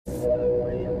Flyover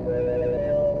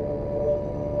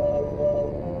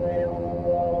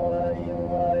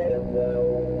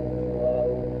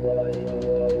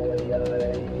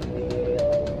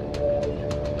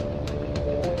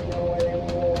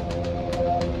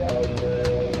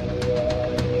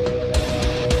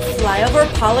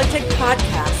Politic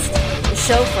Podcast, the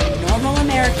show for normal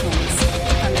Americans.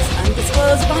 From this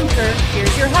undisclosed bunker,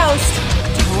 here's your host,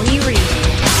 Tony Reed.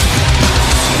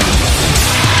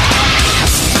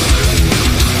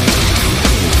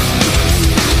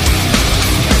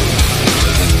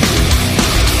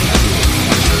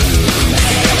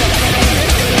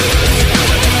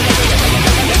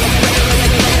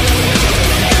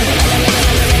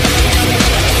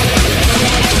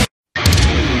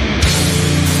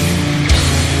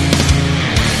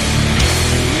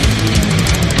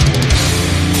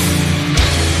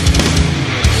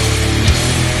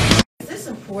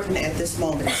 At this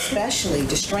moment, especially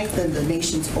to strengthen the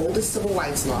nation's oldest civil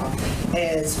rights law,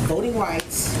 as voting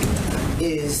rights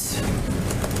is,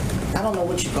 I don't know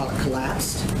what you call it,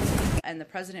 collapsed. And the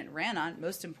president ran on,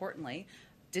 most importantly,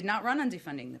 did not run on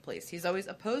defunding the police. He's always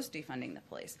opposed defunding the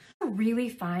police. A really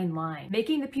fine line,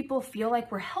 making the people feel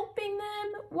like we're helping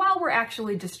them while we're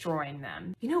actually destroying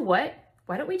them. You know what?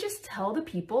 Why don't we just tell the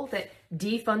people that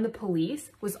defund the police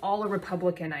was all a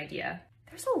Republican idea?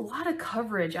 There's a lot of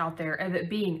coverage out there of it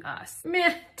being us.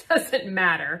 Meh, doesn't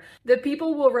matter. The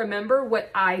people will remember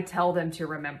what I tell them to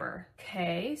remember.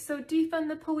 Okay, so defund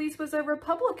the police was a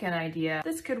Republican idea.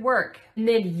 This could work. And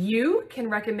then you can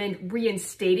recommend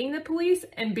reinstating the police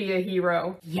and be a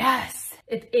hero. Yes!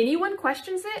 If anyone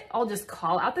questions it, I'll just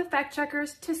call out the fact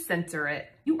checkers to censor it.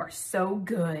 You are so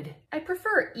good. I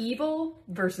prefer evil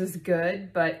versus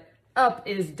good, but up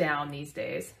is down these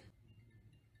days.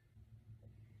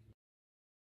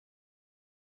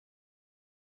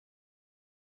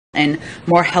 In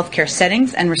more healthcare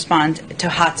settings and respond to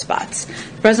hotspots.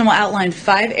 The president will outline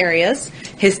 5 areas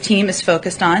his team is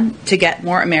focused on to get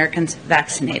more Americans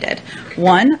vaccinated.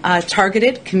 1,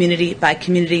 targeted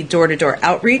community-by-community, door-to-door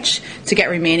outreach to get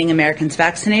remaining Americans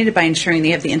vaccinated by ensuring they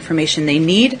have the information they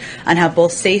need on how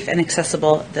both safe and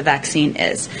accessible the vaccine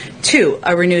is. 2,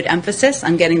 a renewed emphasis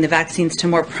on getting the vaccines to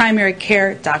more primary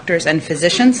care doctors and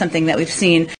physicians, something that we've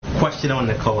seen. Question on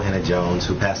Nicole Hannah-Jones,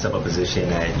 who passed up a position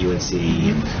at UNC,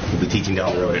 will be teaching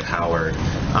down the road at Howard.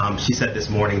 She said this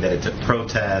morning that it took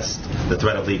protest, the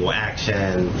threat of legal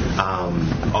action,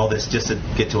 all this just to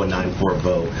get to a 9-4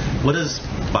 vote. What does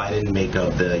Biden make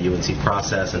of the UNC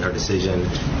process and her decision?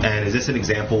 And is this an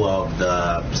example of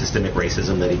the systemic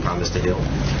racism that he promised to heal?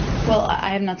 Well, I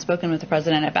have not spoken with the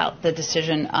president about the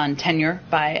decision on tenure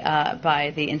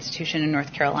by the institution in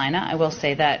North Carolina. I will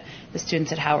say that the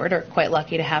students at Howard are quite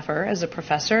lucky to have her as a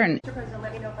professor. And Mr. President,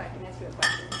 let me know if I can ask you a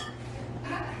question.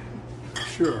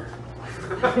 Sure.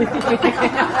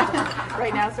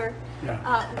 Right now, sir?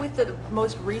 Yeah. With the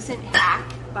most recent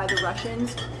hack by the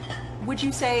Russians, would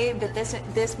you say that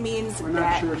this means We're not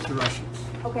that... sure it's the Russians.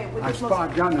 Okay. With I this most...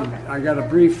 okay. I got a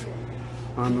brief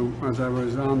as I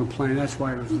was on the plane. That's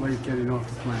why I was late getting off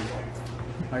the plane.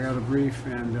 I got a brief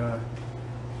and all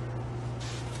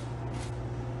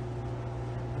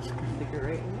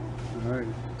right.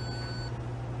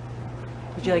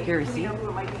 Would you like your Do we receipt? know who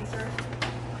it might be, sir?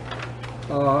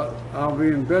 I'll be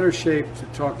in better shape to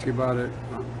talk to you about it.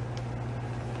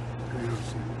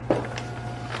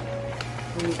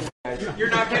 You're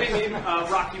not getting me,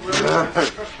 Rocky Road.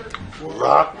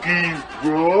 Rocky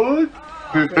Road?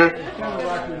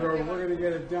 Rocky Road. We're going to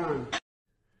get it done.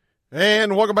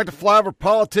 And welcome back to Flyover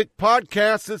Politic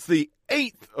Podcast. It's the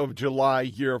 8th of July,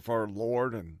 year of our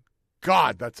Lord, and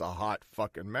God, that's a hot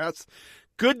fucking mess.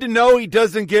 Good to know he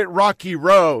doesn't get Rocky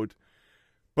Road,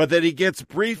 but that he gets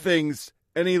briefings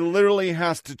and he literally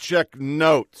has to check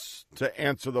notes to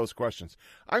answer those questions.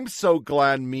 I'm so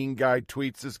glad Mean Guy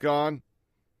Tweets is gone.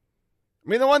 I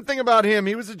mean, the one thing about him,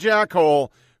 he was a jackhole,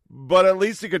 but at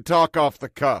least he could talk off the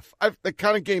cuff. That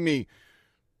kind of gave me,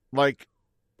 like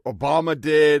Obama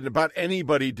did, about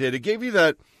anybody did. It gave you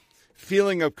that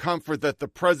feeling of comfort that the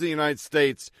President of the United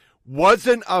States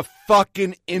wasn't a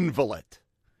fucking invalid.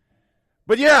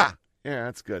 But yeah,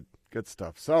 that's good. Good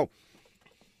stuff. So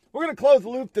we're going to close the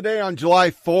loop today on July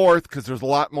 4th because there's a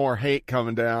lot more hate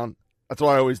coming down. That's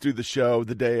why I always do the show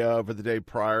the day of or the day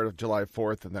prior to July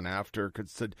 4th and then after,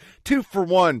 because it's 2 for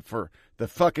 1 for the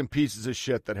fucking pieces of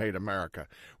shit that hate America.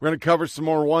 We're going to cover some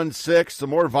more 1-6, some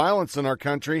more violence in our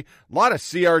country, a lot of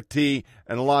CRT,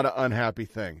 and a lot of unhappy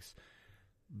things.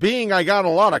 Being I got a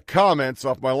lot of comments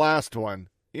off my last one,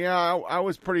 yeah, I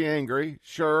was pretty angry,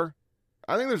 sure.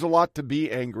 I think there's a lot to be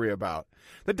angry about.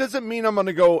 That doesn't mean I'm going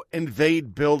to go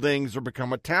invade buildings or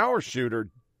become a tower shooter,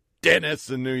 Dennis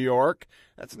in New York.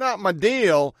 That's not my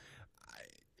deal.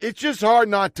 It's just hard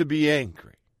not to be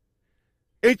angry.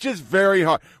 It's just very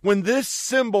hard. When this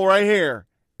symbol right here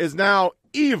is now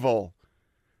evil,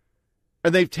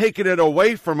 and they've taken it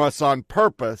away from us on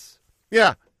purpose,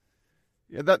 yeah,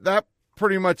 that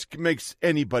pretty much makes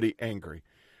anybody angry.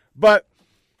 But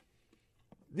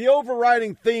the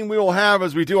overriding theme we will have,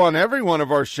 as we do on every one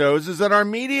of our shows, is that our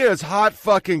media is hot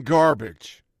fucking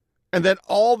garbage. And that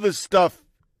all this stuff,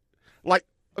 like,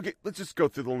 okay, let's just go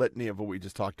through the litany of what we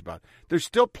just talked about. They're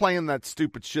still playing that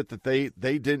stupid shit that they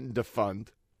didn't defund.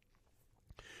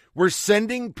 We're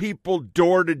sending people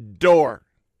door to door.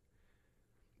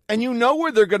 And you know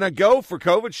where they're going to go for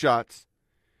COVID shots.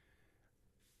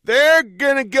 They're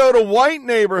going to go to white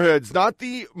neighborhoods, not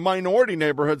the minority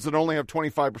neighborhoods that only have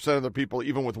 25% of the people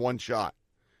even with one shot.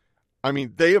 I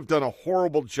mean, they have done a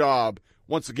horrible job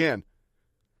once again.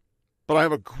 But I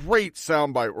have a great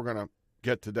soundbite we're going to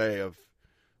get today of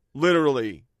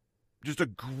literally just a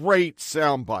great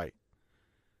soundbite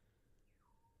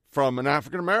from an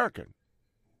African American,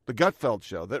 the Gutfeld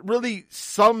show, that really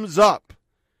sums up.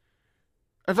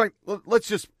 In fact, let's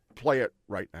just play it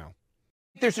right now.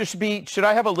 Should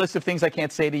I have a list of things I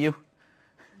can't say to you?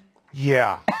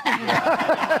 Yeah.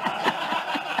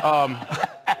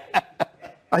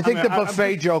 I think the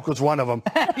buffet joke was one of them.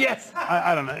 Yes.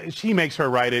 I don't know. She makes her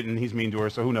write it, and he's mean to her,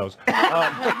 so who knows?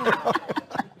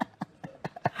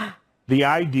 The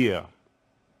idea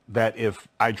that if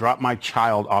I drop my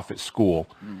child off at school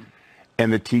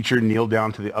and the teacher kneeled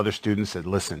down to the other students and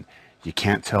said, listen, you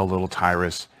can't tell little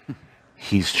Tyrus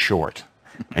he's short,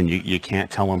 and you can't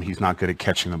tell him he's not good at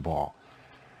catching the ball.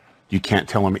 You can't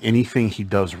tell him anything he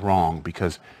does wrong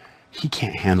because he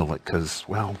can't handle it because,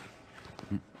 well,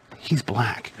 he's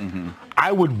black.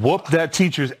 I would whoop that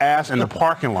teacher's ass in the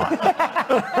parking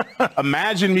lot.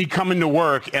 Imagine me coming to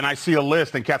work and I see a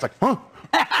list and Kat's like, huh?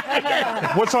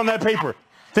 What's on that paper?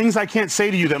 Things I can't say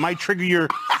to you that might trigger your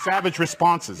savage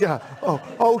responses. Yeah.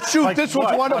 Oh, shoot, Like this was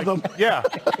what? one of them. Yeah.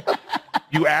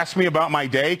 You ask me about my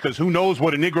day, because who knows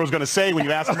what a Negro's going to say when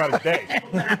you ask him about his day.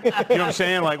 You know what I'm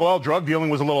saying? Like, well, drug dealing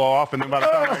was a little off, and then by the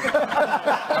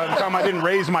time I didn't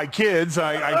raise my kids,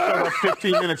 I showed up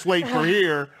 15 minutes late for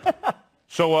here.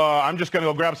 So I'm just going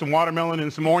to go grab some watermelon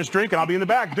and some orange drink, and I'll be in the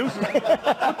back. Deuces.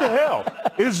 What the hell?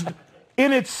 Is,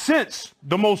 in its sense,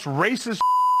 the most racist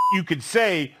you could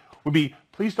say would be,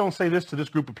 please don't say this to this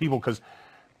group of people, because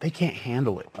they can't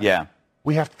handle it. Yeah.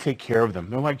 We have to take care of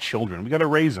them. They're like children. We got to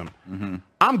raise them.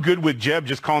 I'm good with Jeb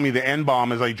just calling me the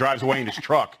N-bomb as he drives away in his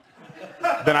truck.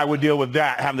 Then I would deal with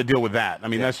that, having to deal with that. I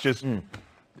mean, that's just,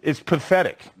 it's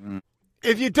pathetic.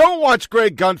 If you don't watch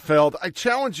Greg Gutfeld, I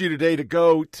challenge you today to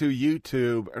go to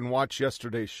YouTube and watch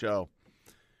yesterday's show.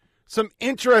 Some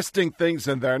interesting things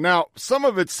in there. Now, some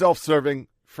of it's self-serving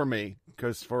for me,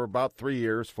 because for about 4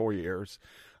 years,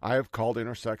 I have called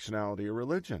intersectionality a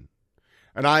religion.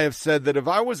 And I have said that if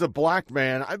I was a black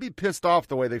man, I'd be pissed off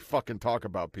the way they fucking talk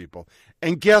about people.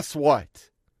 And guess what?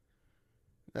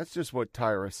 That's just what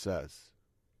Tyrus says.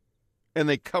 And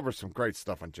they cover some great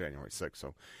stuff on January 6th,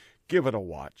 so give it a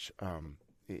watch.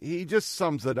 He just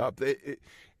sums it up. It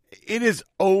is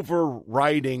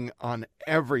overriding on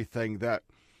everything that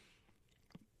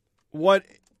what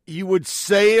you would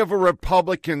say if a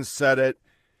Republican said it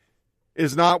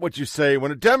is not what you say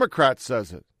when a Democrat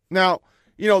says it. Now,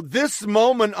 you know, this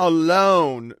moment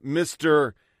alone,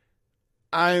 Mr.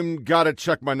 I'm got to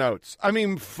check my notes. I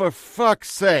mean, for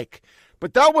fuck's sake.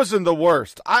 But that wasn't the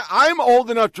worst. I'm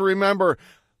old enough to remember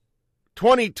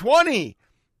 2020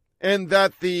 and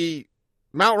that the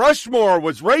Mount Rushmore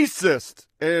was racist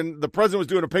and the president was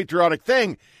doing a patriotic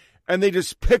thing and they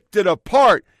just picked it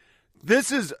apart.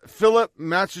 This is Philip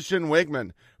Masterson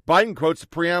Wigman. Biden quotes the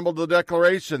preamble to the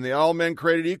Declaration, the all men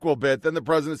created equal bit. Then the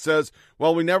president says,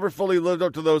 well, we never fully lived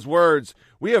up to those words.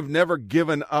 We have never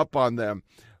given up on them.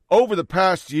 Over the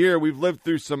past year, we've lived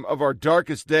through some of our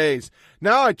darkest days.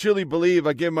 Now I truly believe,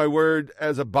 I give my word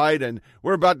as a Biden,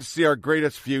 we're about to see our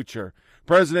greatest future.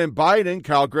 President Biden,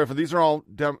 Kyle Griffin, these are all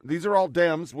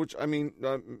Dems, which, I mean,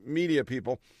 media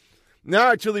people. Now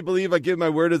I truly believe, I give my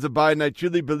word as a Biden, I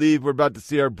truly believe we're about to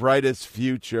see our brightest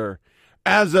future.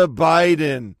 As a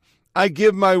Biden, I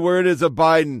give my word as a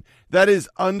Biden. That is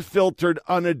unfiltered,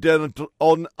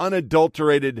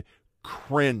 unadulterated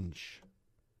cringe.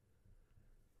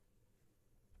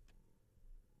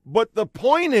 But the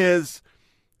point is,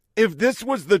 if this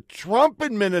was the Trump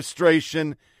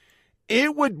administration,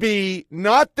 it would be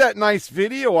not that nice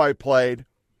video I played.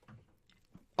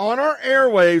 On our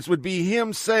airwaves would be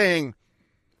him saying,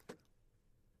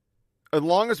 as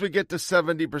long as we get to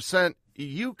 70%,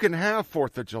 you can have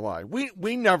 4th of July.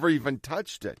 We never even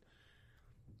touched it.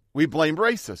 we blamed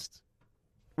racists.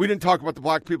 We didn't talk about the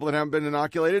black people that haven't been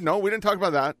inoculated. No, we didn't talk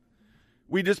about that.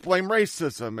 We just blamed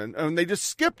racism, and they just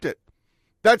skipped it.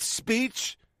 That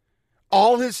speech,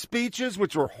 all his speeches,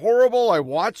 which were horrible, I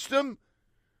watched them,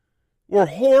 were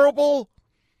horrible,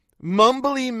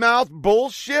 mumbly mouth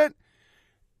bullshit.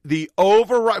 The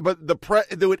override, but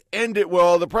they would end it.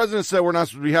 Well, the president said we're not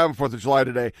supposed to be having 4th of July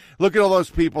today. Look at all those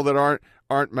people that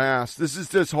aren't masked. This is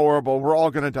just horrible. We're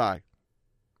all going to die.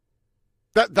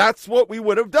 That's what we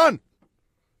would have done.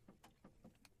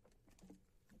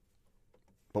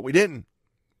 But we didn't.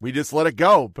 We just let it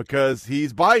go because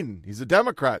he's Biden. He's a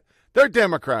Democrat. They're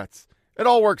Democrats. It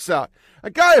all works out. A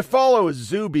guy I follow is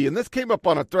Zuby, and this came up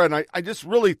on a thread, and I just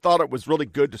really thought it was really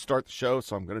good to start the show,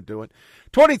 so I'm going to do it.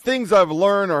 20 things I've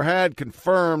learned or had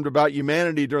confirmed about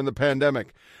humanity during the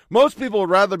pandemic. Most people would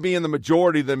rather be in the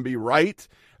majority than be right.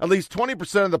 At least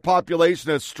 20% of the population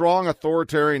has strong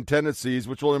authoritarian tendencies,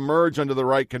 which will emerge under the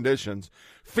right conditions.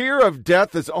 Fear of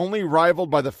death is only rivaled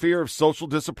by the fear of social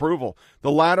disapproval.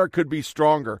 The latter could be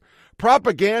stronger.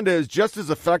 Propaganda is just as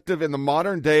effective in the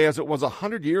modern day as it was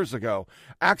 100 years ago.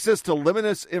 Access to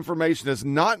limitless information has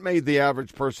not made the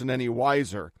average person any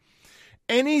wiser.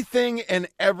 Anything and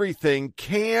everything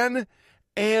can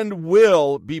and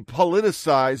will be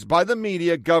politicized by the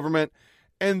media, government,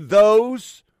 and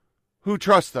those who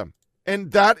trust them.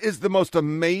 And that is the most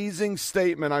amazing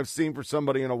statement I've seen for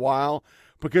somebody in a while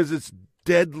because it's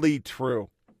deadly true.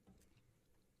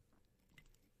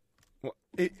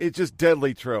 It's just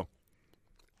deadly true.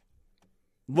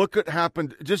 Look what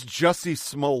happened. Just Jussie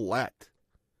Smollett.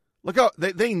 Look how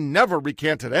they never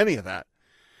recanted any of that.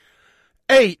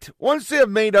 8, once they have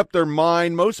made up their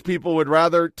mind, most people would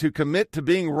rather to commit to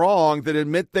being wrong than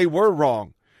admit they were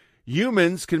wrong.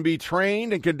 Humans can be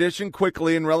trained and conditioned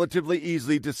quickly and relatively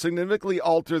easily to significantly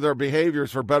alter their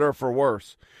behaviors for better or for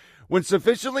worse. When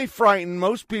sufficiently frightened,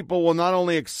 most people will not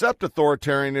only accept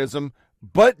authoritarianism,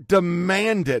 but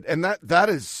demand it. And that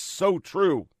is so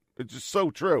true. It's just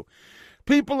so true.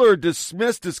 People who are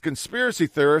dismissed as conspiracy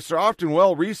theorists are often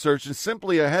well-researched and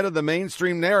simply ahead of the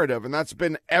mainstream narrative, and that's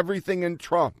been everything in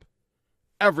Trump.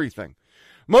 Everything.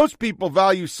 Most people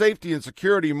value safety and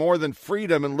security more than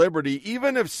freedom and liberty,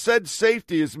 even if said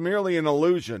safety is merely an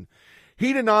illusion.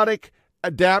 Hedonic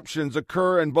adaptations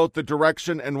occur in both the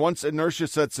direction, and once inertia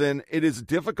sets in, it is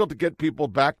difficult to get people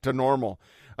back to normal.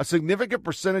 A significant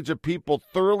percentage of people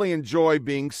thoroughly enjoy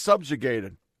being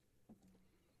subjugated.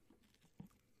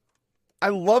 I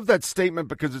love that statement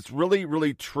because it's really,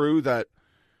 really true that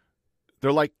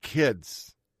they're like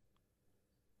kids.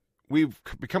 We've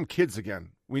become kids again.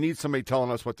 We need somebody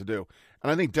telling us what to do.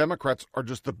 And I think Democrats are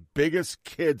just the biggest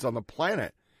kids on the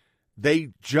planet. They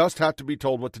just have to be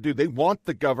told what to do. They want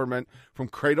the government from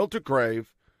cradle to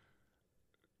grave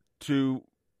to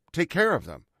take care of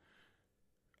them.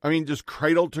 I mean, just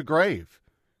cradle to grave.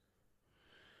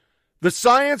 The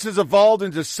science has evolved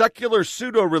into secular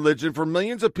pseudo-religion for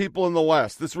millions of people in the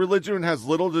West. This religion has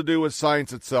little to do with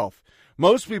science itself.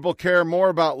 Most people care more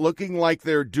about looking like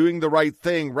they're doing the right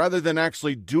thing rather than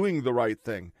actually doing the right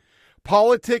thing.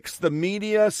 Politics, the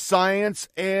media, science,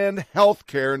 and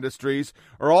healthcare industries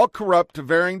are all corrupt to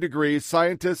varying degrees.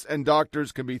 Scientists and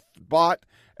doctors can be bought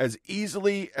as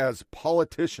easily as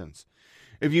politicians.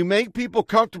 If you make people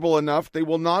comfortable enough, they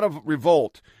will not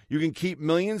revolt. You can keep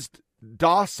millions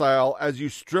docile as you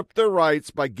strip their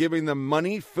rights by giving them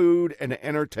money, food, and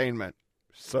entertainment.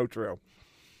 So true.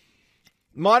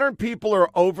 Modern people are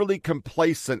overly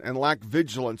complacent and lack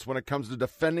vigilance when it comes to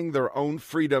defending their own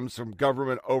freedoms from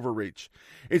government overreach.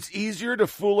 It's easier to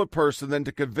fool a person than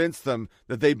to convince them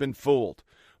that they've been fooled.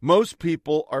 Most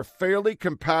people are fairly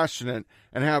compassionate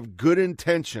and have good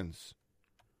intentions.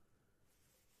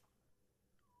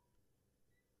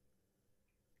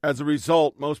 As a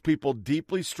result, most people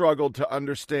deeply struggle to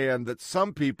understand that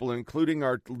some people, including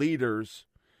our leaders,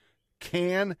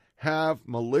 can have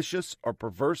malicious or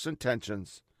perverse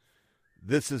intentions.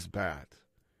 This is bad.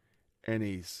 And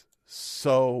he's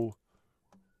so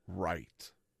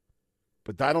right.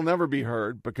 But that'll never be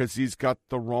heard because he's got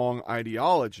the wrong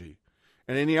ideology.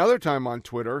 And any other time on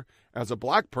Twitter, as a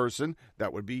black person,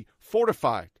 that would be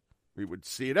fortified. We would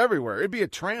see it everywhere. It'd be a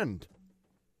trend.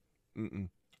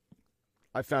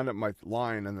 I found it in my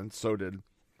line, and then so did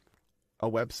a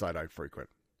website I frequent.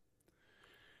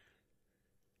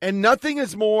 And nothing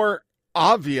is more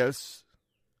obvious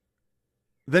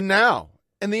than now.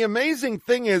 And the amazing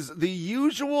thing is the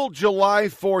usual July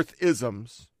 4th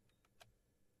isms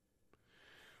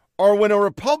are when a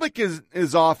Republican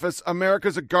is office,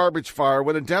 America's a garbage fire.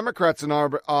 When a Democrat's in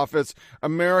office,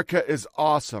 America is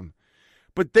awesome.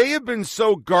 But they have been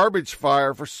so garbage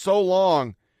fire for so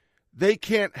long, they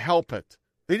can't help it.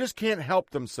 They just can't help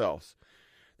themselves.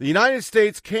 The United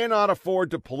States cannot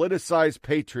afford to politicize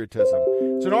patriotism.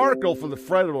 It's an article from the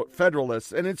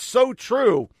Federalist, and it's so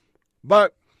true.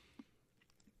 But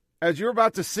as you're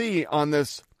about to see on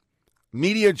this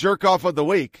media jerk-off of the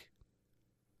week,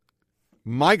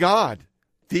 my God,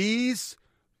 these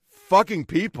fucking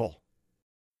people.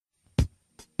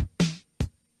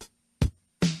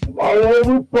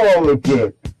 Flyover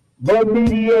Politics, the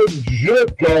media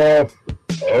jerk-off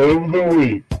of the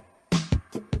week.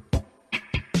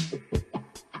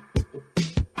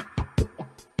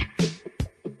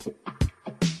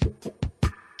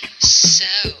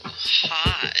 So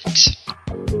hot.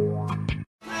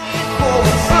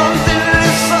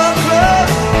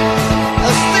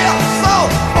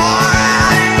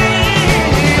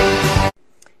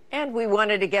 And we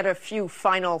wanted to get a few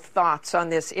final thoughts on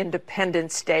this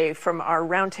Independence Day from our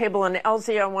roundtable. And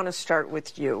Elsie, I want to start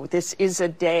with you. This is a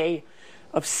day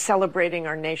of celebrating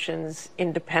our nation's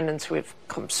independence. We've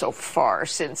come so far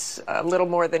since a little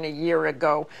more than a year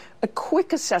ago. A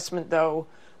quick assessment, though,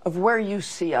 of where you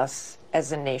see us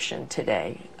as a nation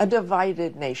today, a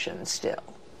divided nation still.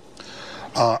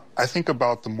 I think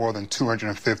about the more than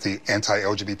 250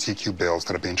 anti-LGBTQ bills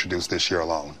that have been introduced this year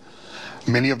alone,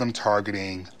 many of them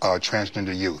targeting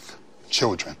transgender youth,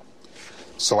 children.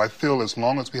 So I feel as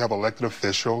long as we have elected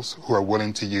officials who are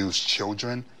willing to use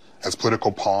children as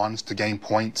political pawns to gain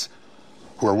points,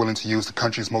 who are willing to use the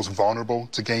country's most vulnerable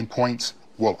to gain points,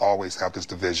 we'll always have this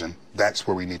division. That's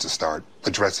where we need to start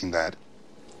addressing that.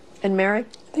 And Mary?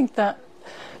 I think that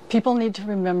people need to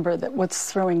remember that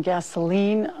what's throwing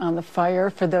gasoline on the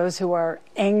fire for those who are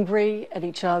angry at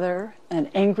each other and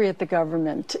angry at the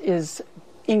government is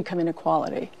income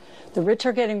inequality. The rich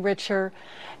are getting richer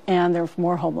and they're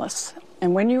more homeless.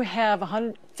 And when you have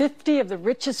 150 of the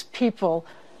richest people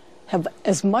have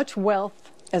as much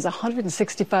wealth as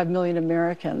 165 million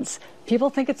Americans, people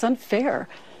think it's unfair.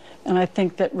 And I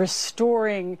think that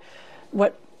restoring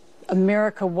what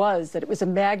America was, that it was a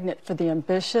magnet for the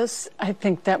ambitious, I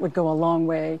think that would go a long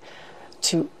way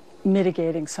to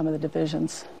mitigating some of the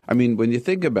divisions. I mean, when you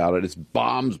think about it, it's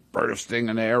bombs bursting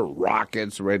in air,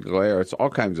 rockets, red glare. It's all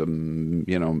kinds of,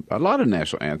 a lot of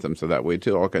national anthems are that way,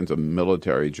 too, all kinds of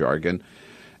military jargon.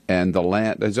 And the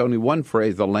land, there's only one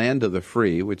phrase, the land of the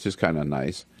free, which is kind of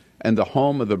nice. And the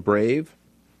home of the brave,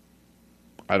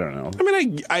 I don't know. I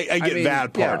mean, I get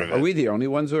that part of it. Are we the only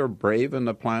ones who are brave on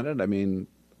the planet? I mean,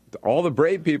 all the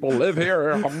brave people live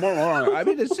here. I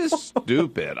mean, it's just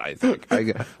stupid, I think.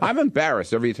 I'm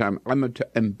embarrassed every time. I'm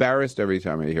embarrassed every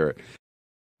time I hear it.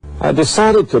 I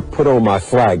decided to put on my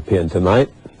flag pin tonight,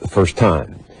 the first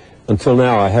time. Until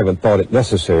now, I haven't thought it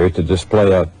necessary to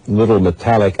display a little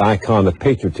metallic icon of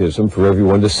patriotism for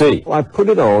everyone to see. I put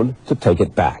it on to take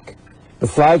it back. The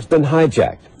flag's been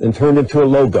hijacked and turned into a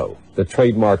logo, the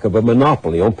trademark of a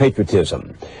monopoly on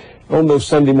patriotism. On those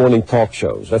Sunday morning talk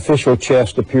shows, official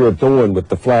chests appear adorned with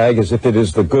the flag as if it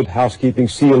is the good housekeeping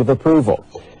seal of approval.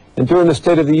 And during the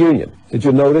State of the Union, did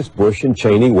you notice Bush and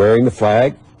Cheney wearing the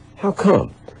flag? How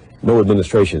come? No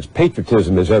administration's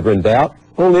patriotism is ever in doubt,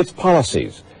 only its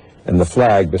policies. And the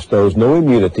flag bestows no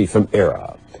immunity from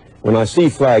error. When I see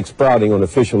flags sprouting on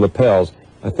official lapels,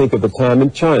 I think of the time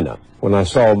in China when I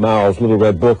saw Mao's little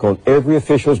red book on every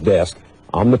official's desk,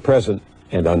 omnipresent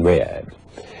and unread.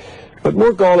 But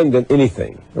more galling than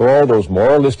anything are all those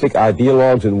moralistic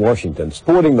ideologues in Washington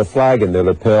sporting the flag in their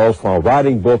lapels while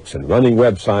writing books and running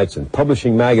websites and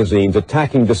publishing magazines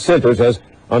attacking dissenters as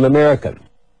un-American.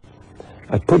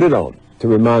 I put it on to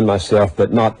remind myself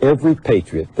that not every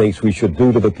patriot thinks we should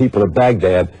do to the people of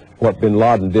Baghdad what bin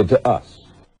Laden did to us.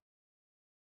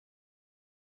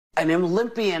 An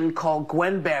Olympian called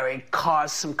Gwen Berry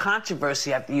caused some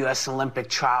controversy at the U.S. Olympic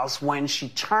trials when she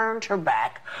turned her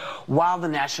back while the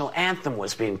national anthem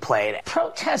was being played.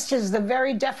 Protest is the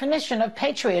very definition of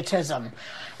patriotism.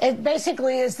 It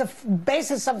basically is the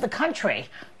basis of the country.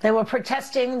 They were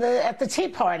protesting at the Tea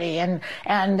Party, and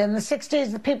in the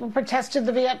 60s, the people protested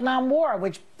the Vietnam War,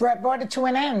 which brought it to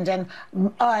an end. And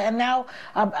now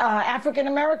African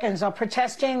Americans are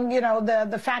protesting,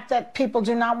 the fact that people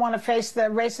do not want to face the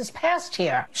racist past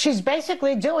here. She's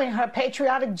basically doing her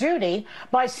patriotic duty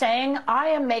by saying, I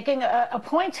am making a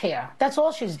point here. That's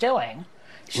all she's doing.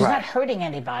 She's not hurting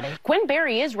anybody. Gwen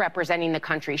Berry is representing the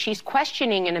country. She's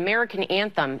questioning an American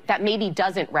anthem that maybe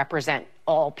doesn't represent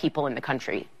all people in the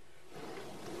country.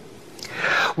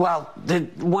 Well,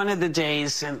 one of the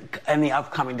days in the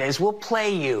upcoming days, we'll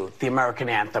play you the American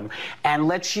anthem and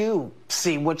let you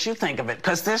see what you think of it,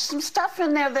 because there's some stuff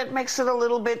in there that makes it a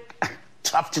little bit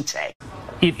tough to take.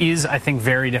 It is, I think,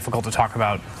 very difficult to talk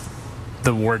about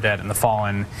the war dead and the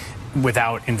fallen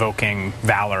without invoking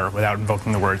valor, without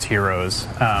invoking the words heroes.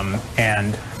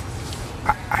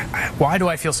 Why do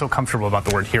I feel so comfortable about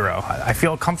the word hero? I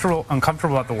feel uncomfortable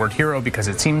about the word hero because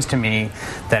it seems to me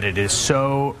that it is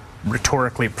so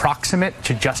rhetorically proximate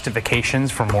to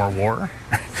justifications for more war.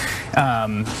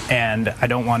 And I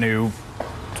don't want to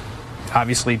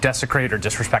obviously desecrate or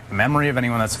disrespect the memory of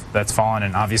anyone that's fallen,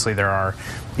 and obviously there are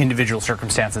individual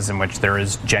circumstances in which there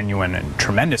is genuine and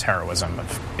tremendous heroism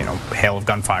of, hail of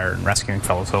gunfire and rescuing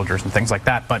fellow soldiers and things like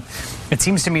that. But it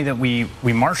seems to me that we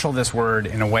marshal this word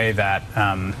in a way that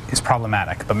is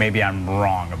problematic, but maybe I'm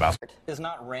wrong about it. Is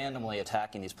not randomly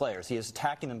attacking these players. He is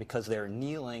attacking them because they're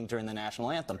kneeling during the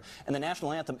national anthem. And the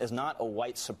national anthem is not a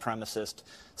white supremacist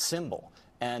symbol.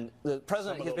 And the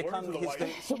president has become...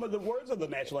 Some of the words of the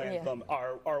national anthem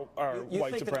are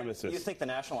white supremacists. You think the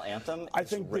national anthem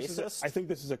is racist? I think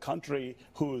this is a country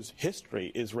whose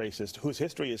history is racist, whose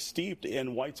history is steeped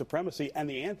in white supremacy, and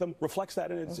the anthem reflects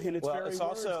that in its very words. Well, it's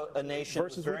also a nation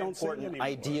with very important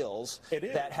ideals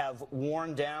that have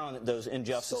worn down those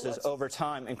injustices over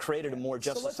time and created a more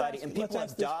just society. And people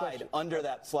have died under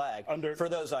that flag for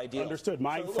those ideals. Understood.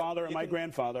 My father and my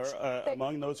grandfather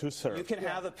among those who served. You can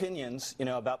have opinions,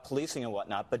 about policing and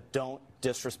whatnot, but don't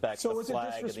disrespect the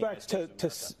flag. So it's a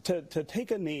disrespect to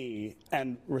take a knee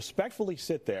and respectfully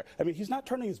sit there. I mean, he's not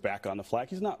turning his back on the flag.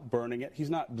 He's not burning it. He's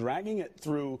not dragging it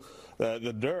through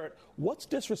the dirt. What's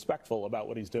disrespectful about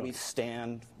what he's doing? We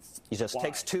stand. It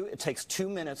takes 2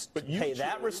 minutes to pay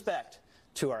that respect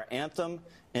to our anthem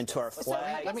and to our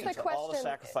flag and to all the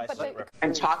sacrifices.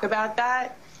 And talk about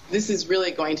that. This is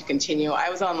really going to continue. I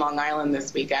was on Long Island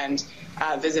this weekend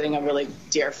visiting a really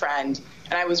dear friend,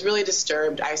 and I was really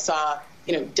disturbed. I saw,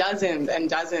 dozens and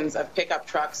dozens of pickup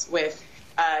trucks with,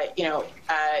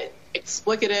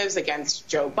 explicatives against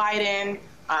Joe Biden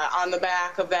on the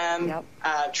back of them,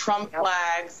 Trump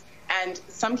flags, and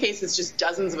some cases just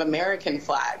dozens of American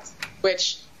flags,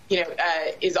 which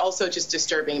is also just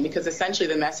disturbing because essentially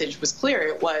the message was clear.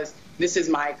 It was, this is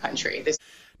my country.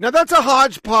 Now, that's a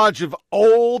hodgepodge of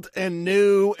old and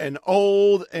new and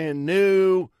old and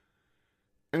new,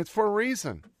 and it's for a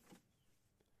reason.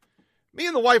 Me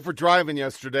and the wife were driving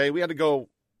yesterday. We had to go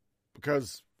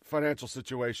because financial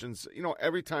situations.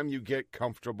 Every time you get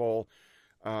comfortable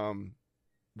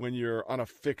when you're on a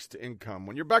fixed income,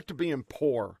 when you're back to being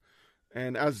poor,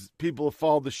 and as people have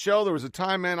followed the show, there was a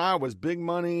time, man, I was big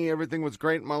money, everything was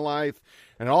great in my life,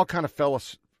 and it all kind of fell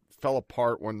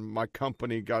apart when my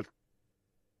company got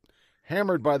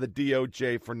hammered by the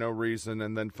DOJ for no reason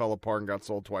and then fell apart and got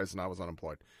sold twice, and I was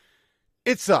unemployed.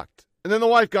 It sucked. And then the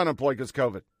wife got unemployed because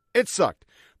COVID. It sucked.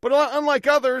 But unlike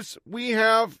others, we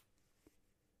have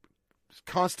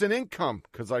constant income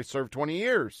because I served 20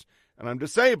 years and I'm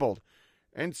disabled.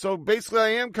 And so basically I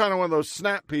am kind of one of those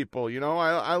snap people.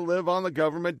 I live on the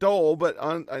government dole, but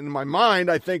in my mind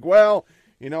I think, well,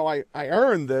 I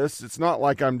earned this. It's not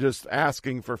like I'm just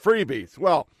asking for freebies.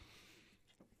 Well,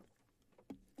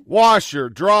 washer,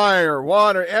 dryer,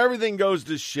 water, everything goes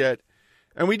to shit.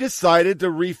 And we decided to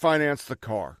refinance the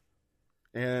car.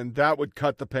 And that would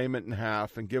cut the payment in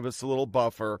half and give us a little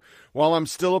buffer. While I'm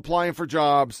still applying for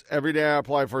jobs, every day I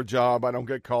apply for a job, I don't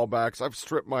get callbacks. I've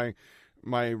stripped my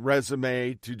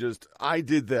resume to just, I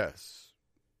did this.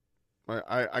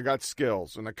 I got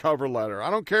skills and a cover letter. I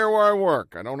don't care where I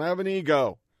work. I don't have an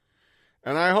ego.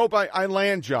 And I hope I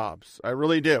land jobs. I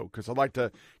really do, because I'd like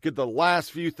to get the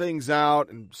last few things out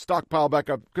and stockpile back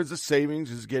up because the savings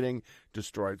is getting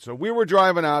destroyed. So we were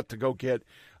driving out to go get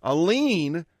a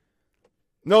lien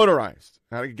notarized.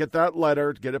 How to get that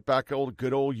letter, get it back to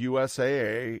good old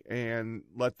USAA, and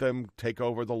let them take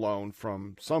over the loan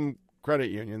from some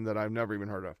credit union that I've never even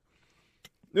heard of.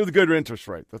 It was a good interest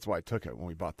rate. That's why I took it when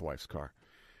we bought the wife's car.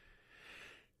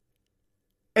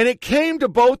 And it came to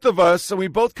both of us, and we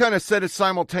both kind of said it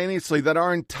simultaneously, that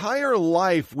our entire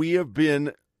life we have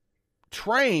been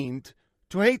trained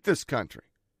to hate this country.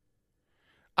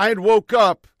 I had woke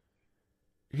up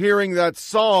hearing that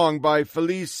song by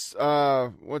Feliz,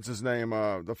 what's his name?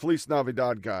 The Feliz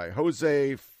Navidad guy.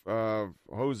 Jose,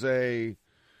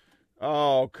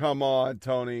 oh, come on,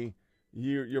 Tony.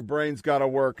 Your brain's got to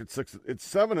work at 6. It's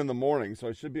 7 in the morning, so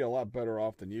I should be a lot better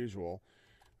off than usual.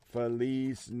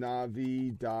 Feliz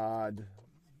Navidad.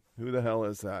 Who the hell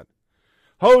is that?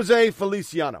 Jose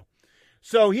Feliciano.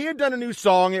 So he had done a new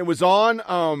song. It was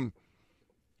on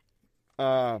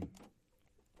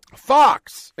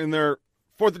Fox in their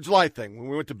 4th of July thing. When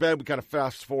we went to bed, we kind of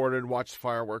fast forwarded, watched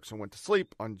fireworks, and went to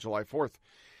sleep on July 4th.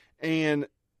 And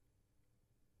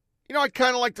I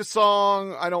kind of like the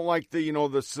song. I don't like the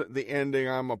ending.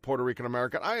 I'm a Puerto Rican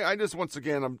American. I just, once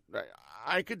again,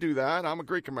 I could do that. I'm a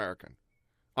Greek American.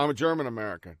 I'm a German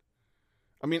American.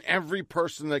 I mean, every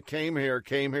person that came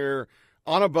here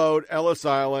on a boat, Ellis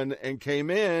Island, and came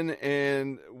in,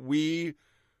 and we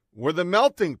were the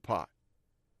melting pot.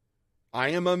 I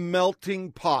am a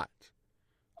melting pot.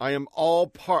 I am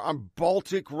I'm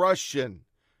Baltic Russian.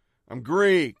 I'm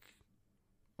Greek.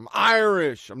 I'm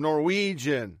Irish. I'm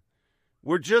Norwegian.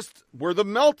 We're the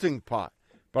melting pot.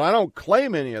 But I don't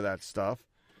claim any of that stuff.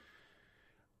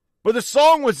 But the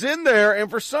song was in there,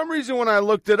 and for some reason when I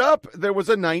looked it up, there was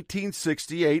a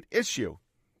 1968 issue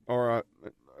or a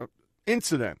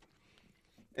incident.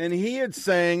 And he had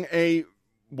sang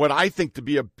what I think to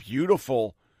be a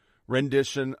beautiful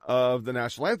rendition of the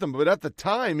national anthem. But at the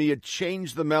time, he had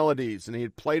changed the melodies, and he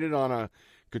had played it on a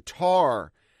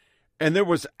guitar. And there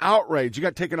was outrage. He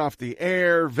got taken off the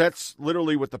air. That's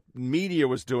literally what the media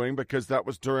was doing, because that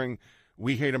was during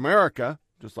We Hate America,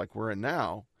 just like we're in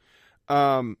now.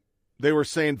 They were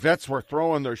saying vets were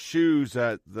throwing their shoes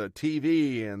at the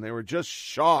TV, and they were just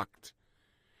shocked.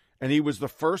 And he was the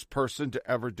first person to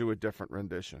ever do a different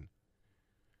rendition.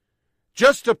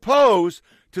 Just opposed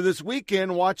to this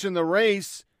weekend watching the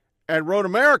race at Road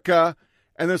America,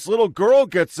 and this little girl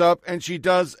gets up and she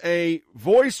does a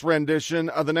voice rendition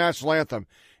of the national anthem.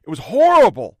 It was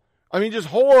horrible. I mean, just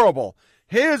horrible.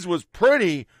 His was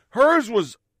pretty. Hers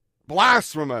was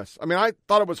blasphemous. I mean, I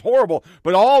thought it was horrible,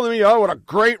 but all of me, oh, what a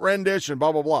great rendition,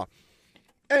 blah, blah, blah.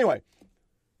 Anyway,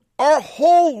 our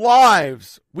whole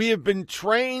lives, we have been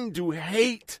trained to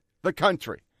hate the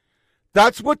country.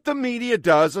 That's what the media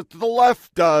does, what the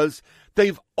left does.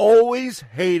 They've always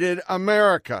hated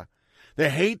America. They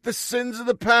hate the sins of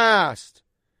the past.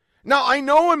 Now, I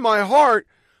know in my heart,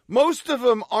 most of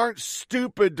them aren't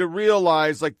stupid to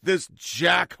realize, like this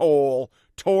jackhole,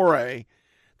 Torre,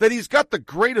 that he's got the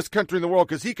greatest country in the world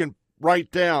because he can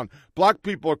write down black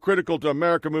people are critical to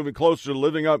America moving closer to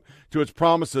living up to its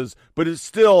promises, but it's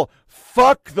still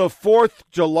fuck the 4th of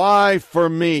July for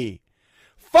me.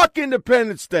 Fuck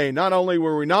Independence Day. Not only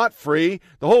were we not free,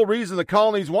 the whole reason the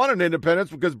colonies wanted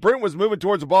independence because Britain was moving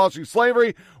towards abolishing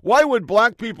slavery. Why would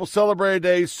black people celebrate a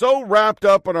day so wrapped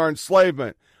up in our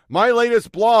enslavement? My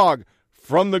latest blog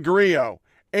from the Grio.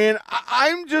 And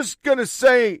I'm just going to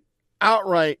say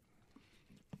outright,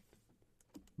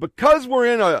 because we're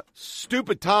in a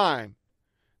stupid time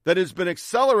that has been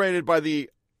accelerated by the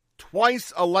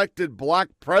twice elected black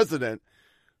president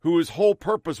whose whole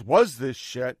purpose was this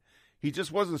shit, he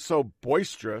just wasn't so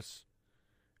boisterous,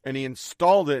 and he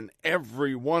installed it in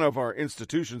every one of our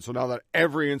institutions. So now that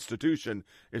every institution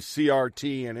is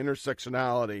CRT and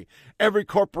intersectionality, every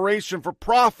corporation for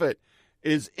profit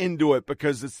is into it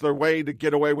because it's their way to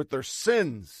get away with their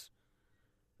sins.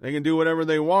 They can do whatever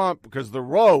they want because they're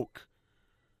woke.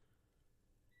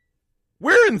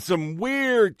 We're in some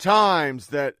weird times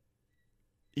that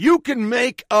you can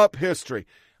make up history.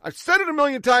 I've said it a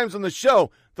million times on the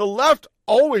show. The left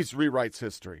always rewrites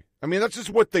history. I mean, that's just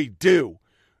what they do.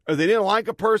 If they didn't like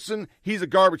a person, he's a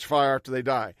garbage fire after they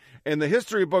die. And the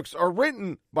history books are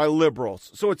written by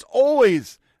liberals. So it's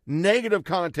always negative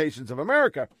connotations of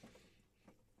America.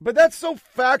 But that's so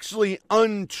factually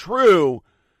untrue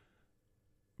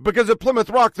because at Plymouth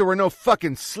Rock, there were no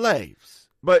fucking slaves.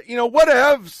 But, you know,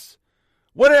 whatevs,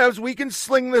 we can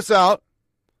sling this out.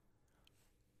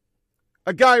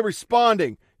 A guy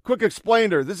responding, quick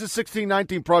explainer, this is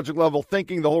 1619 Project Level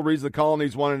thinking, the whole reason the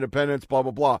colonies want independence, blah,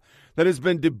 blah, blah. That has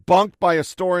been debunked by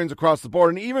historians across the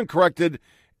board and even corrected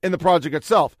in the project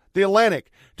itself. The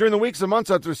Atlantic. During the weeks and months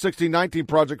after the 1619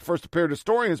 Project first appeared,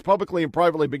 historians publicly and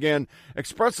privately began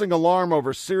expressing alarm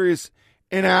over serious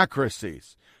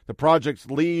inaccuracies. The project's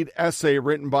lead essay,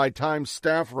 written by Times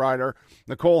staff writer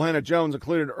Nicole Hannah-Jones,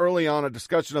 included early on a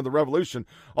discussion of the revolution.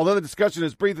 Although the discussion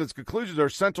is brief, its conclusions are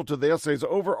central to the essay's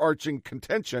overarching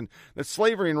contention that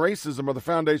slavery and racism are the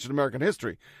foundation of American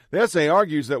history. The essay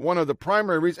argues that one of the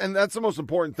primary reasons, and that's the most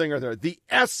important thing right there, the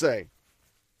essay,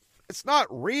 it's not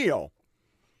real.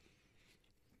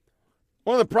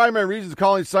 One of the primary reasons the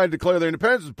colonies decided to declare their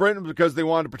independence was Britain because they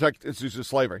wanted to protect the institution of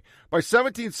slavery. By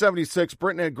 1776,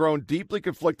 Britain had grown deeply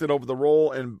conflicted over the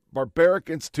role in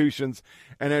barbaric institutions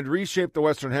and had reshaped the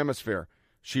Western Hemisphere,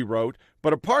 she wrote.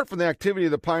 But apart from the activity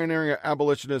of the pioneering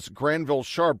abolitionist Granville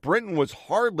Sharp, Britain was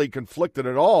hardly conflicted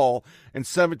at all in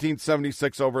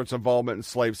 1776 over its involvement in the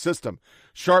slave system.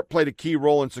 Sharp played a key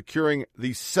role in securing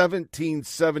the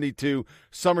 1772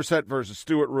 Somerset versus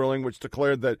Stuart ruling, which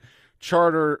declared that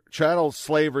chattel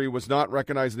slavery was not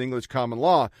recognized in English common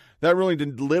law. That ruling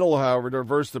did little, however, to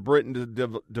reverse the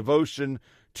Britain devotion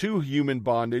to human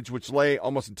bondage, which lay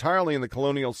almost entirely in the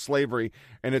colonial slavery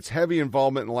and its heavy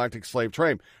involvement in the Atlantic slave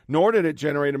trade. Nor did it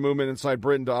generate a movement inside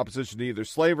Britain to opposition to either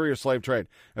slavery or slave trade.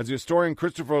 As the historian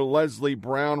Christopher Leslie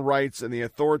Brown writes in the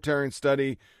authoritative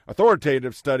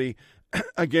study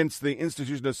against the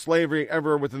institution of slavery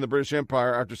ever within the British Empire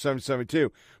after 1772.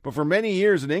 But for many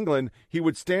years in England, he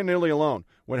would stand nearly alone.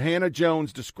 What Hannah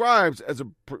Jones describes as a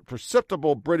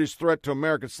perceptible British threat to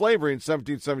American slavery in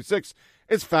 1776,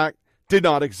 in fact, did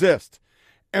not exist.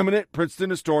 Eminent Princeton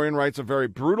historian writes a very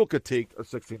brutal critique of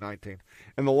 1619.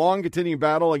 And the long continuing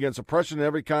battle against oppression of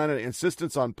every kind and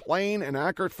insistence on plain and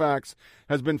accurate facts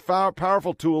has been a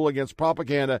powerful tool against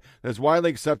propaganda that is widely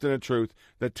accepted in truth.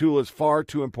 That tool is far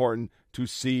too important to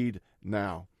cede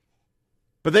now.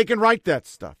 But they can write that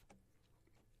stuff.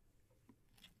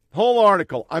 Whole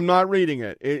article. I'm not reading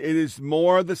it. It is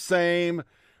more the same.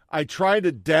 I tried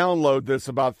to download this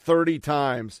about 30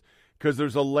 times because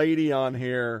there's a lady on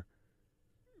here.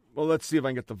 Well, let's see if I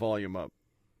can get the volume up.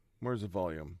 Where's the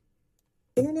volume?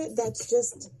 Internet that's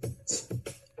just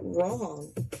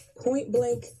wrong. Point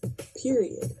blank,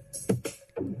 period.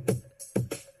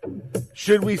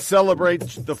 Should we celebrate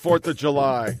the 4th of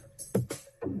July?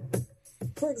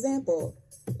 For example,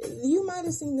 you might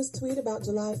have seen this tweet about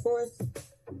July 4th.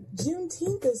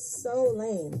 Juneteenth is so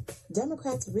lame.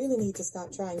 Democrats really need to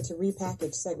stop trying to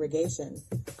repackage segregation.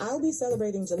 I'll be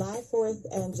celebrating July 4th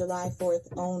and July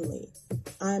 4th only.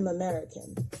 I'm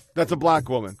American. That's a black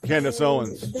woman, Candace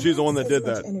Owens. She's the one that did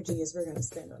that. As much energy as we're going to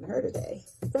spend on her today.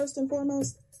 First and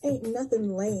foremost, ain't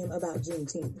nothing lame about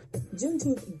Juneteenth.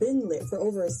 Juneteenth been lit for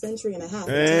over a century and a half.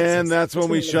 And that's when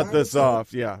we shut this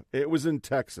off. Yeah, it was in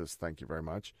Texas. Thank you very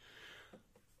much.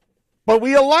 But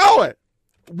we allow it.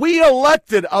 We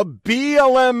elected a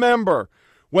BLM member.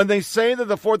 When they say that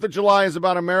the 4th of July is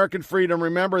about American freedom,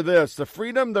 remember this. The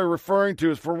freedom they're referring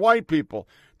to is for white people.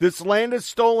 This land is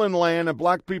stolen land and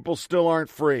black people still aren't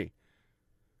free.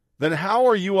 Then how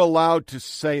are you allowed to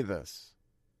say this?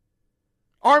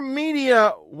 Our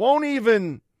media won't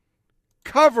even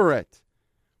cover it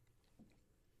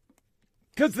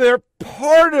because they're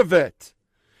part of it.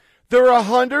 They're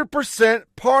 100%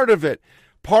 part of it.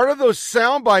 Part of those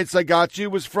sound bites I got you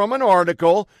was from an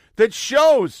article that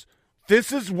shows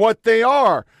this is what they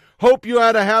are. Hope you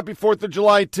had a happy 4th of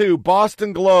July, too.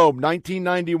 Boston Globe,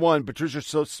 1991, Patricia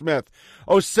Smith.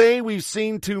 Oh, say we've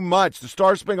seen too much. The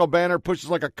Star-Spangled Banner pushes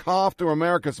like a cough through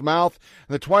America's mouth,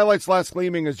 and the twilight's last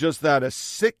gleaming is just that, a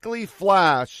sickly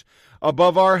flash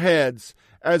above our heads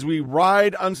as we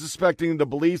ride unsuspecting the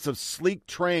beliefs of sleek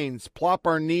trains, plop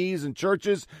our knees in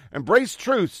churches, embrace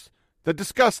truths that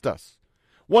disgust us.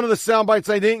 One of the sound bites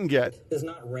I didn't get.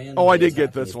 Oh, I did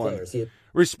get this one.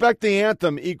 Respect the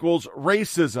anthem equals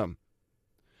racism.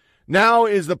 Now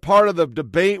is the part of the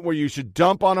debate where you should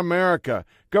dump on America.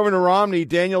 Governor Romney,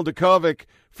 Daniel Dukovic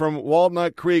from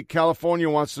Walnut Creek, California,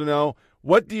 wants to know,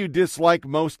 what do you dislike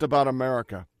most about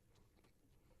America?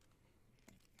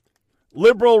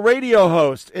 Liberal radio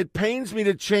host, it pains me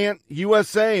to chant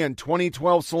USA in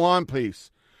 2012 salon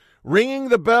piece. Ringing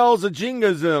the bells of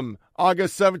jingoism,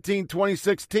 August 17,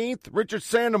 2016, Richard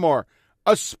Sandemore,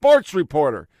 a sports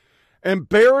reporter.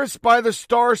 Embarrassed by the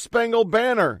Star-Spangled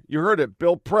Banner, you heard it,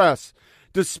 Bill Press.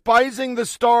 Despising the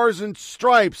stars and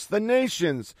stripes, the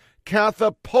nations,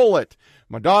 Katha Pollitt.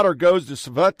 My daughter goes to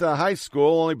Savetta High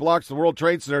School, only blocks the World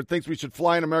Trade Center, thinks we should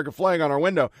fly an American flag on our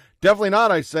window. Definitely not,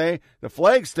 I say. The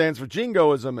flag stands for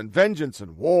jingoism and vengeance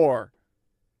and war.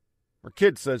 Her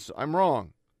kid says, I'm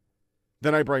wrong.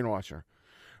 Then I brainwash her.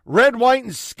 Red, White,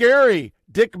 and Scary,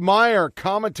 Dick Meyer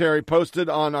commentary posted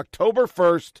on October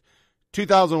 1st,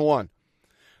 2001.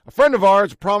 A friend of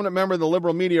ours, a prominent member of the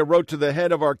liberal media, wrote to the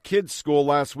head of our kids' school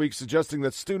last week suggesting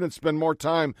that students spend more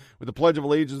time with the Pledge of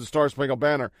Allegiance and Star-Spangled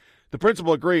Banner. The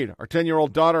principal agreed. Our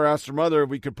 10-year-old daughter asked her mother if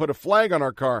we could put a flag on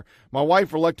our car. My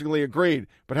wife reluctantly agreed,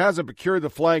 but hasn't procured the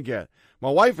flag yet. My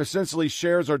wife essentially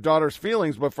shares our daughter's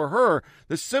feelings, but for her,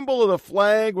 the symbol of the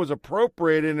flag was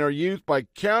appropriated in our youth by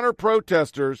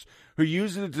counter-protesters who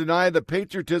used it to deny the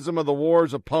patriotism of the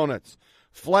war's opponents.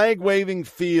 Flag-waving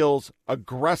feels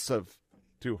aggressive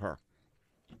to her.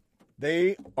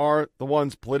 They are the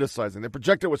ones politicizing. They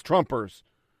project it was Trumpers.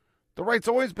 The right's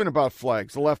always been about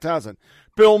flags. The left hasn't.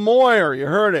 Bill Moyer, you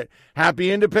heard it.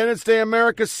 Happy Independence Day,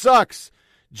 America sucks.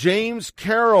 James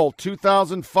Carroll,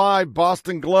 2005,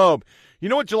 Boston Globe. You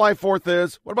know what July 4th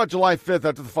is? What about July 5th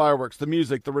after the fireworks, the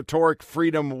music, the rhetoric,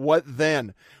 freedom, what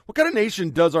then? What kind of nation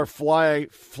does our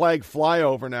flag fly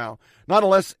over now? Not a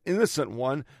less innocent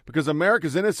one, because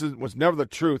America's innocence was never the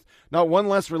truth. Not one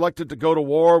less reluctant to go to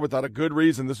war without a good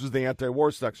reason. This was the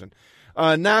anti-war section.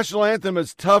 National anthem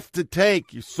is tough to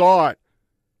take. You saw it.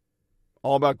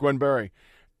 All about Gwen Berry.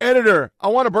 Editor, I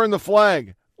want to burn the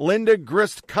flag. Linda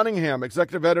Grist Cunningham,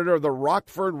 executive editor of the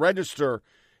Rockford Register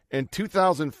in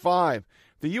 2005.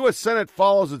 The U.S. Senate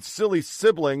follows its silly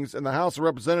siblings and the House of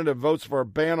Representatives votes for a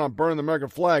ban on burning the American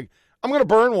flag. I'm going to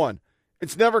burn one.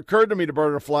 It's never occurred to me to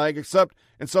burn a flag except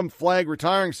in some flag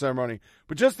retiring ceremony.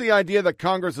 But just the idea that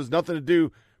Congress has nothing to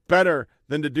do better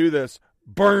than to do this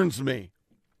burns me.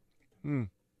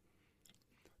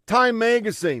 Time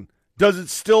Magazine. Does it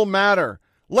still matter?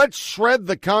 Let's shred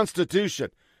the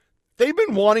Constitution. They've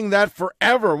been wanting that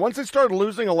forever. Once they started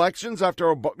losing elections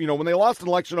after, when they lost an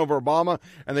election over Obama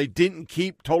and they didn't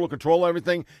keep total control of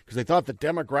everything because they thought the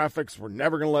demographics were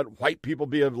never going to let white people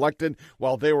be elected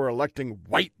while they were electing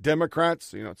white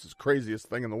Democrats. It's the craziest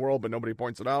thing in the world, but nobody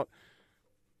points it out.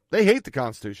 They hate the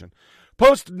Constitution.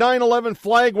 Post 9/11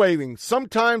 flag waving,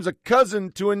 sometimes a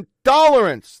cousin to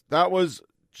intolerance. That was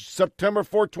September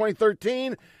 4,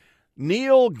 2013.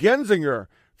 Neil Genzinger.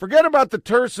 Forget about the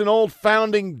terse and old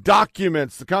founding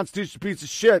documents. The Constitution piece of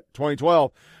shit,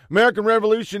 2012. American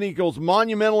Revolution equals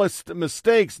monumentalist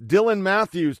mistakes. Dylan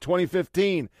Matthews,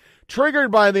 2015.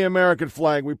 Triggered by the American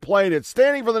flag. We played it.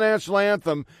 Standing for the national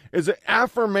anthem is an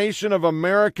affirmation of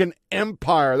American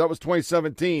empire. That was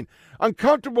 2017.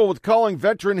 Uncomfortable with calling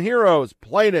veteran heroes.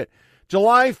 Played it.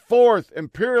 July 4th,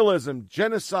 imperialism,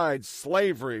 genocide,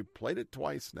 slavery. Played it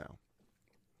twice now.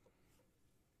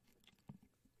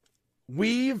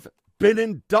 We've been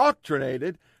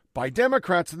indoctrinated by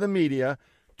Democrats and the media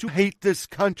to hate this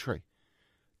country.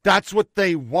 That's what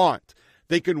they want.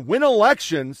 They can win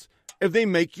elections if they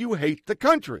make you hate the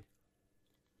country.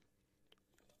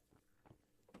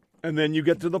 And then you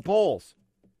get to the polls.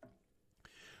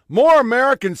 More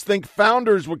Americans think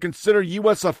founders would consider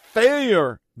U.S. a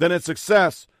failure than a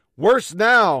success. Worse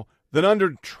now than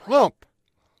under Trump.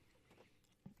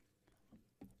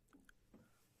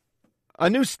 A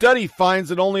new study finds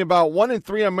that only about 1 in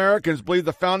 3 Americans believe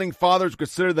the Founding Fathers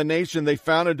considered the nation they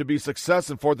founded to be a success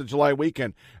in 4th of July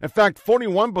weekend. In fact,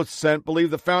 41%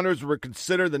 believe the founders would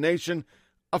consider the nation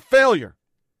a failure.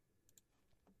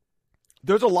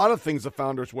 There's a lot of things the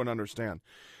founders wouldn't understand.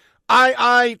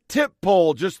 II tip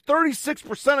poll, just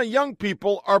 36% of young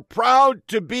people are proud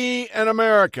to be an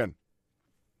American.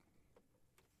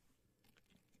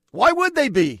 Why would they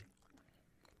be?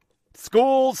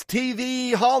 Schools,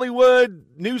 TV, Hollywood,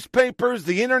 newspapers,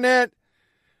 the internet.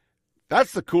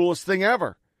 That's the coolest thing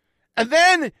ever. And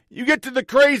then you get to the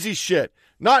crazy shit.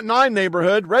 Not in my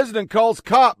neighborhood. Resident calls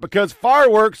cop because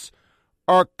fireworks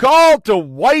are called to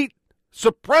white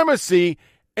supremacy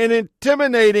and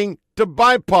intimidating to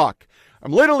BIPOC.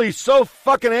 I'm literally so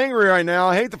fucking angry right now.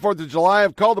 I hate the 4th of July.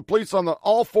 I've called the police on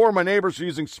all 4 of my neighbors for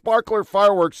using sparkler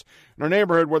fireworks in our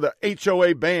neighborhood where the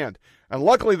HOA banned. And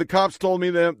luckily, the cops told me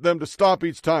them to stop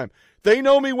each time. They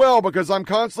know me well because I'm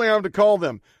constantly having to call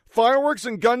them. Fireworks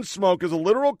and gun smoke is a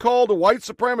literal call to white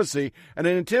supremacy and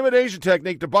an intimidation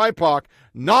technique to BIPOC,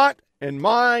 not in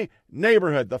my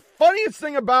neighborhood. The funniest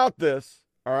thing about this,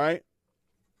 all right?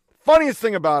 Funniest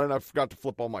thing about it, I forgot to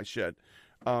flip on my shit.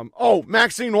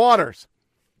 Maxine Waters.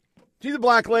 She's a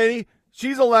black lady.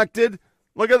 She's elected.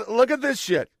 Look at this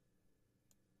shit.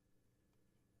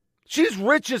 She's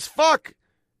rich as fuck.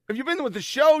 If you've been with the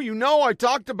show, you know I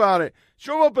talked about it.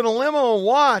 Show up in a limo in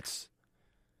Watts.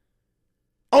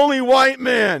 Only white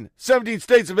men. 17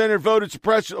 states have entered voter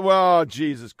suppression. Oh,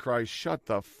 Jesus Christ. Shut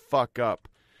the fuck up.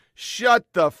 Shut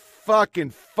the fucking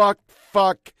fuck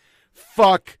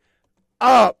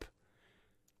up.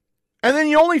 And then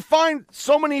you only find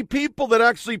so many people that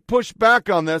actually push back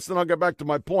on this, and I'll get back to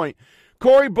my point.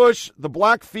 Cori Bush, the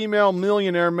black female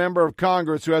millionaire member of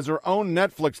Congress who has her own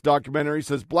Netflix documentary,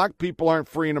 says black people aren't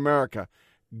free in America.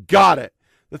 Got it.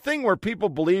 The thing where people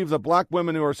believe that black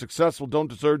women who are successful don't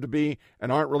deserve to be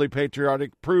and aren't really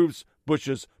patriotic proves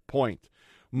Bush's point.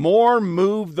 Moore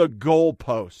moved the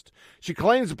goalpost. She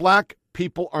claims black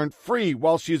people aren't free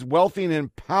while she's wealthy and in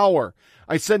power.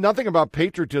 I said nothing about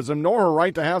patriotism nor her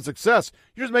right to have success.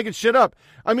 You're just making shit up.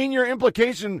 I mean, your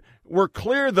implication were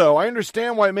clear, though. I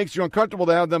understand why it makes you uncomfortable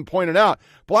to have them pointed out.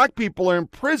 Black people are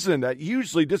imprisoned at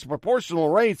usually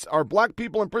disproportional rates. Are black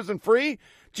people in prison free?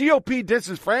 GOP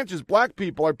disenfranchise black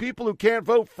people. Are people who can't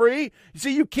vote free? You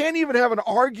see, you can't even have an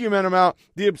argument about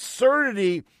the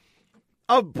absurdity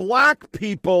of black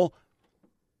people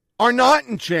are not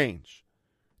in change.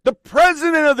 The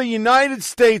president of the United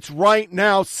States right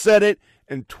now said it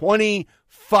in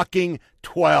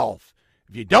 2012.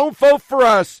 If you don't vote for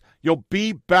us, you'll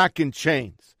be back in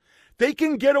chains. They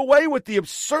can get away with the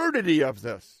absurdity of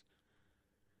this.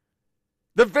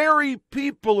 The very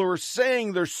people who are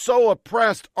saying they're so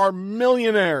oppressed are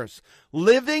millionaires,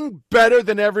 living better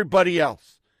than everybody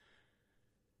else.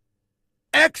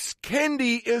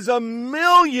 Ex-Kendi is a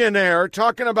millionaire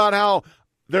talking about how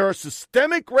there is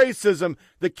systemic racism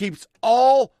that keeps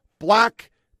all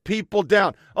black people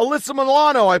down. Alyssa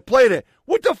Milano, I played it.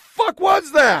 What the fuck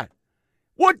was that?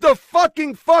 What the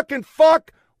fucking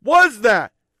fuck was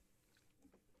that?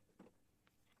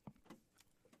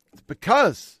 It's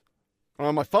because I'm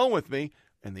on my phone with me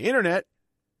and the internet.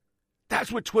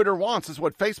 That's what Twitter wants. That's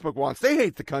what Facebook wants. They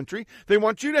hate the country. They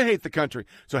want you to hate the country.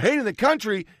 So hating the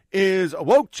country is a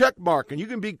woke check mark, and you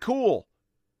can be cool.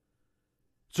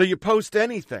 So you post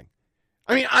anything.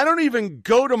 I mean, I don't even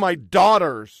go to my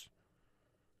daughters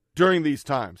during these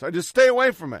times. I just stay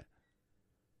away from it.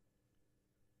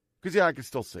 Because, yeah, I can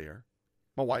still see her.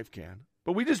 My wife can.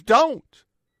 But we just don't.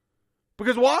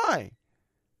 Because why?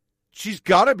 She's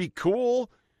got to be cool.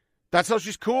 That's how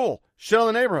she's cool. Shit on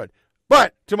the neighborhood.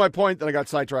 But to my point that I got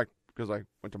sidetracked because I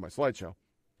went to my slideshow.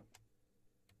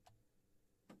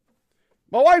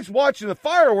 My wife's watching the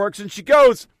fireworks and she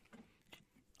goes,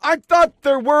 I thought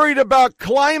they're worried about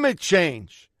climate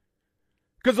change.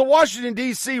 Because the Washington,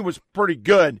 D.C. was pretty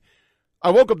good. I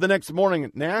woke up the next morning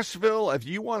in Nashville. If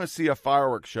you want to see a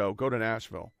fireworks show, go to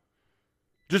Nashville.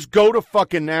 Just go to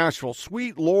fucking Nashville.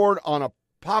 Sweet Lord on a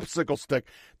popsicle stick.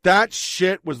 That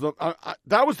shit was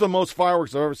that was the most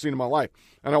fireworks I've ever seen in my life.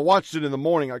 And I watched it in the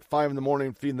morning, like 5 in the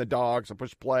morning, feeding the dogs. I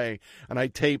pushed play, and I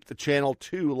taped the Channel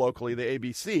 2 locally, the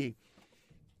ABC,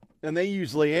 and they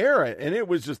usually air it, and it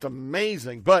was just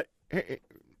amazing. But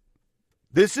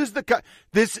this is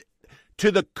this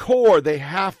to the core. They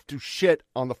have to shit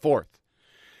on the 4th.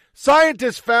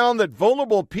 Scientists found that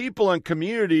vulnerable people and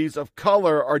communities of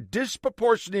color are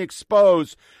disproportionately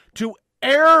exposed to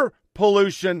air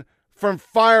pollution from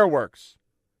fireworks.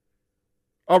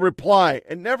 A reply.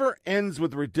 It never ends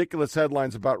with ridiculous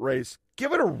headlines about race.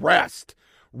 Give it a rest.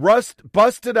 Rust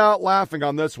busted out laughing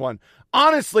on this one.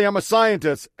 Honestly, I'm a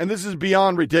scientist, and this is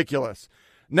beyond ridiculous.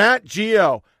 Nat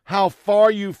Geo, how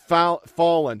far you've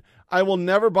fallen. I will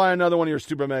never buy another one of your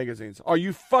stupid magazines. Are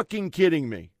you fucking kidding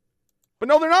me? But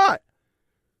no, they're not.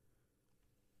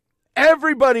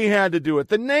 Everybody had to do it.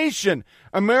 The nation.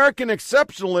 American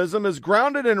exceptionalism is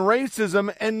grounded in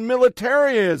racism and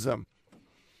militarism.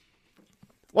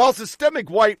 While systemic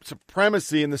white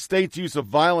supremacy and the state's use of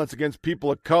violence against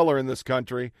people of color in this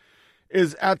country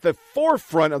is at the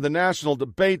forefront of the national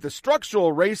debate, the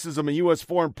structural racism in U.S.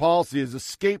 foreign policy has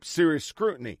escaped serious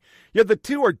scrutiny. Yet the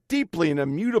two are deeply and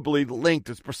immutably linked.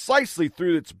 It's precisely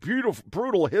through its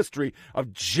brutal history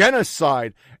of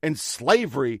genocide and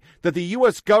slavery that the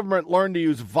U.S. government learned to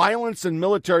use violence and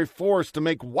military force to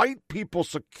make white people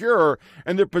secure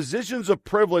in their positions of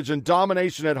privilege and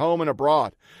domination at home and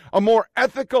abroad. A more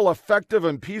ethical, effective,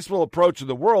 and peaceful approach to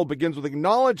the world begins with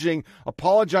acknowledging,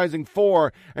 apologizing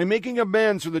for, and making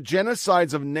amends for the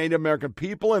genocides of Native American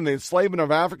people and the enslavement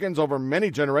of Africans over many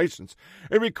generations.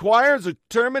 It requires a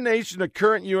termination of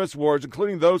current U.S. wars,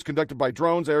 including those conducted by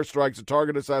drones, airstrikes, and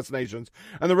target assassinations,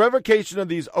 and the revocation of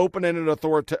these open-ended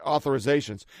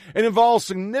authorizations. It involves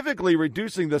significantly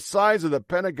reducing the size of the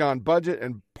Pentagon budget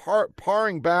and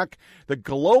paring back the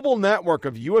global network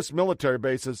of U.S. military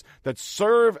bases that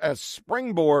serve as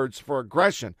springboards for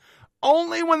aggression.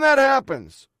 Only when that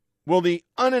happens will the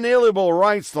unalienable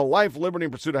rights to life, liberty,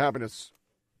 and pursuit of happiness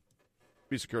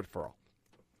be secured for all.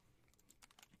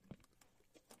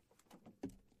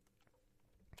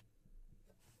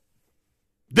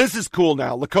 This is cool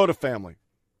now. Lakota family.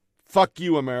 Fuck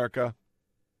you, America.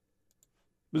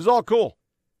 This is all cool.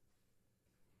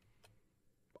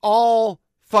 All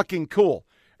fucking cool.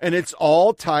 And it's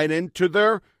all tied into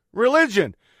their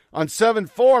religion. On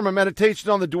 7-4, a meditation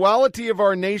on the duality of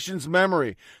our nation's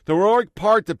memory, the heroic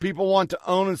part that people want to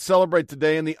own and celebrate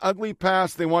today, and the ugly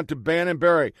past they want to ban and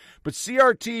bury. But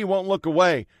CRT won't look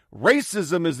away.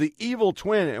 Racism is the evil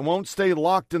twin and won't stay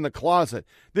locked in the closet.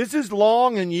 This is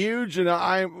long and huge, and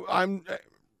I'm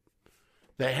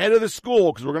the head of the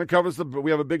school, because we're going to cover this.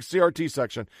 We have a big CRT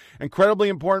section. Incredibly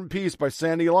important piece by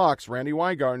Sandy Locks, Randy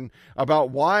Weingarten, about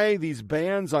why these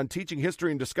bans on teaching history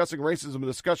and discussing racism in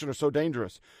discussion are so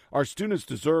dangerous. Our students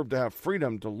deserve to have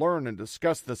freedom to learn and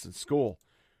discuss this in school.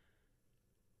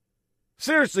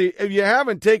 Seriously, if you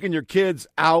haven't taken your kids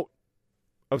out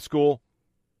of school,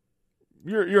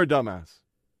 you're a dumbass.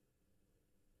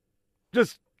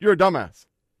 You're a dumbass.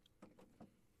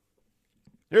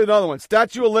 Here's another one.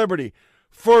 Statue of Liberty.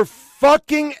 For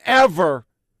fucking ever,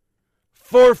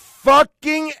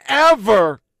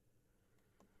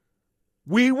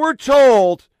 we were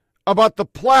told about the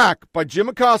plaque by Jim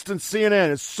Acosta and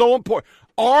CNN is so important.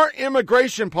 Our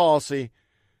immigration policy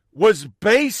was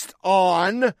based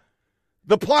on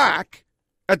the plaque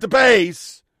at the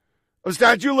base of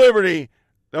Statue of Liberty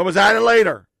that was added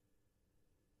later.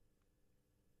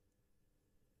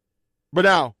 But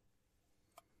now,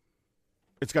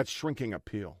 it's got shrinking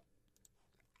appeal.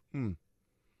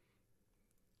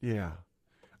 Yeah.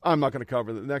 I'm not going to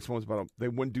cover the next one's about they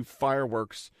wouldn't do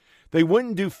fireworks. They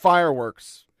wouldn't do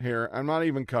fireworks here. I'm not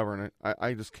even covering it.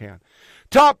 I just can't.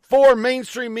 Top 4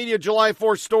 mainstream media July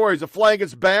 4th stories. The flag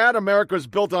is bad. America is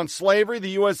built on slavery. The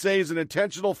USA is an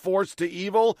intentional force to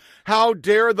evil. How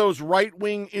dare those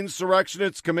right-wing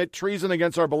insurrectionists commit treason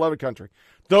against our beloved country?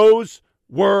 Those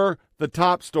were the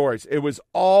top stories. It was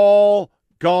all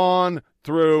gone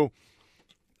through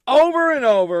over and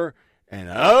over and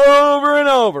over and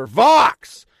over.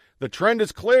 Vox. The trend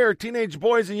is clear. Teenage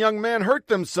boys and young men hurt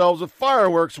themselves with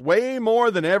fireworks way more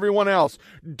than everyone else.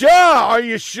 Duh! Are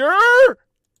you sure?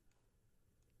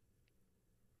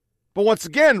 But once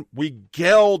again, we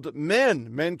geld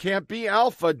men. Men can't be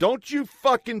alpha. Don't you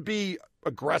fucking be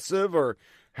aggressive or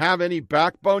have any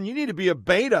backbone. You need to be a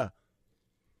beta.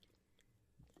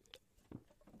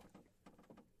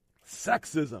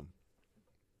 Sexism.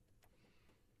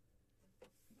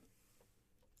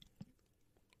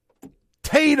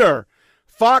 Tater.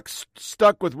 Fox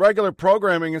stuck with regular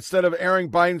programming instead of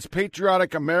airing Biden's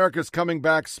patriotic America's Coming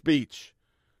Back speech.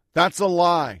 That's a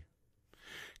lie.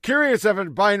 Curious after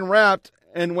Biden rapped,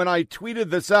 and when I tweeted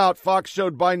this out, Fox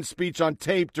showed Biden's speech on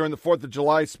tape during the 4th of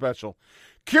July special.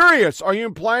 Curious, are you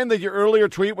implying that your earlier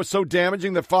tweet was so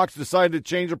damaging that Fox decided to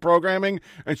change the programming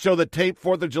and show the tape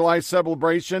 4th of July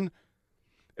celebration?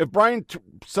 If Brian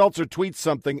Seltzer tweets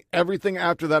something, everything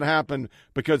after that happened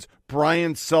because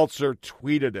Brian Seltzer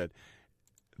tweeted it.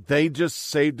 They just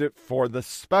saved it for the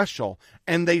special,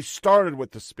 and they started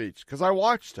with the speech because I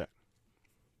watched it.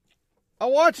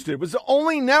 It was the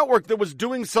only network that was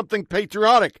doing something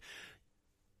patriotic.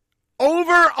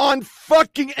 Over on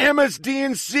fucking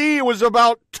MSDNC, it was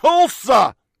about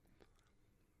Tulsa.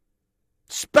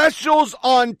 Specials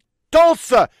on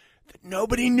Tulsa that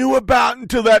nobody knew about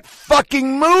until that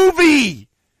fucking movie.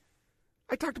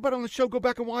 I talked about it on the show. Go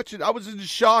back and watch it. I was in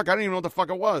shock. I didn't even know what the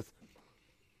fuck it was.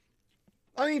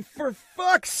 I mean, for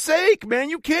fuck's sake,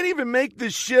 man, you can't even make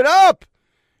this shit up.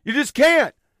 You just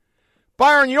can't.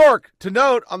 Byron York, to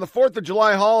note, on the 4th of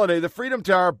July holiday, the Freedom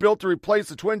Tower, built to replace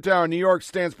the Twin Tower in New York,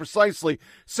 stands precisely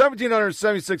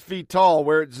 1,776 feet tall.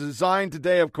 Where it's designed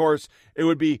today, of course, it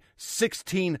would be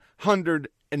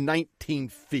 1,619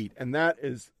 feet. And that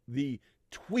is the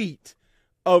tweet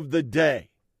of the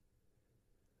day.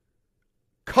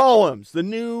 Columns, the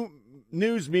new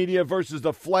news media versus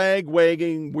the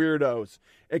flag-wagging weirdos.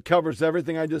 It covers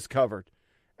everything I just covered.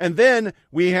 And then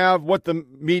we have what the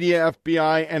media,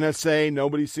 FBI, NSA,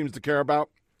 nobody seems to care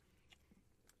about.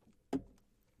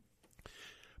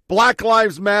 Black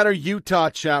Lives Matter Utah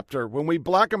chapter. When we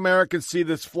black Americans see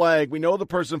this flag, we know the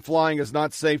person flying is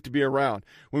not safe to be around.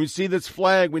 When we see this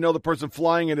flag, we know the person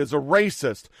flying it is a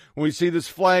racist. When we see this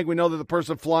flag, we know that the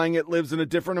person flying it lives in a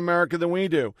different America than we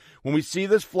do. When we see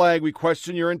this flag, we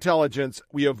question your intelligence.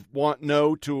 We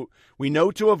know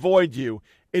to avoid you.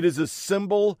 It is a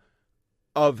symbol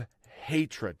of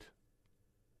hatred.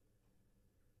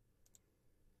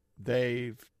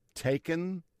 They've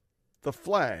taken the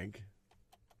flag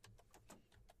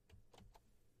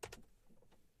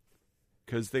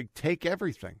because they take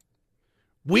everything.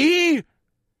 We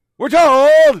were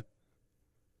told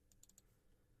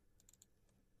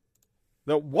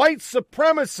that white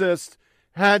supremacists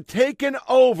had taken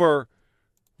over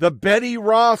the Betty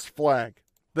Ross flag,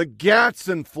 the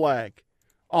Gadsden flag,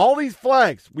 all these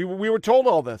flags. We were told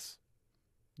all this.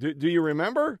 Do you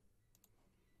remember?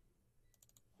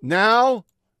 Now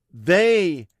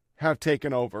they have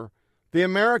taken over the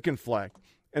American flag.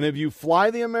 And if you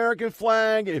fly the American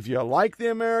flag, if you like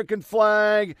the American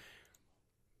flag,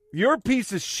 you're a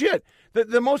piece of shit.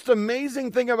 The most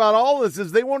amazing thing about all this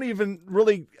is they won't even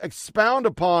really expound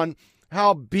upon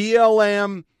how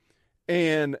BLM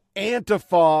and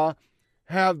Antifa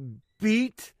have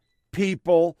beat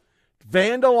people,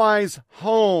 vandalized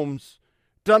homes,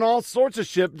 done all sorts of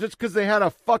shit just because they had a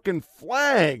fucking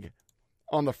flag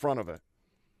on the front of it.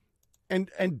 And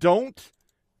don't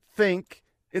think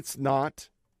it's not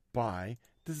by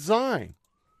design.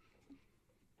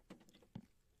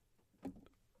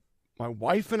 My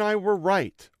wife and I were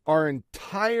right. Our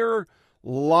entire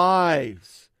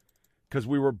lives, because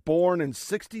we were born in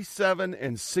 67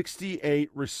 and 68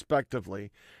 respectively,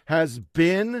 has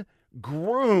been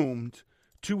groomed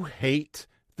to hate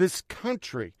this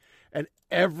country. At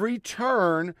every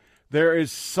turn, there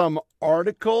is some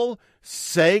article,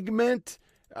 segment,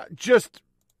 just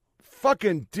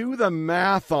fucking do the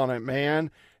math on it,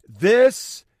 man.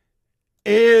 This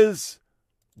is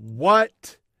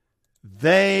what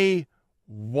they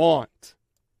want.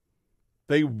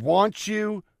 They want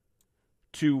you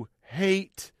to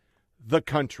hate the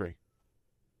country.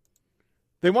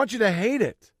 They want you to hate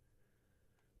it.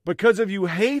 Because if you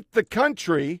hate the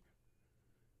country,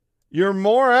 you're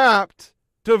more apt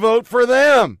to vote for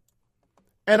them.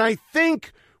 And I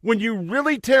think when you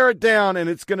really tear it down, and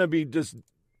it's going to be just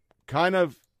kind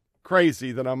of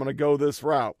crazy that I'm going to go this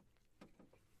route.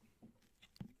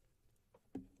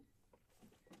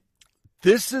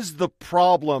 This is the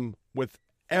problem with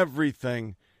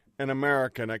everything in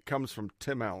America, and it comes from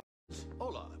Tim Allen.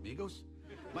 Hola, amigos.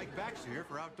 Mike Baxter here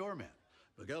for Outdoor Man.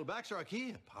 Miguel Baxter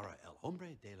aquí para el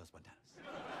hombre de las montañas.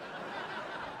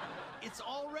 It's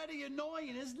already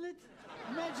annoying, isn't it?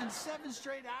 Imagine 7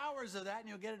 straight hours of that, and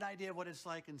you'll get an idea of what it's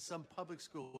like in some public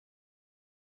school.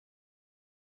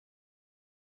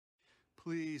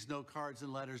 Please, no cards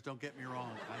and letters. Don't get me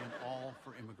wrong. I am all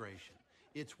for immigration.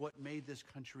 It's what made this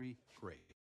country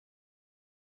great.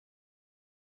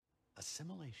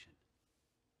 Assimilation.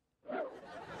 But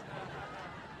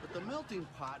the melting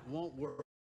pot won't work.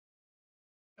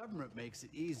 Government makes it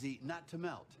easy not to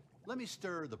melt. Let me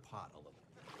stir the pot a little.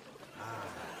 Ah,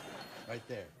 right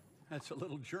there. That's a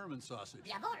little German sausage.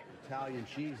 Italian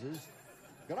cheeses.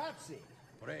 Grazie.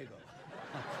 Prego.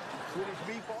 Swedish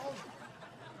meatballs.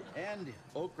 And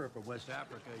okra from West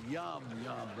Africa. Yum,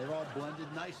 yum. They're all blended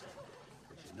nicely.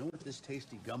 But you know what this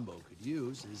tasty gumbo could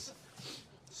use is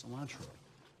cilantro.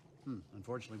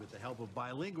 Unfortunately, with the help of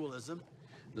bilingualism,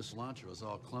 the cilantro is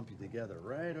all clumpy together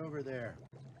right over there.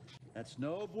 That's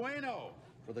no bueno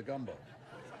for the gumbo.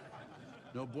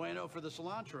 No bueno for the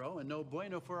cilantro, and no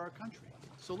bueno for our country.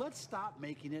 So let's stop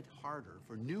making it harder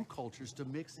for new cultures to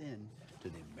mix in to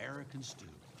the American stew.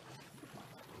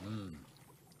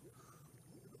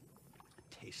 It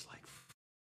tastes like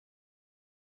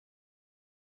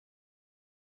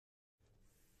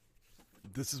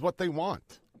This is what they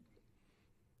want.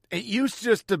 It used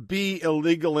just to be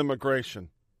illegal immigration.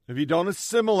 If you don't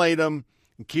assimilate them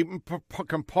and keep them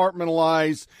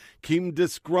compartmentalized, keep them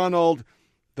disgruntled,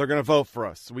 they're going to vote for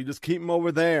us. So we just keep them over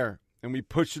there, and we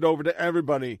push it over to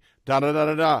everybody.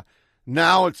 Da-da-da-da-da.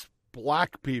 Now it's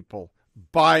black people,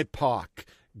 BIPOC,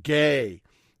 gay.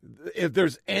 If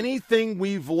there's anything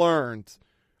we've learned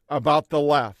about the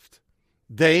left,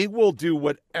 they will do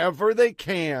whatever they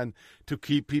can to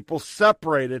keep people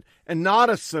separated and not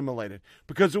assimilated.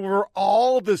 Because if we're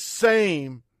all the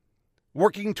same,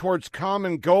 working towards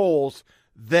common goals,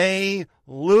 they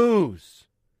lose.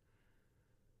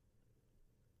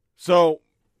 So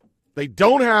they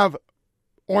don't have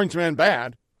Orange Man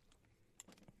bad.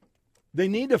 They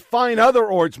need to find other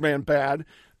Orange Man bad.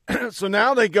 So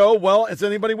now they go, well, it's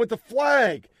anybody with the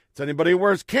flag. It's anybody who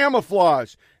wears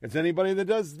camouflage. It's anybody that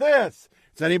does this.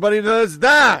 It's anybody that does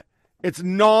that. It's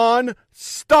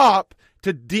non-stop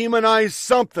to demonize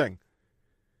something.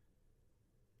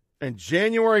 And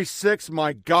January 6th,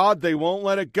 my God, they won't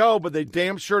let it go, but they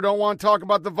damn sure don't want to talk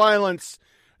about the violence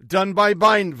done by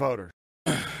Biden voters.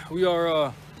 We are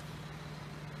on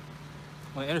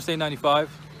Interstate 95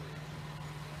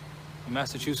 in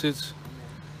Massachusetts,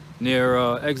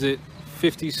 near exit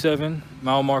 57,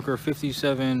 mile marker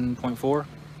 57.4.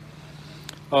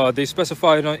 They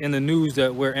specified in the news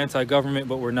that we're anti-government,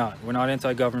 but we're not. We're not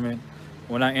anti-government.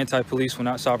 We're not anti-police. We're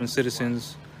not sovereign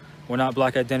citizens. We're not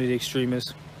black identity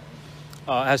extremists.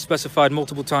 Has specified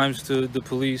multiple times to the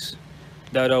police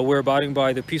that we're abiding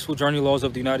by the peaceful journey laws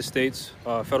of the United States,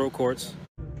 federal courts.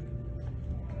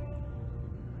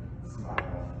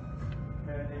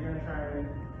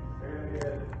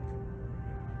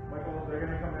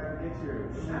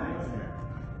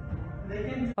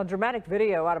 A dramatic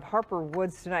video out of Harper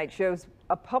Woods tonight shows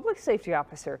a public safety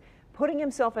officer putting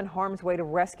himself in harm's way to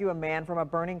rescue a man from a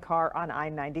burning car on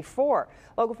I-94.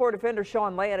 Local 4 Defender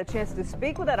Sean Lay had a chance to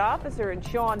speak with that officer, and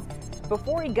Sean,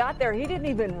 before he got there, he didn't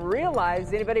even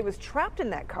realize anybody was trapped in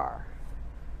that car.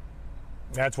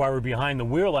 That's why we're behind the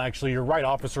wheel, actually. You're right,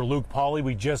 Officer Luke Pauley.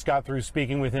 We just got through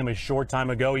speaking with him a short time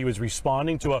ago. He was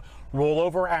responding to a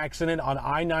rollover accident on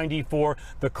I-94.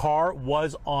 The car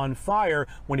was on fire.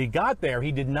 When he got there,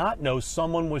 he did not know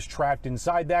someone was trapped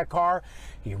inside that car.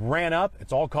 He ran up.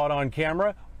 It's all caught on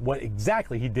camera. What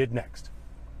exactly he did next.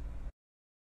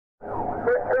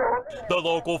 The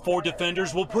local 4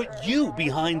 Defenders will put you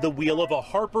behind the wheel of a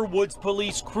Harper Woods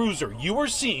police cruiser. You are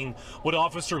seeing what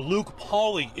Officer Luke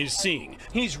Pauley is seeing.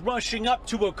 He's rushing up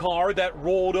to a car that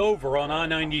rolled over on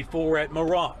I-94 at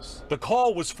Moroz. The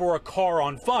call was for a car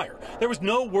on fire. There was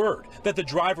no word that the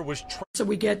driver was So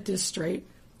we get this straight,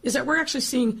 is that we're actually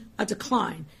seeing a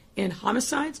decline in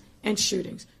homicides and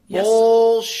shootings. Yes.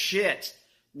 Bullshit.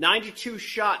 92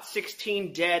 shot,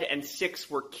 16 dead, and 6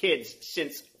 were kids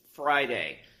since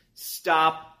Friday.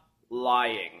 Stop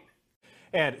lying.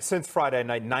 And since Friday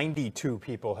night, 92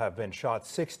 people have been shot.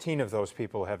 16 of those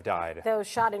people have died. Those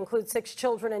shot include 6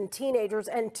 children and teenagers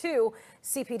and 2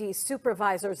 CPD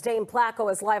supervisors. Dane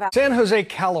Placco is live out. San Jose,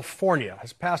 California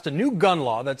has passed a new gun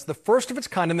law that's the first of its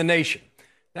kind in the nation.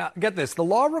 Now, get this. The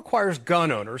law requires gun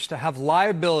owners to have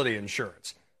liability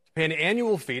insurance, to pay an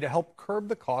annual fee to help curb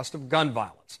the cost of gun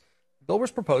violence. The bill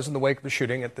was proposed in the wake of a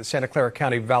shooting at the Santa Clara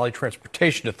County Valley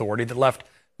Transportation Authority that left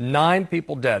 9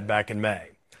 people dead back in May.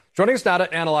 Joining us now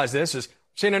to analyze this is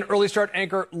CNN Early Start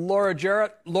anchor Laura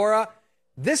Jarrett. Laura,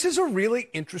 this is a really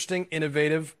interesting,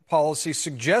 innovative policy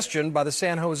suggestion by the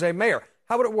San Jose mayor.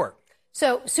 How would it work?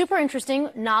 So super interesting,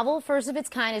 novel, first of its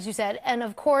kind, as you said, and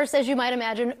of course, as you might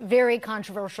imagine, very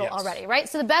controversial already, right?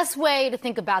 So the best way to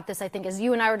think about this, I think, as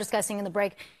you and I were discussing in the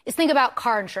break, is think about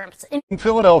car insurance. In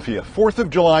Philadelphia, 4th of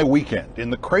July weekend, in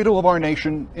the cradle of our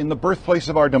nation, in the birthplace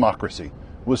of our democracy,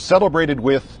 was celebrated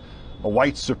with a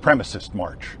white supremacist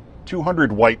march.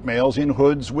 200 white males in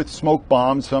hoods with smoke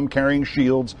bombs, some carrying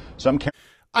shields, some carrying...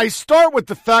 I start with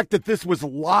the fact that this was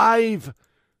live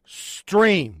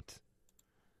streamed.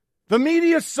 The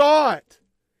media saw it.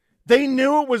 They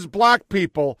knew it was black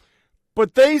people,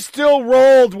 but they still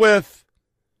rolled with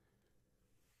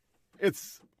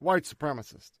it's white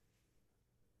supremacist.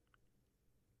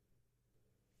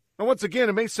 And once again,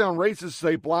 it may sound racist to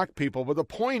say black people, but the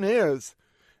point is,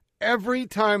 every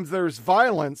time there's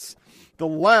violence, the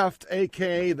left,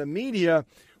 a.k.a. the media,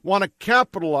 want to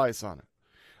capitalize on it.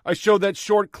 I showed that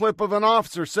short clip of an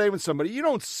officer saving somebody. You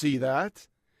don't see that.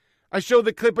 I showed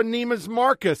the clip of Neiman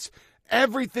Marcus.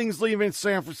 Everything's leaving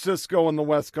San Francisco and the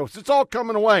West Coast. It's all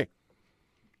coming away.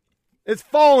 It's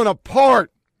falling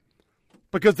apart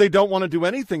because they don't want to do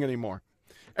anything anymore.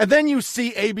 And then you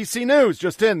see ABC News,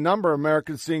 just in, number of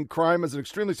Americans seeing crime as an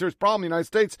extremely serious problem in the United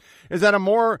States is at a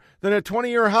more than a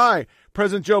 20-year high.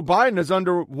 President Joe Biden is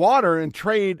underwater in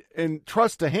trade and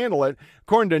trust to handle it,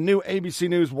 according to a new ABC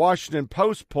News Washington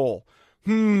Post poll.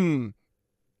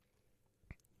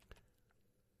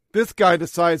 This guy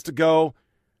decides to go,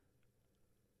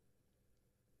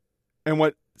 and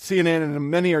what CNN and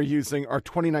many are using are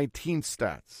 2019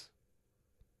 stats,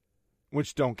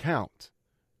 which don't count.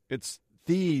 It's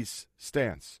these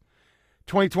stats.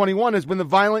 2021 has been the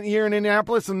violent year in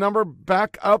Indianapolis, and number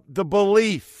back up the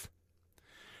belief.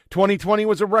 2020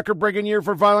 was a record-breaking year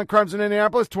for violent crimes in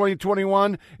Indianapolis.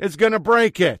 2021 is going to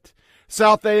break it.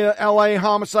 South LA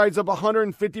homicides up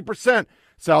 150%.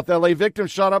 South LA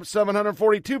victims shot up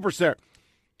 742%.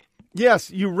 Yes,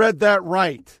 you read that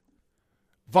right.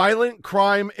 Violent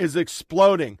crime is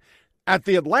exploding. At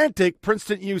The Atlantic,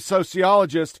 Princeton U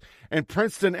sociologist and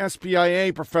Princeton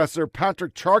SPIA professor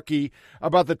Patrick Charkey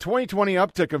about the 2020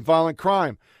 uptick in violent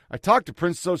crime. I talked to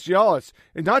Princeton sociologists,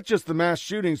 and not just the mass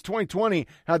shootings. 2020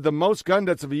 had the most gun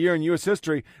deaths of a year in U.S.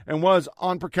 history and was,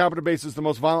 on per capita basis, the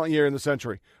most violent year in the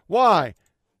century. Why?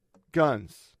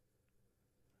 Guns.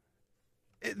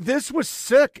 This was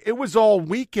sick. It was all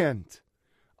weekend.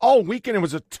 All weekend it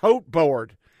was a tote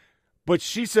board. But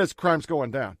she says crime's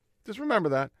going down. Just remember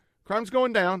that. Crime's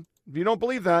going down. If you don't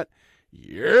believe that,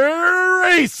 you're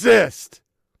racist.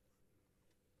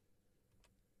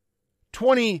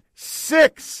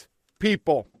 26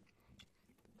 people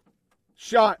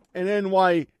shot in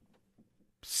NYC.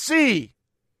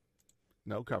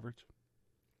 No coverage.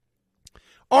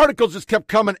 Articles just kept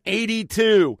coming.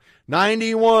 82,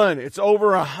 91. It's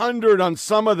over 100 on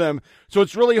some of them. So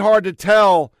it's really hard to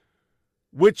tell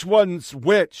which one's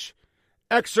which.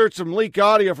 Excerpts from leak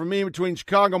audio from meeting between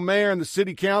Chicago mayor and the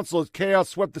city council as chaos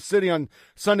swept the city on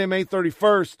Sunday, May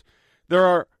 31st. There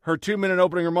are her 2-minute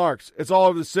opening remarks. It's all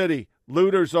over the city.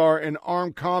 Looters are in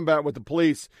armed combat with the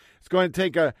police. It's going to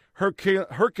take a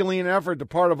Herculean effort to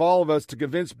part of all of us to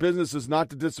convince businesses not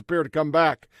to disappear, to come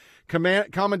back.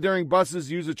 Commandeering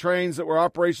buses use the trains that were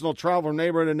operational travel from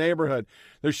neighborhood to neighborhood.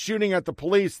 They're shooting at the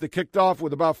police. They kicked off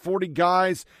with about 40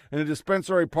 guys in a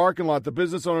dispensary parking lot. The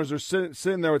business owners are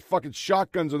sitting there with fucking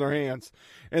shotguns in their hands.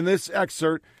 In this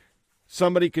excerpt,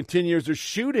 somebody continues, they're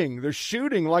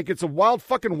shooting like it's a wild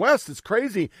fucking west. It's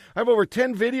crazy. I have over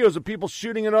 10 videos of people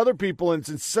shooting at other people, and it's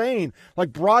insane.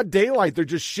 Like broad daylight, they're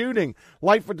just shooting.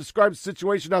 Lightfoot describes the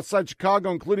situation outside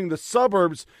Chicago, including the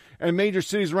suburbs and major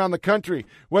cities around the country.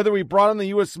 Whether we brought in the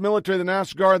U.S. military, the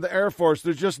National Guard, the Air Force,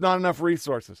 there's just not enough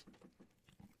resources.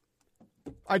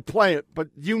 I'd play it, but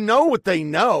you know what they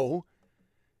know.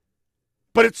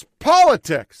 But it's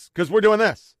politics, because we're doing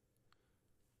this.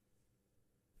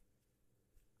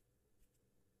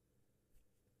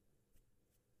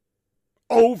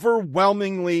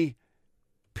 Overwhelmingly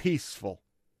peaceful.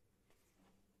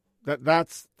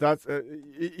 That's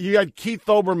you had Keith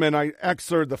Olbermann. I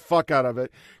excerpted the fuck out of it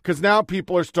because now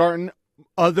people are starting.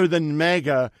 other than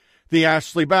mega, the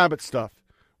Ashley Babbitt stuff.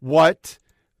 What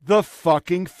the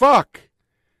fucking fuck?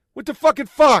 What the fucking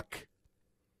fuck?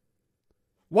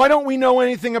 Why don't we know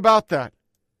anything about that?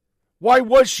 Why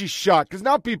was she shot? Because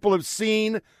now people have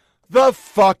seen the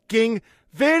fucking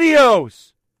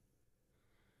videos.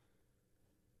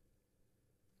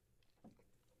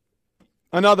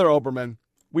 Another Oberman.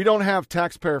 We don't have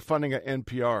taxpayer funding at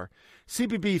NPR.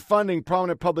 CPP funding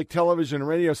prominent public television and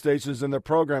radio stations and their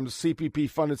programs.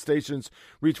 CPP-funded stations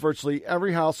reach virtually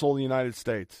every household in the United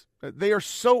States. They are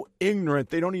so ignorant,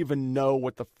 they don't even know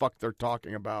what the fuck they're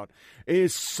talking about. It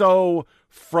is so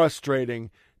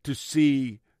frustrating to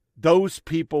see those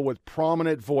people with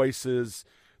prominent voices,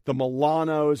 the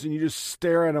Milanos, and you just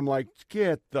stare at them like,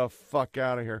 get the fuck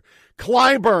out of here.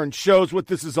 Clyburn shows what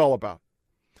this is all about.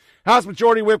 House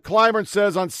Majority Whip Clyburn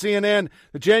says on CNN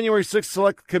the January 6th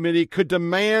Select Committee could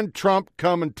demand Trump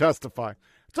come and testify.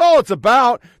 That's all it's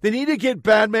about. They need to get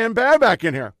Bad Man Bad back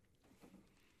in here.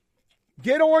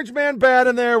 Get Orange Man Bad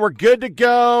in there. We're good to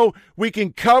go. We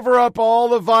can cover up all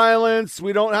the violence.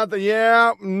 We don't have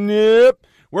to, nope.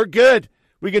 We're good.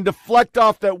 We can deflect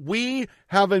off that we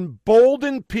have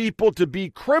emboldened people to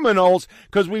be criminals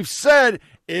because we've said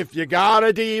if you got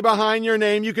a D behind your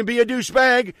name, you can be a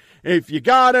douchebag. If you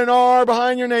got an R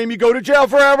behind your name, you go to jail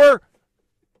forever.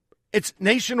 It's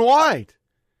nationwide.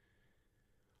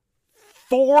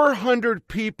 400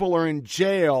 people are in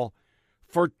jail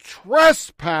for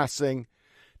trespassing.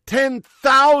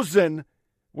 10,000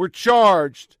 were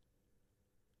charged.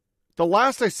 The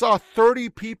last I saw, 30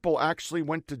 people actually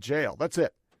went to jail. That's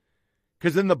it.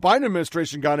 Because then the Biden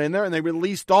administration got in there and they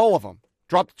released all of them.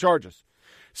 Dropped the charges.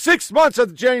 6 months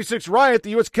after the January 6th riot,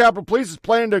 the U.S. Capitol Police is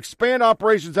planning to expand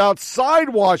operations outside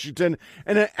Washington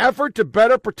in an effort to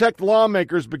better protect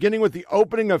lawmakers, beginning with the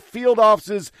opening of field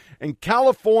offices in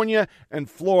California and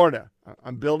Florida.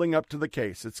 I'm building up to the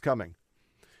case. It's coming.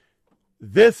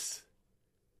 This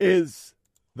is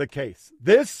the case.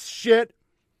 This shit.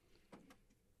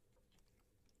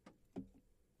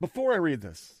 Before I read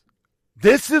this,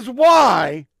 this is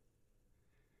why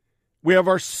we have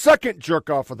our second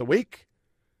jerk-off of the week.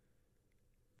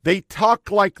 They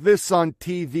talk like this on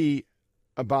TV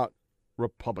about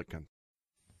Republicans.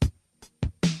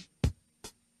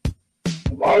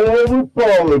 Flyover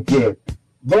Politics,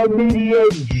 the media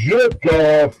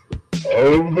jerk-off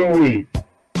of the week.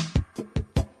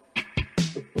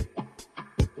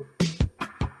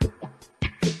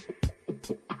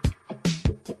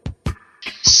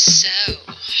 So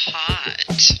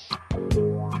hot.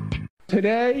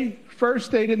 Today, first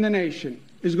state in the nation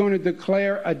is going to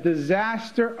declare a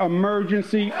disaster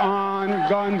emergency on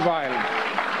gun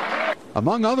violence.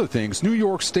 Among other things, New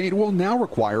York State will now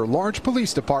require large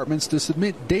police departments to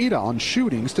submit data on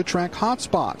shootings to track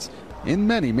hotspots. In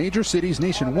many major cities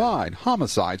nationwide,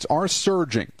 homicides are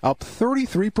surging, up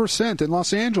 33% in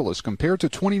Los Angeles compared to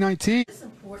 2019. It's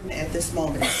important at this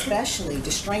moment, especially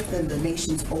to strengthen the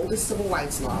nation's oldest civil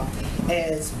rights law,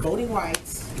 as voting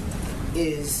rights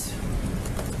is,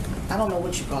 I don't know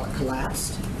what you call it,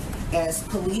 collapsed, as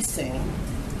policing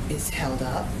is held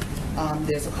up.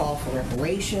 There's a call for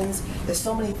reparations. There's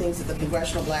so many things that the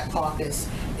Congressional Black Caucus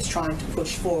is trying to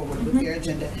push forward with their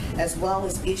agenda, as well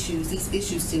as issues. These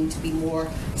issues seem to be more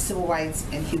civil rights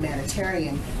and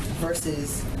humanitarian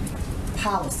versus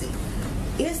policy.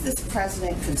 Is this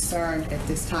president concerned at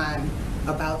this time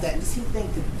about that? Does he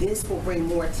think that this will bring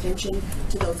more attention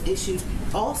to those issues?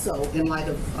 Also, in light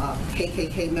of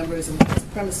KKK members and white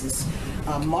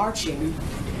supremacists marching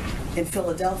in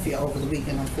Philadelphia over the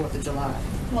weekend on 4th of July.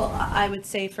 Well, I would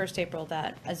say first, April,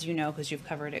 that, as you know, because you've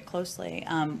covered it closely,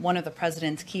 one of the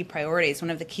president's key priorities, one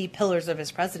of the key pillars of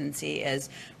his presidency is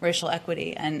racial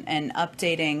equity and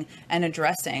updating and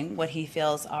addressing what he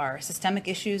feels are systemic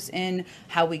issues in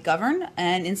how we govern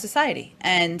and in society.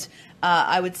 And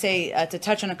I would say to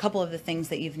touch on a couple of the things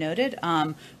that you've noted,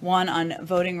 one on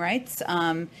voting rights.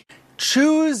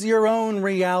 Choose your own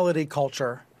reality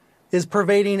culture is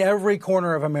pervading every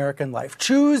corner of American life.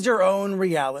 Choose your own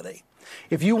reality.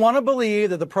 If you want to believe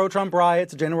that the pro-Trump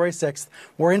riots of January 6th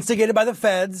were instigated by the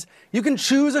feds, you can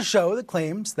choose a show that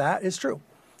claims that is true.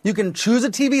 You can choose a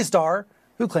TV star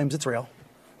who claims it's real.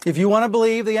 If you want to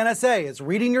believe the NSA is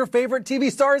reading your favorite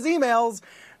TV star's emails,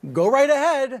 go right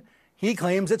ahead. He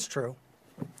claims it's true.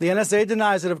 The NSA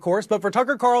denies it, of course, but for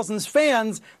Tucker Carlson's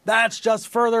fans, that's just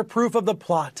further proof of the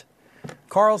plot.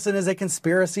 Carlson is a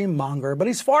conspiracy monger, but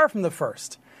he's far from the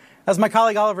first. As my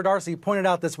colleague Oliver Darcy pointed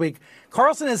out this week,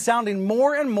 Carlson is sounding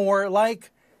more and more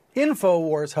like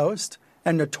InfoWars host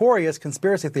and notorious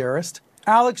conspiracy theorist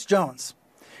Alex Jones.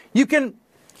 You can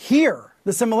hear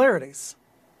the similarities.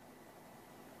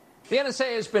 The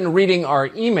NSA has been reading our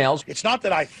emails. It's not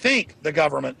that I think the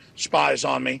government spies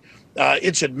on me.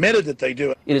 It's admitted that they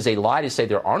do it. It is a lie to say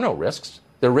there are no risks.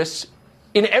 There are risks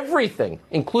in everything,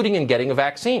 including in getting a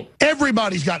vaccine.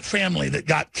 Everybody's got family that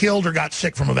got killed or got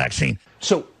sick from a vaccine.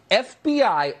 So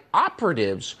FBI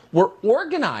operatives were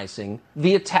organizing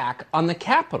the attack on the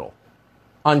Capitol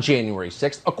on January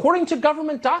 6th, according to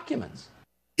government documents.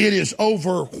 It is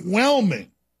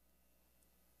overwhelming,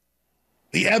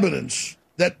 the evidence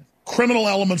that criminal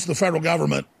elements of the federal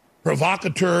government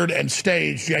provocateured and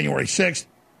staged January 6th.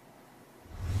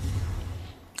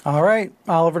 All right.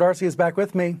 Oliver Darcy is back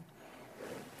with me.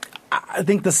 I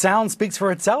think the sound speaks for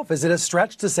itself. Is it a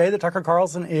stretch to say that Tucker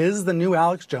Carlson is the new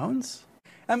Alex Jones?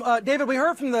 David, we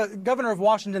heard from the governor of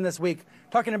Washington this week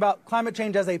talking about climate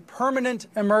change as a permanent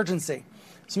emergency.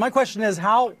 So my question is,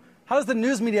 how does the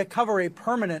news media cover a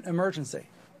permanent emergency?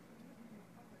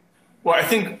 Well, I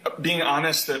think being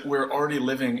honest that we're already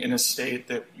living in a state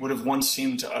that would have once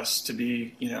seemed to us to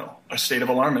be, a state of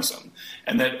alarmism,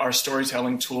 and that our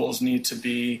storytelling tools need to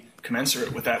be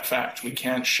commensurate with that fact. We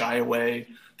can't shy away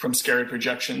from scary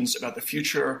projections about the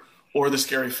future or the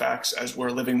scary facts as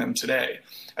we're living them today.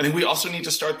 I think we also need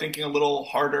to start thinking a little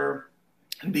harder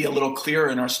and be a little clearer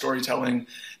in our storytelling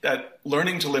that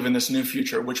learning to live in this new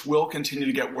future, which will continue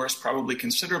to get worse, probably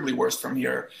considerably worse from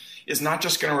here, is not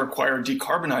just going to require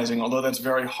decarbonizing, although that's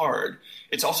very hard.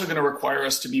 It's also going to require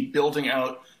us to be building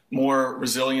out more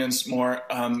resilience, more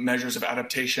measures of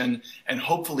adaptation, and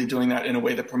hopefully doing that in a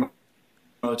way that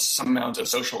promotes some amount of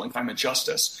social and climate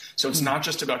justice. So it's not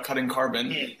just about cutting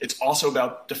carbon. It's also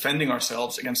about defending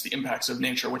ourselves against the impacts of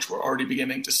nature, which we're already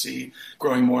beginning to see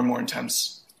growing more and more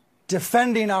intense.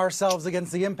 Defending ourselves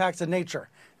against the impacts of nature.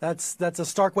 That's a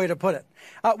stark way to put it.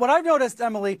 What I've noticed,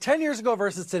 Emily, 10 years ago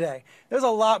versus today, there's a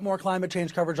lot more climate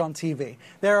change coverage on TV.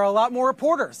 There are a lot more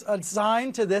reporters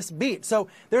assigned to this beat. So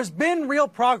there's been real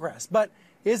progress. But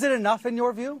is it enough in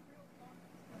your view?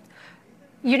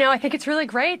 I think it's really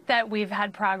great that we've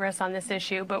had progress on this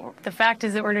issue, but the fact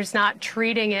is that we're just not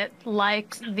treating it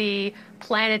like the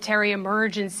planetary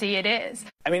emergency it is.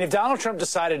 I mean, if Donald Trump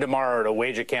decided tomorrow to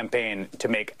wage a campaign to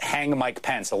make hang Mike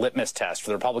Pence a litmus test for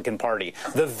the Republican Party,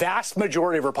 the vast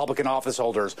majority of Republican office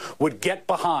holders would get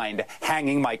behind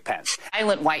hanging Mike Pence.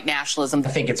 Violent white nationalism. I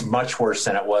think it's much worse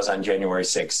than it was on January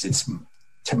 6th. It's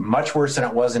much worse than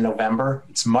it was in November.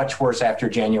 It's much worse after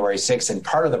January 6th. And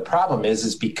part of the problem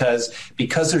is because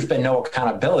there's been no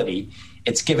accountability,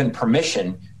 it's given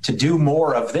permission to do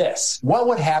more of this. What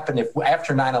would happen if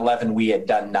after 9/11 we had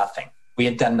done nothing? We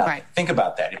had done nothing. Right. Think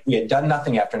about that. If we had done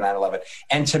nothing after 9/11.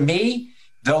 And to me,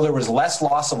 though there was less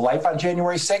loss of life on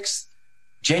January 6th,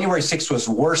 January 6th was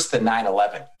worse than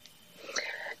 9/11.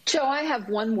 Joe, I have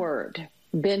one word,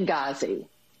 Benghazi.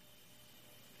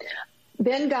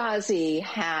 Benghazi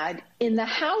had, in the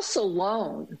House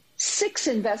alone, 6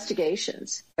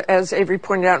 investigations. As Avery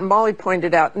pointed out and Molly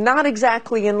pointed out, not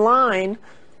exactly in line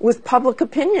with public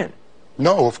opinion.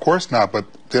 No, of course not, but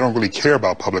they don't really care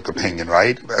about public opinion,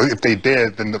 right? If they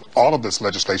did, then all of this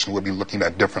legislation would be looking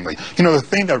at differently. The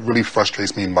thing that really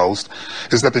frustrates me most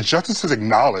is that the justices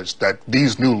acknowledge that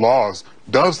these new laws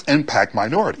does impact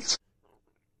minorities.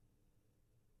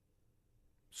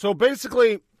 So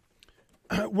basically,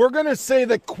 we're going to say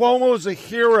that Cuomo's a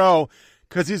hero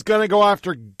because he's going to go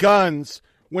after guns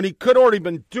when he could already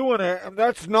been doing it. And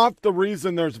that's not the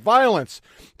reason there's violence.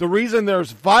 The reason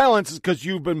there's violence is because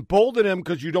you've been bolted him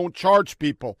because you don't charge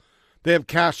people. They have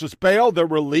cashless bail. They're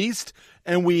released.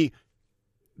 And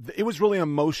it was really an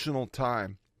emotional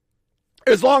time.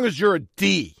 As long as you're a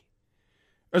D,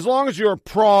 as long as you're a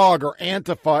Prague or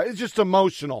Antifa, it's just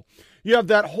emotional. You have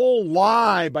that whole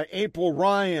lie by April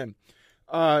Ryan.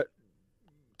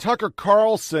 Tucker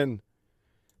Carlson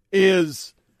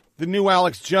is the new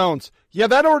Alex Jones. Yeah,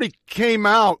 that already came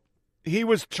out. He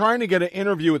was trying to get an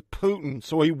interview with Putin,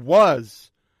 so he was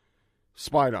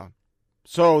spied on.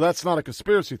 So that's not a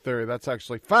conspiracy theory. That's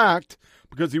actually fact,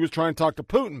 because he was trying to talk to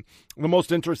Putin. The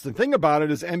most interesting thing about it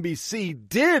is NBC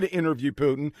did interview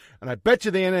Putin, and I bet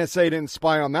you the NSA didn't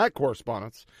spy on that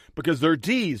correspondence, because they're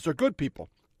Ds, they're good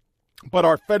people. But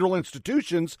our federal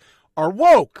institutions are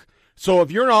woke. So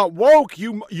if you're not woke,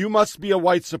 you must be a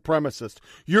white supremacist.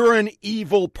 You're an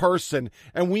evil person,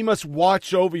 and we must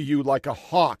watch over you like a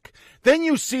hawk. Then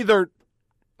you see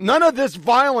none of this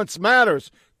violence matters.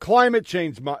 Climate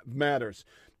change matters.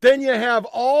 Then you have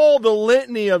all the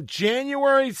litany of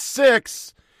January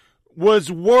 6th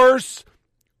was worse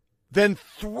than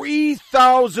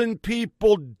 3,000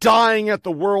 people dying at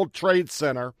the World Trade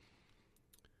Center.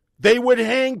 They would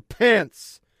hang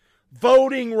Pence.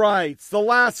 Voting rights, the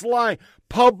last line,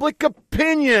 public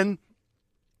opinion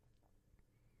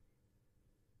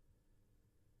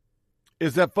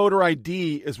is that voter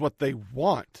ID is what they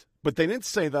want. But they didn't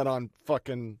say that on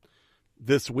fucking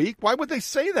This Week. Why would they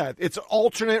say that? It's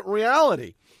alternate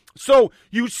reality. So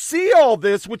you see all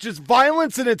this, which is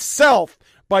violence in itself.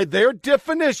 By their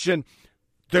definition,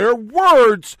 their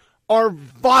words are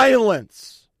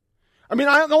violence. I mean,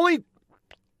 the only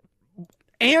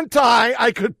anti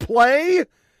I could play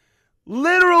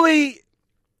literally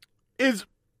is,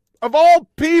 of all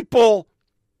people,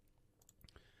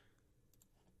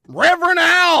 Reverend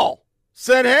Al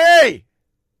said, hey,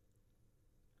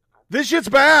 this shit's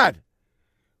bad.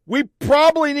 We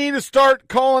probably need to start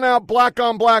calling out black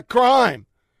on black crime,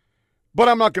 but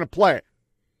I'm not going to play it.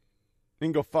 He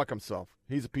can go fuck himself.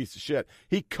 He's a piece of shit.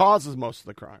 He causes most of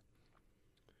the crime.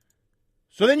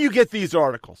 So then you get these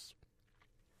articles.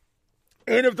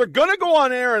 And if they're going to go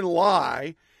on air and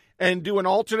lie and do an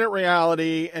alternate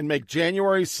reality and make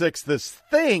January 6th this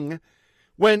thing,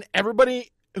 when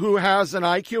everybody who has an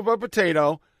IQ of a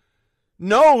potato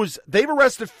knows they've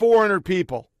arrested 400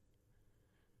 people.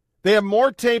 They have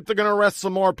more tape. They're going to arrest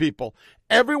some more people.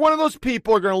 Every one of those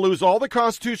people are going to lose all the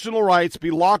constitutional rights,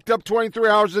 be locked up 23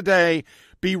 hours a day,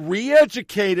 be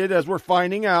re-educated, as we're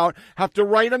finding out, have to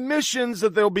write omissions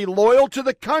that they'll be loyal to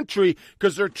the country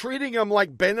because they're treating them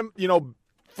like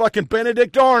fucking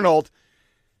Benedict Arnold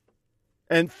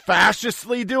and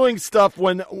fascistly doing stuff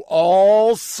when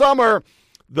all summer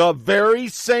the very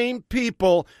same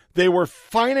people they were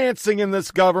financing in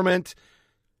this government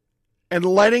and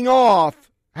letting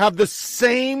off have the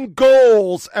same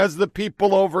goals as the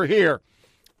people over here.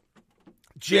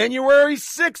 January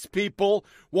 6th people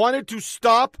wanted to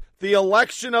stop the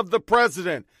election of the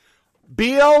president.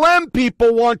 BLM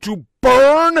people want to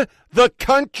burn the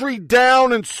country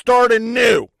down and start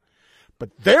anew.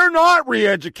 But they're not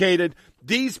re-educated.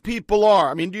 These people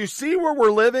are. I mean, do you see where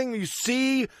we're living? You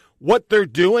see what they're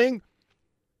doing?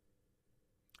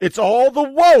 It's all the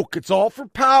woke. It's all for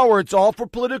power. It's all for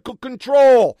political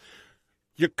control.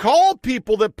 You call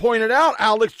people that pointed out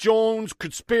Alex Jones,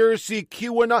 conspiracy,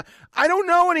 QAnon. I don't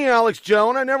know any Alex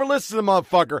Jones. I never listened to the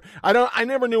motherfucker. I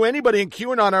never knew anybody in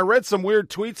QAnon. I read some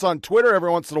weird tweets on Twitter every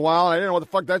once in a while. I didn't know what the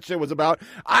fuck that shit was about.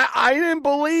 I didn't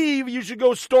believe you should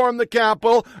go storm the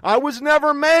Capitol. I was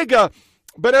never MAGA.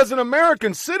 But as an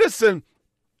American citizen,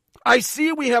 I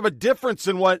see we have a difference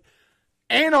in what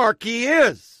anarchy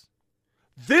is.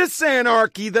 This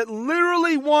anarchy that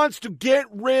literally wants to get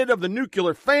rid of the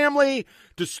nuclear family,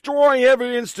 destroy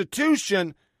every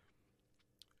institution,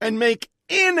 and make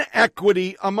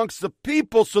inequity amongst the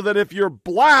people so that if you're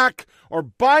black or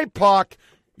BIPOC,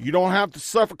 you don't have to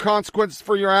suffer consequences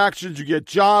for your actions. You get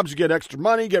jobs, you get extra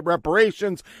money, you get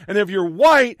reparations. And if you're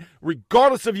white,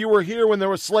 regardless if you were here when there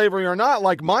was slavery or not,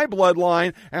 like my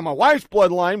bloodline and my wife's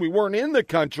bloodline, we weren't in the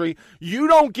country, you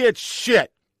don't get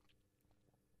shit.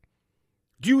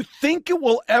 Do you think it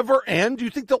will ever end? Do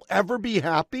you think they'll ever be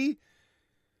happy?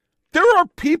 There are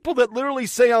people that literally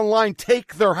say online,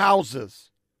 take their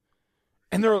houses.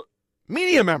 And they're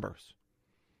media members.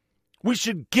 We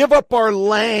should give up our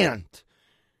land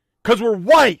because we're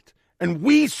white and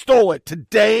we stole it.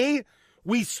 Today,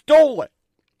 we stole it.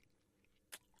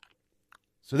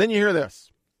 So then you hear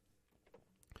this.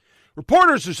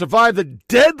 Reporters who survived the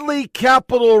deadly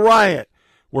Capitol riot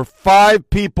where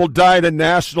 5 people died of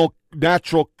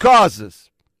natural causes,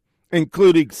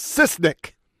 including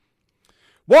Sisnick,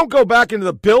 won't go back into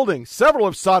the building. Several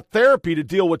have sought therapy to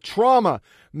deal with trauma.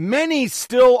 Many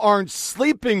still aren't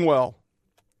sleeping well.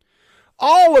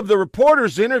 All of the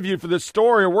reporters interviewed for this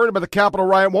story are worried about the Capitol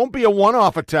riot won't be a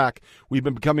one-off attack. We've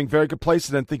been becoming very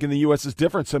complacent and thinking the U.S. is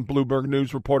different, said Bloomberg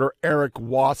News reporter Eric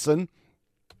Wasson.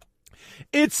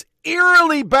 It's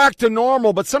eerily back to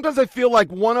normal, but sometimes I feel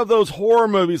like one of those horror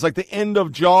movies, like the end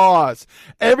of Jaws.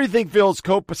 Everything feels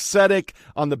copacetic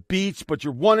on the beach, but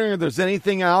you're wondering if there's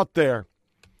anything out there.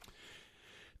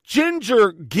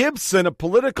 Ginger Gibson, a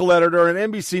political editor at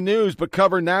NBC News, but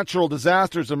covered natural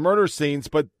disasters and murder scenes,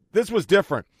 but this was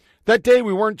different. That day,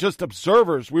 we weren't just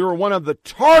observers. We were one of the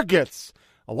targets.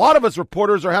 A lot of us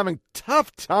reporters are having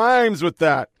tough times with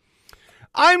that.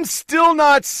 I'm still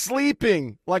not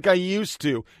sleeping like I used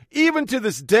to. Even to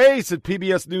this day, said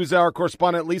PBS NewsHour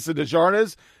correspondent Lisa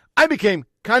Desjardins, I became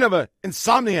kind of an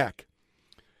insomniac.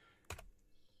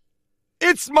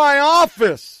 It's my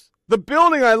office, the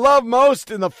building I love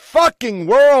most in the fucking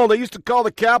world. I used to call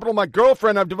the Capitol my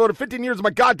girlfriend. I've devoted 15 years of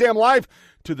my goddamn life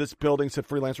to this building, said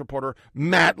freelance reporter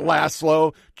Matt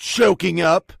Laszlo, choking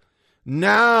up.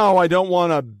 Now I don't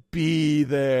want to be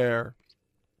there.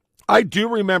 I do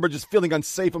remember just feeling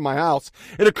unsafe in my house.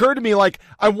 It occurred to me,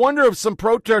 I wonder if some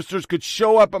protesters could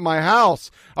show up at my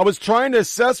house. I was trying to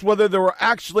assess whether there were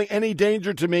actually any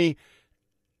danger to me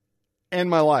and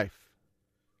my life.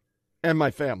 and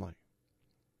my family.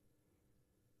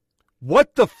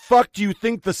 What the fuck do you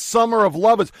think the summer of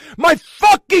love is? My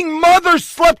fucking mother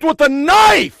slept with a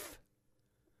knife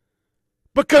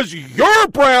because your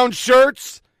brown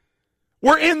shirts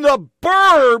were in the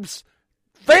burbs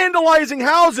vandalizing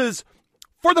houses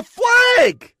for the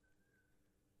flag.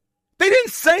 They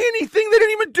didn't say anything. They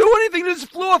didn't even do anything. They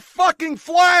just flew a fucking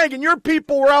flag, and your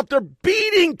people were out there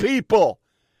beating people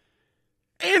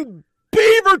in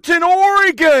Beaverton,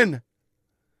 Oregon.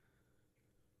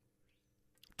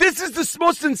 This is the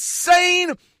most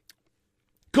insane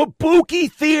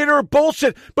kabuki theater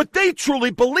bullshit. But they truly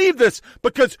believe this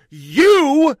because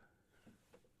you,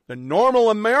 the normal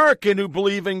American who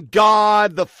believe in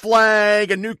God, the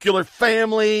flag, a nuclear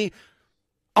family,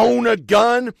 own a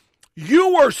gun,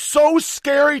 you are so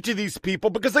scary to these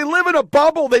people because they live in a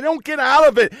bubble. They don't get out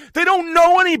of it. They don't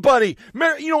know anybody.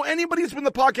 You know, anybody who's been in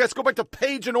the podcast, go back to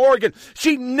Paige in Oregon.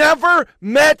 She never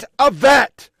met a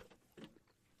vet.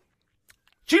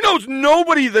 She knows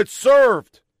nobody that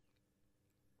served.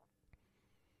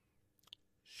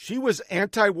 She was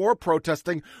anti-war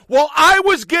protesting while I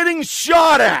was getting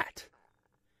shot at.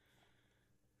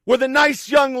 Where the nice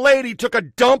young lady took a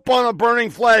dump on a burning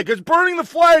flag. Because burning the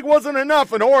flag wasn't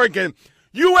enough in Oregon.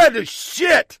 You had to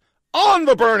shit on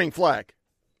the burning flag.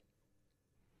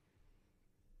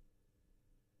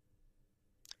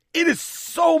 It is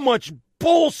so much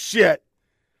bullshit.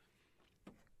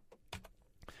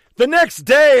 The next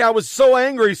day, I was so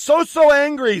angry, so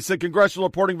angry, said congressional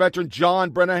reporting veteran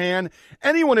John Brennahan.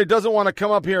 Anyone who doesn't want to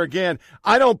come up here again,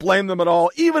 I don't blame them at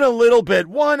all, even a little bit,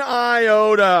 one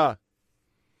iota.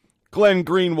 Glenn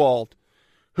Greenwald,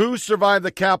 who survived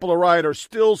the Capitol riot, are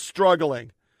still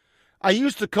struggling. I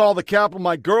used to call the Capitol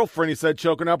my girlfriend, he said,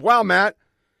 choking up. Wow, Matt,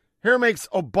 here makes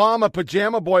Obama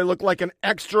Pajama Boy look like an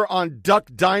extra on Duck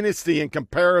Dynasty in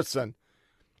comparison.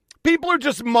 People are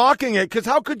just mocking it, because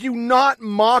how could you not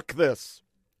mock this?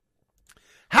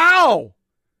 How?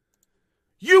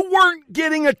 You weren't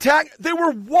getting attacked. They were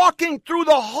walking through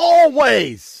the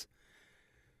hallways.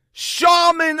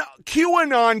 Shaman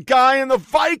QAnon guy in the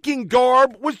Viking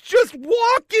garb was just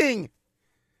walking.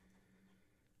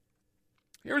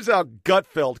 Here's how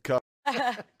Gutfeld cut.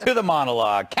 To the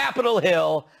monologue. Capitol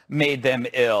Hill made them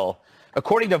ill.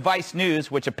 According to Vice News,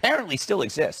 which apparently still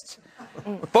exists,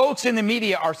 folks in the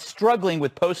media are struggling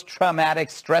with post-traumatic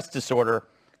stress disorder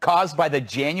caused by the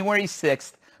January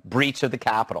 6th breach of the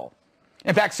Capitol.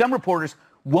 In fact, some reporters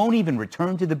won't even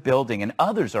return to the building, and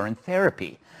others are in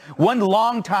therapy. One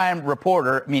longtime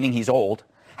reporter, meaning he's old,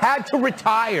 had to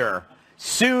retire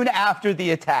soon after the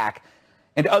attack,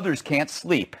 and others can't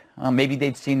sleep. Maybe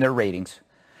they've seen their ratings.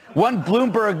 One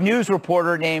Bloomberg News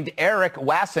reporter named Eric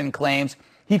Wasson claims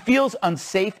he feels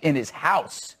unsafe in his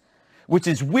house, which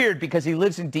is weird because he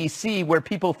lives in D.C. where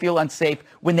people feel unsafe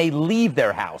when they leave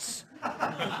their house.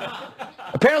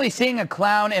 Apparently, seeing a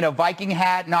clown in a Viking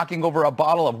hat knocking over a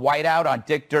bottle of whiteout on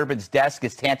Dick Durbin's desk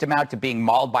is tantamount to being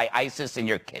mauled by ISIS in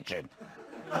your kitchen.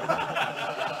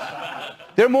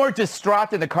 They're more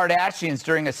distraught than the Kardashians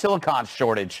during a silicon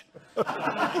shortage.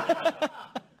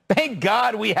 Thank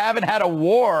God we haven't had a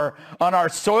war on our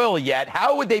soil yet.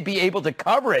 How would they be able to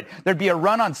cover it? There'd be a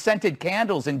run on scented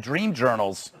candles and dream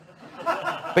journals.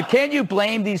 But can you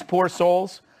blame these poor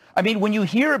souls? I mean, when you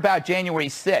hear about January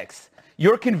 6th,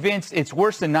 you're convinced it's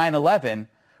worse than 9/11.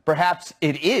 Perhaps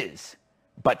it is,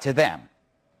 but to them.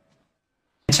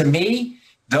 To me,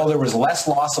 though there was less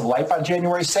loss of life on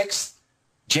January 6th,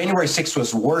 January 6th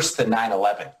was worse than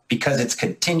 9/11 because it's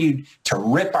continued to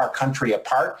rip our country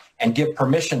apart and give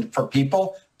permission for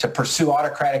people to pursue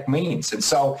autocratic means. And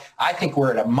so I think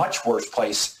we're at a much worse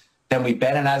place than we've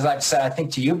been. And as I've said, I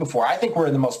think to you before, I think we're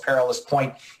in the most perilous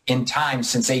point in time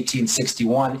since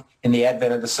 1861 in the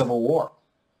advent of the Civil War.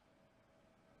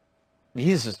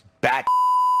 He's just bat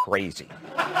crazy.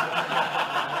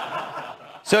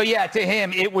 So, yeah, to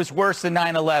him, it was worse than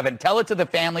 9/11. Tell it to the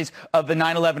families of the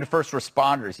 9/11 first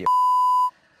responders, you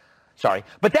Sorry.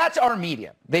 But that's our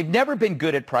media. They've never been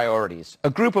good at priorities. A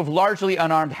group of largely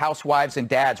unarmed housewives and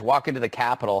dads walk into the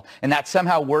Capitol, and that's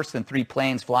somehow worse than 3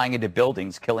 planes flying into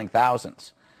buildings, killing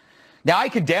thousands. Now, I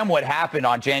condemn what happened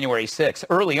on January 6th.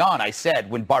 Early on, I said,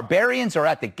 when barbarians are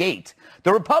at the gate,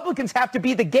 the Republicans have to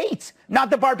be the gate, not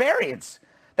the barbarians.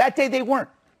 That day they weren't.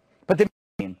 But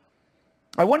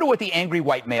I wonder what the angry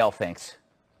white male thinks.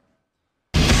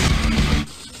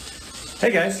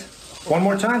 Hey, guys. One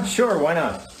more time? Sure, why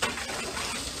not?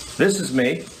 This is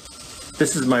me.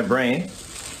 This is my brain.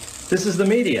 This is the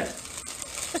media.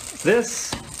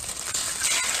 This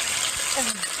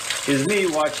is me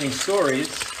watching stories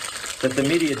that the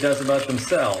media does about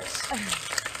themselves.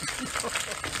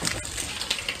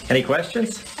 Any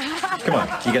questions? Come on,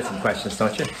 you got some questions,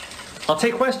 don't you? I'll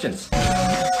take questions.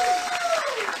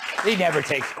 He never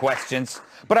takes questions.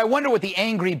 But I wonder what the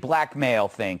angry black male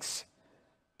thinks.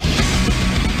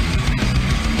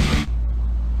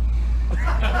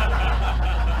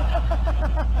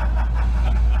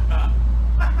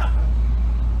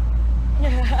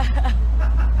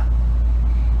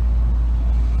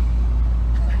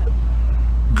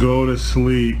 Go to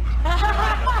sleep.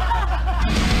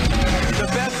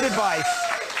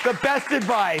 The best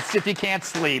advice if you can't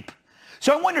sleep.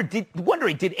 So I'm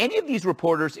wondering, did any of these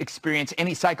reporters experience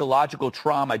any psychological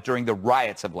trauma during the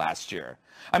riots of last year?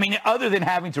 I mean, other than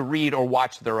having to read or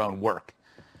watch their own work.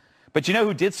 But you know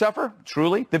who did suffer,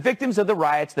 truly? The victims of the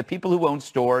riots, the people who owned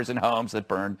stores and homes that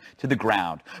burned to the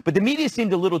ground. But the media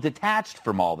seemed a little detached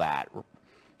from all that.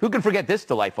 Who can forget this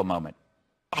delightful moment?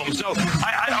 So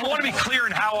I want to be clear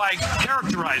in how I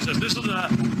characterize this. This is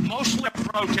mostly a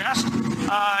protest.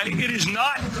 It is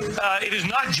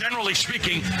not generally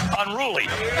speaking unruly.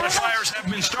 But fires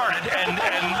have been started, and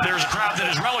there's a crowd that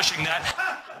is relishing that.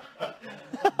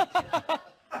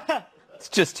 It's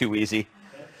just too easy.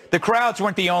 The crowds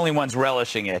weren't the only ones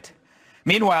relishing it.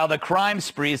 Meanwhile, the crime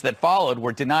sprees that followed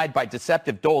were denied by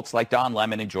deceptive dolts like Don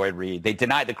Lemon and Joy Reid. They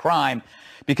denied the crime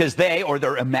because they or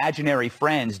their imaginary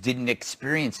friends didn't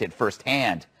experience it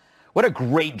firsthand. What a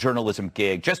great journalism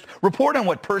gig. Just report on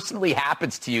what personally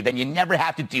happens to you, then you never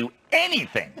have to do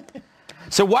anything.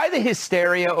 So why the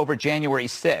hysteria over January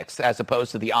 6th as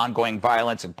opposed to the ongoing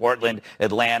violence in Portland,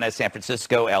 Atlanta, San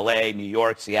Francisco, LA, New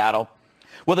York, Seattle?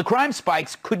 Well, the crime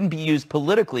spikes couldn't be used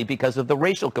politically because of the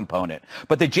racial component.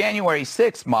 But the January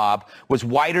 6th mob was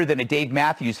whiter than a Dave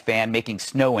Matthews fan making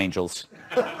snow angels.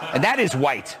 And that is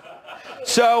white.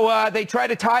 So they try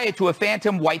to tie it to a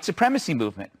phantom white supremacy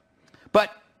movement. But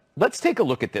let's take a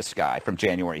look at this guy from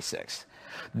January 6th.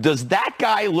 Does that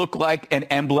guy look like an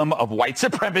emblem of white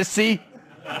supremacy?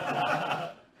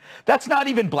 That's not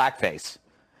even blackface.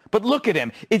 But look at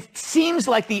him. It seems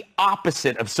like the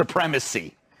opposite of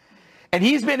supremacy. And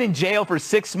he's been in jail for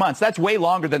 6 months. That's way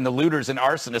longer than the looters and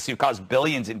arsonists who caused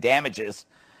billions in damages.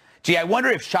 Gee, I wonder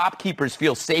if shopkeepers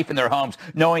feel safe in their homes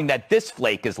knowing that this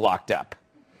flake is locked up.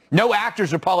 No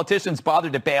actors or politicians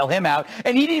bothered to bail him out,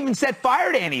 and he didn't even set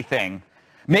fire to anything.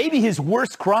 Maybe his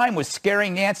worst crime was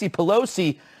scaring Nancy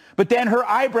Pelosi, but then her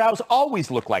eyebrows always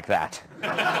look like that.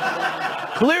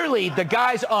 Clearly, the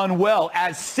guy's unwell,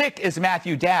 as sick as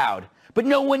Matthew Dowd. But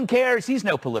no one cares. He's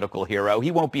no political hero.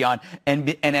 He won't be on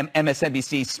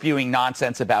MSNBC spewing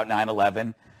nonsense about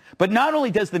 9/11. But not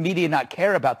only does the media not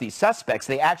care about these suspects,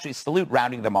 they actually salute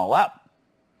rounding them all up.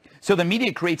 So the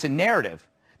media creates a narrative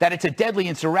that it's a deadly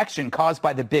insurrection caused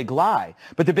by the big lie.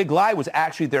 But the big lie was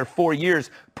actually their 4 years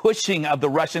pushing of the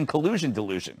Russian collusion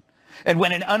delusion. And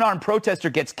when an unarmed protester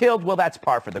gets killed, well, that's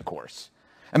par for the course.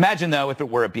 Imagine, though, if it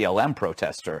were a BLM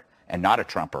protester and not a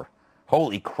Trumper.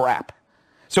 Holy crap.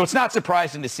 So it's not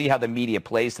surprising to see how the media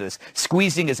plays this,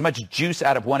 squeezing as much juice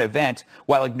out of one event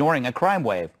while ignoring a crime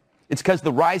wave. It's because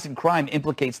the rise in crime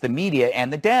implicates the media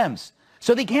and the Dems.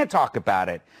 So they can't talk about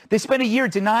it. They spent a year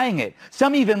denying it.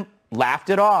 Some even laughed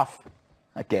it off.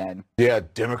 Again. Yeah,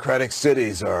 Democratic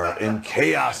cities are in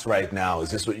chaos right now.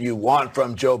 Is this what you want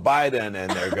from Joe Biden?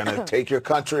 And they're going to take your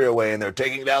country away, and they're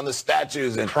taking down the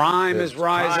statues. And crime is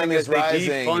rising as they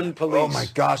defund police. Oh, my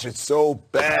gosh, it's so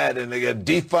bad. And they get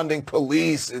defunding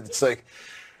police. It's like,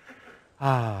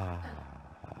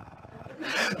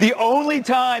 The only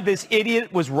time this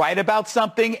idiot was right about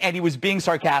something, and he was being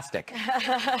sarcastic.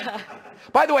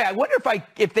 By the way, I wonder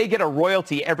if they get a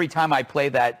royalty every time I play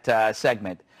that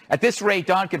segment. At this rate,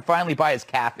 Don can finally buy his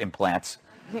calf implants.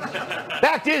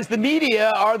 Fact is, the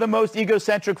media are the most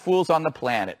egocentric fools on the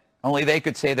planet. Only they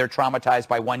could say they're traumatized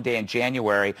by one day in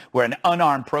January where an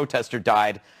unarmed protester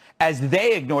died, as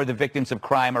they ignore the victims of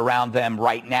crime around them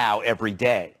right now every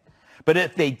day. But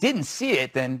if they didn't see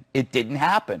it, then it didn't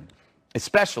happen,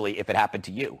 especially if it happened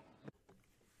to you.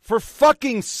 For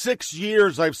fucking 6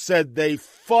 years, I've said they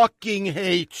fucking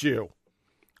hate you.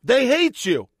 They hate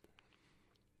you.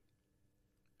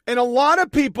 And a lot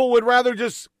of people would rather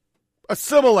just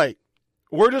assimilate.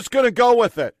 We're just going to go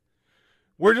with it.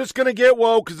 We're just going to get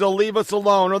woke because they'll leave us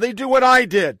alone. Or they do what I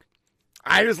did.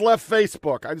 I just left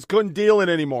Facebook. I just couldn't deal it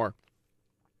anymore.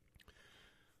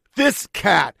 This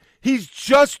cat, he's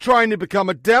just trying to become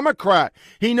a Democrat.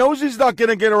 He knows he's not going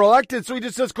to get elected, so he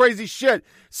just says crazy shit.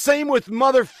 Same with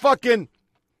motherfucking...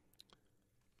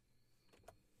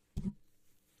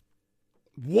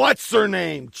 what's her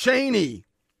name? Cheney.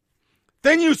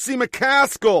 Then you see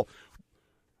McCaskill.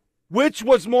 Which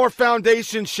was more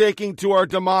foundation shaking to our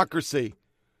democracy?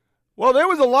 Well, there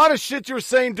was a lot of shit you were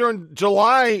saying during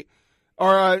July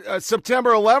or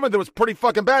September 11th. It was pretty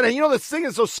fucking bad. And you know, this thing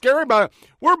is so scary about it.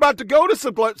 We're about to go to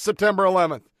September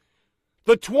 11th.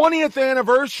 The 20th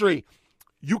anniversary.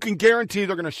 You can guarantee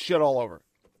they're going to shit all over.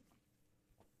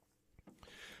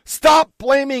 Stop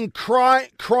blaming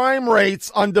crime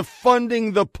rates on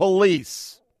defunding the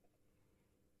police.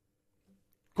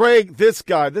 Greg, this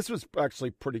was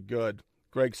actually pretty good.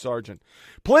 Greg Sargent.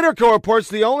 Politico reports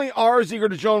the only R's eager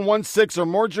to join 1-6 are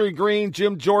Marjorie Greene,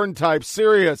 Jim Jordan types.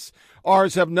 Serious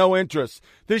R's have no interest.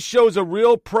 This shows a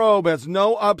real probe has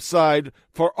no upside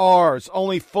for R's.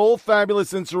 Only full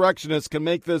fabulous insurrectionists can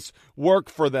make this work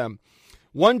for them.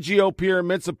 One GOPer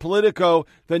admits to Politico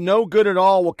that no good at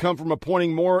all will come from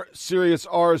appointing more serious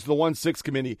R's to the 1-6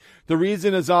 committee. The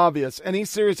reason is obvious. Any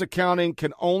serious accounting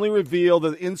can only reveal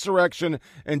that insurrection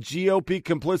and GOP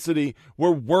complicity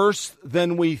were worse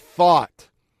than we thought.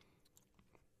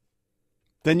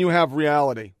 Then you have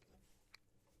reality.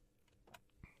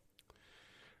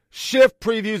 Schiff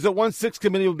previews that 1-6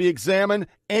 committee will be examined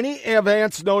any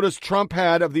advance notice Trump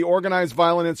had of the organized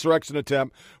violent insurrection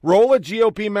attempt, role of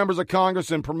GOP members of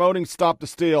Congress in promoting Stop the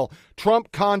Steal,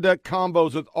 Trump conduct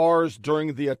combos with R's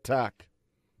during the attack.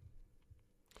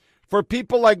 For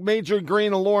people like Major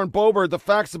Greene and Lauren Boebert, the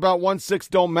facts about 1-6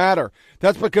 don't matter.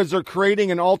 That's because they're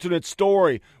creating an alternate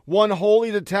story, one wholly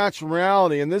detached from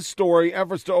reality. In this story,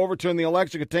 efforts to overturn the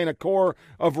election contain a core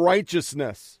of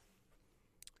righteousness.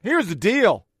 Here's the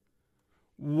deal.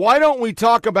 Why don't we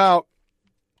talk about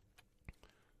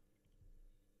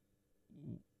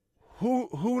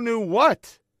who knew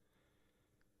what?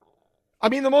 I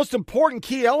mean, the most important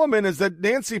key element is that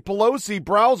Nancy Pelosi,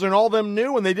 Browser, and all them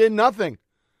knew and they did nothing.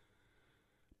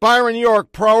 Byron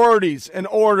York, priorities and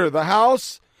order. The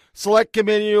House Select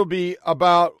Committee will be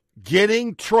about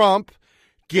getting Trump,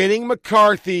 getting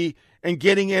McCarthy, and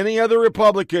getting any other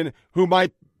Republican who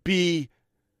might be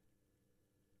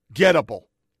gettable.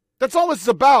 That's all this is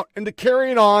about, and to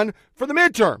carry it on for the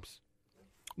midterms.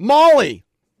 Molly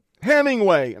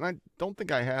Hemingway, and I don't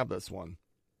think I have this one.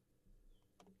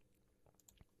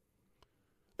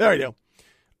 There you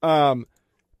go.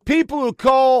 People who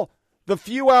call the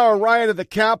few-hour riot at the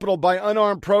Capitol by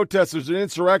unarmed protesters an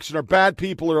insurrection are bad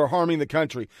people who are harming the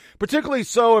country, particularly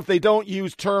so if they don't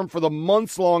use term for the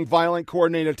months-long violent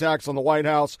coordinated attacks on the White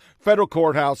House, federal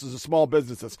courthouses, and small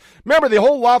businesses. Remember, the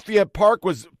whole Lafayette Park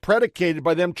was predicated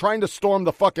by them trying to storm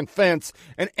the fucking fence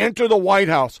and enter the White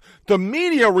House. The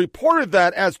media reported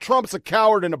that as Trump's a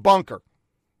coward in a bunker.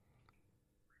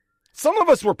 Some of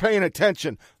us were paying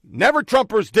attention. Never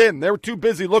Trumpers didn't. They were too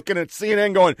busy looking at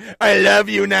CNN going, I love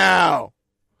you now.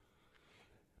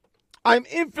 I'm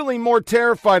infinitely more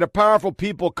terrified of powerful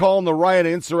people calling the riot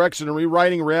insurrection and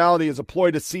rewriting reality as a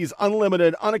ploy to seize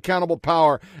unlimited, unaccountable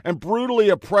power and brutally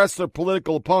oppress their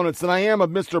political opponents than I am of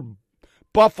Mr.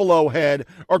 Buffalo Head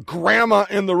or Grandma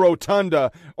in the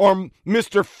Rotunda or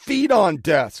Mr. Feet on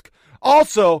Desk.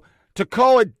 Also, to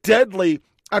call it deadly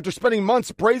after spending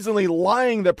months brazenly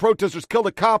lying that protesters killed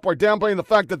a cop or downplaying the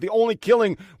fact that the only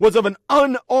killing was of an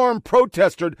unarmed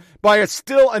protester by a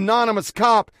still anonymous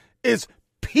cop is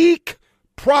peak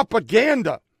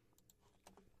propaganda.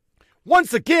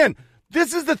 Once again,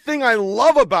 this is the thing I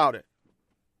love about it.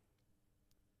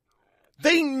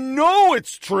 They know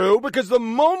it's true because the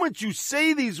moment you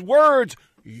say these words,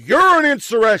 you're an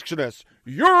insurrectionist,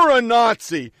 you're a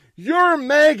Nazi, you're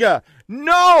MAGA.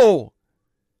 No!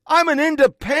 I'm an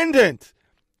independent.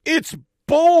 It's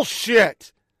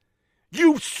bullshit.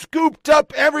 You scooped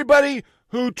up everybody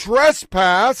who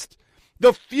trespassed,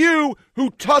 the few who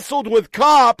tussled with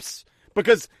cops,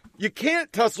 because you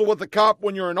can't tussle with a cop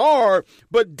when you're an R,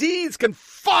 but D's can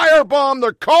firebomb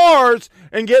their cars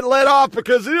and get let off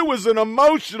because it was an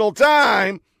emotional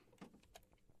time.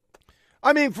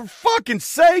 I mean, for fucking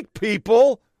sake,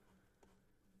 people.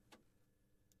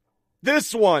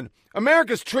 This one.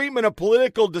 America's treatment of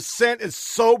political dissent is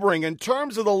sobering. In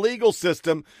terms of the legal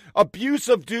system, abuse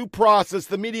of due process,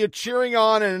 the media cheering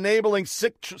on and enabling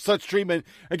such treatment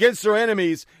against their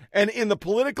enemies, and in the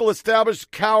political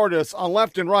established cowardice on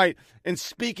left and right and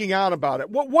speaking out about it.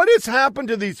 What has happened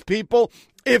to these people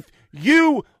if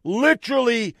you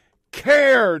literally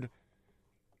cared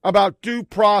about due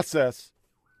process?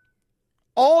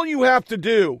 All you have to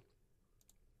do,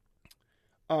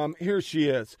 here she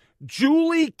is.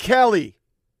 Julie Kelly.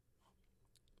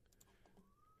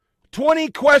 20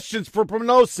 questions for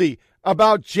Pelosi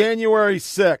about January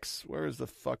 6th. Where is the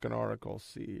fucking article?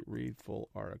 See, read full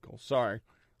article. Sorry.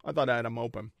 I thought I had them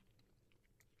open.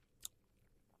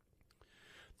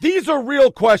 These are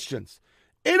real questions.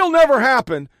 It'll never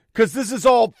happen because this is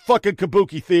all fucking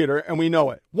kabuki theater and we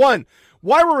know it. 1.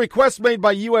 Why were requests made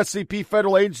by USCP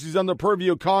federal agencies under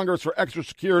purview of Congress for extra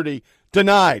security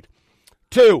Denied.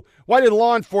 2, why did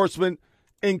law enforcement,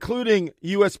 including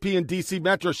USP and DC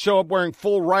Metro, show up wearing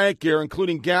full riot gear,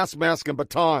 including gas masks and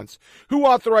batons? Who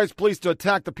authorized police to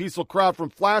attack the peaceful crowd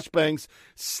from flashbangs,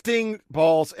 sting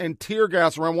balls, and tear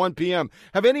gas around 1 p.m.?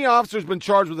 Have any officers been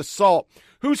charged with assault?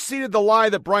 Who seeded the lie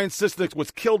that Brian Sisknick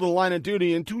was killed in the line of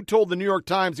duty, and who told the New York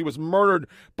Times he was murdered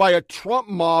by a Trump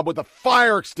mob with a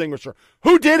fire extinguisher?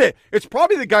 Who did it? It's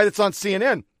probably the guy that's on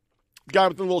CNN. The guy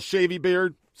with the little shavy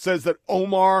beard says that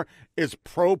Omar is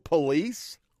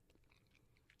pro-police.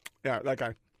 Yeah, that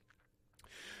guy.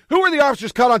 Who were the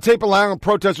officers caught on tape allowing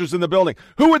protesters in the building?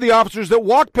 Who were the officers that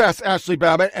walked past Ashley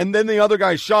Babbitt and then the other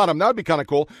guy shot him? That would be kind of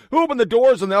cool. Who opened the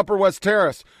doors on the Upper West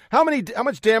Terrace? How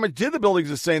much damage did the building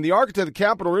sustain? The architect of the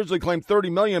Capitol originally claimed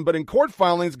 $30 million, but in court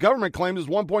filings, government claims it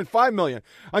was $1.5 million.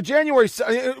 On January,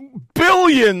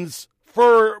 billions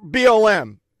for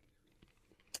BLM.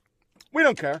 We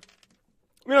don't care.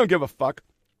 We don't give a fuck.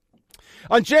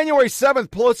 On January 7th,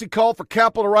 Pelosi called for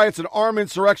Capitol riots and armed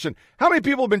insurrection. How many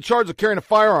people have been charged with carrying a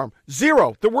firearm?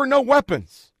 0. There were no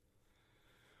weapons.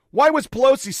 Why was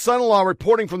Pelosi's son-in-law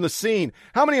reporting from the scene?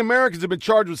 How many Americans have been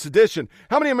charged with sedition?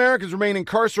 How many Americans remain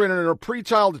incarcerated under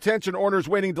pretrial detention orders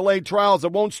waiting delayed trials that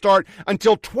won't start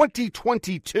until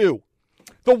 2022?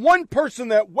 The one person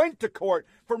that went to court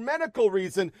for medical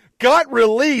reason got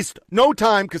released. No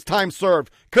time because time served.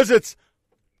 Because it's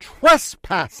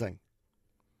trespassing.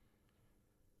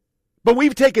 But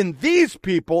we've taken these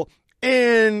people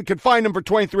and confined them for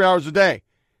 23 hours a day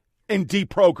and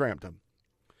deprogrammed them.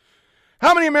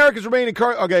 How many Americans remain in who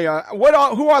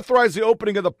authorized the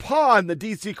opening of the pod in the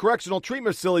D.C. Correctional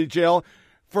Treatment Facility jail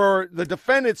for the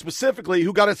defendant specifically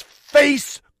who got his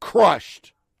face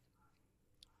crushed?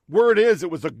 Word is it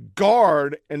was a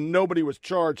guard and nobody was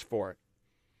charged for it.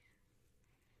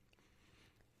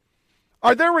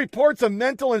 Are there reports of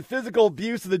mental and physical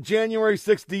abuse of the January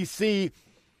 6th D.C.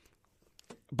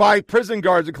 by prison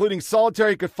guards, including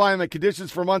solitary confinement,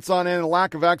 conditions for months on end, and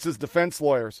lack of access to defense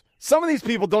lawyers? Some of these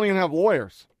people don't even have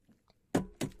lawyers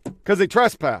because they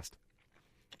trespassed.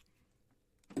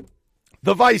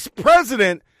 The vice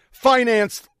president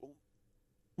financed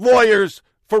lawyers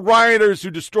for rioters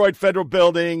who destroyed federal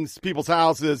buildings, people's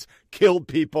houses, killed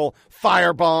people,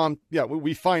 firebombed. Yeah,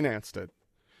 we financed it.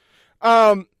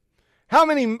 How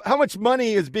much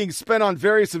money is being spent on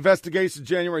various investigations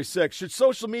January 6th? Should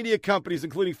social media companies,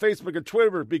 including Facebook and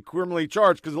Twitter, be criminally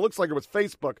charged? Because it looks like it was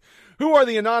Facebook. Who are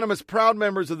the anonymous proud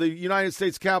members of the United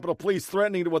States Capitol Police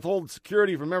threatening to withhold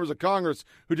security from members of Congress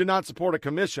who did not support a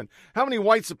commission? How many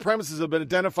white supremacists have been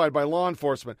identified by law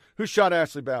enforcement? Who shot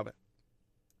Ashley Babbitt?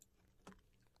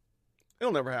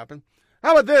 It'll never happen.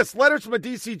 How about this? Letters from a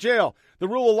D.C. jail. The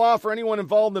rule of law for anyone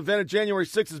involved in the event of January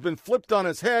 6th has been flipped on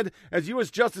its head as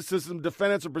U.S. justice system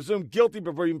defendants are presumed guilty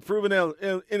before being proven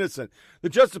innocent. The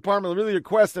Justice Department really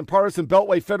requests and partisan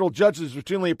Beltway federal judges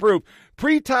routinely approve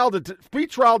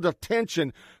pretrial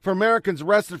detention for Americans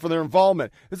arrested for their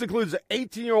involvement. This includes an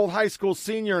 18-year-old high school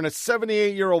senior and a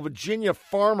 78-year-old Virginia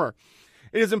farmer.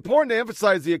 It is important to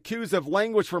emphasize the accused have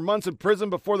languished for months in prison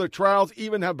before their trials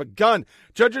even have begun.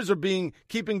 Judges are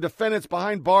keeping defendants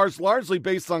behind bars largely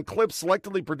based on clips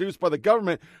selectively produced by the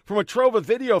government from a trove of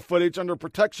video footage under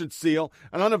protection seal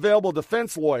and unavailable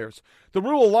defense lawyers. The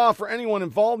rule of law for anyone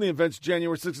involved in the events of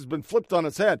January 6th has been flipped on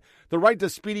its head. The right to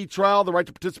speedy trial, the right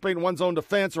to participate in one's own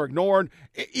defense are ignored.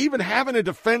 Even having a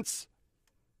defense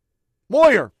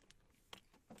lawyer.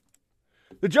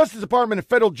 The Justice Department and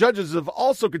federal judges have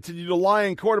also continued to lie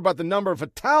in court about the number of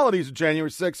fatalities of January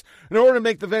 6th in order to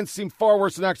make the event seem far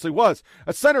worse than it actually was.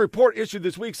 A Senate report issued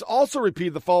this week also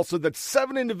repeated the falsehood that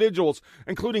 7 individuals,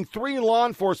 including 3 law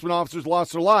enforcement officers,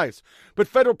 lost their lives. But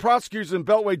federal prosecutors and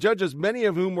Beltway judges, many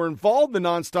of whom were involved in the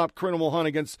nonstop criminal hunt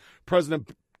against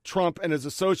President Trump and his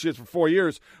associates for 4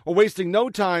 years, are wasting no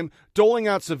time doling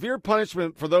out severe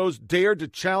punishment for those dared to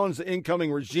challenge the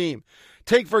incoming regime.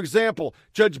 Take, for example,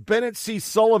 Judge Bennett C.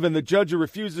 Sullivan, the judge who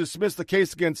refused to dismiss the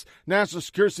case against National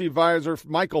Security Advisor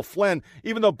Michael Flynn,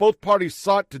 even though both parties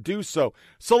sought to do so.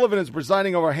 Sullivan is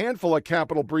presiding over a handful of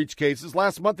Capitol breach cases.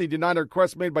 Last month, he denied a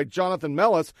request made by Jonathan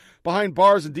Mellis, behind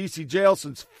bars in D.C. jail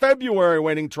since February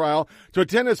awaiting trial, to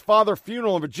attend his father's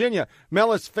funeral in Virginia.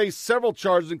 Mellis faced several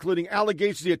charges, including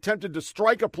allegations he attempted to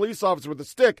strike a police officer with a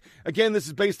stick. Again, this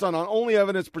is based on only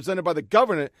evidence presented by the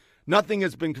government. Nothing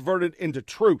has been converted into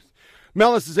truth.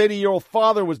 Mellis' 80-year-old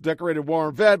father was decorated war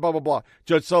and vet, blah, blah, blah.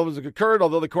 Judge Sullivan concurred,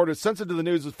 although the court is sensitive to the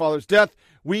news of his father's death,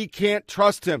 we can't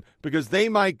trust him because they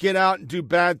might get out and do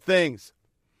bad things.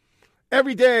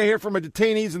 Every day I hear from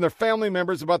detainees and their family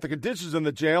members about the conditions in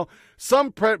the jail.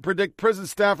 Some predict prison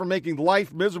staff are making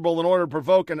life miserable in order to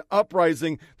provoke an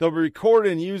uprising that will be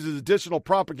recorded and used as additional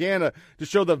propaganda to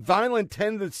show the violent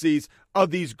tendencies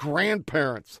of these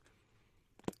grandparents.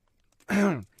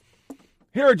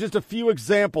 Here are just a few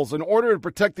examples. In order to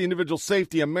protect the individual's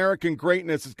safety, American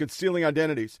greatness is concealing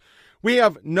identities. We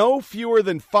have no fewer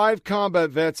than 5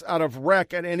 combat vets out of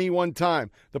rec at any one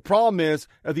time. The problem is,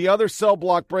 if the other cell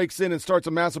block breaks in and starts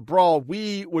a massive brawl,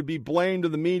 we would be blamed to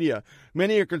the media.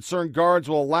 Many are concerned guards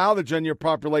will allow the general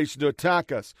population to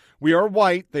attack us. We are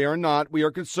white, they are not. We are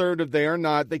conservative, they are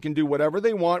not. They can do whatever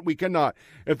they want, we cannot.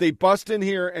 If they bust in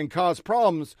here and cause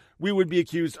problems, we would be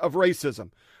accused of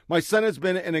racism. My son has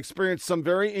been and experienced some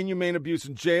very inhumane abuse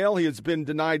in jail. He has been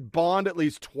denied bond at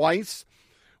least twice.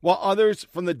 While others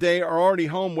from the day are already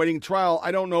home waiting trial,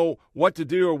 I don't know what to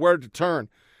do or where to turn.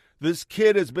 This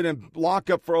kid has been in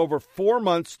lockup for over 4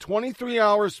 months, 23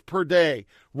 hours per day.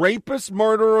 Rapists,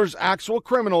 murderers, actual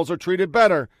criminals are treated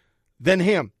better than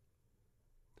him.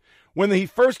 When he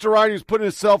first arrived, he was put in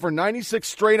a cell for 96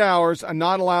 straight hours and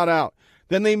not allowed out.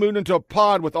 Then they moved into a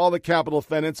pod with all the capital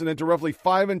defendants and into roughly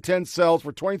 5 and 10 cells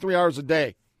for 23 hours a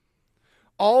day.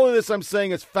 All of this I'm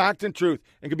saying is fact and truth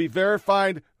and can be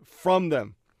verified from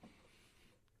them.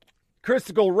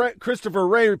 Christopher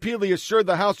Wray repeatedly assured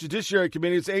the House Judiciary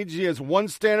Committee his agency has one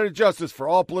standard of justice for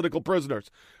all political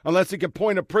prisoners, unless he can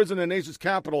point a prison in the nation's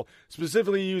capital,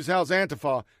 specifically use House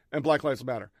Antifa and Black Lives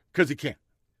Matter, because he can't.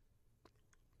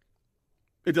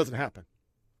 It doesn't happen.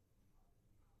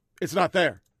 It's not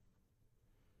there.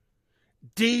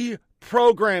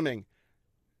 Deprogramming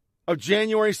of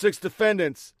January 6th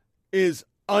defendants is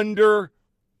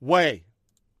underway.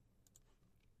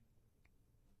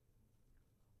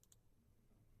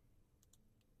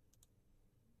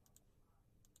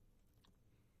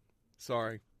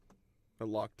 Sorry, I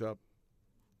locked up.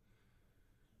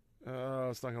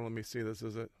 It's not going to let me see this,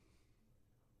 is it?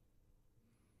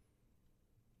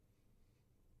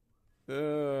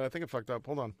 I think I fucked up.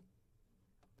 Hold on.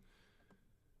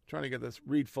 Trying to get this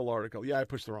read full article. Yeah, I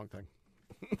pushed the wrong thing.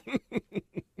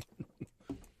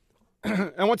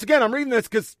 And once again, I'm reading this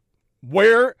because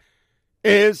where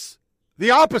is the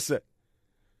opposite?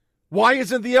 Why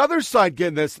isn't the other side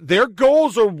getting this? Their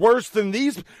goals are worse than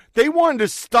these. They wanted to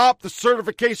stop the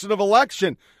certification of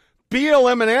election.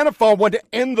 BLM and Antifa want to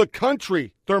end the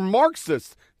country. They're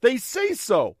Marxists. They say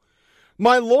so.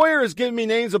 My lawyer has given me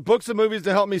names of books and movies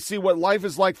to help me see what life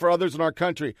is like for others in our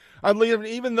country. I believe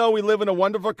even though we live in a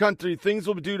wonderful country, things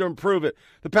will be due to improve it.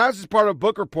 The passage is part of a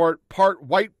book report, part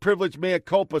White Privilege Mea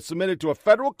Culpa, submitted to a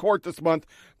federal court this month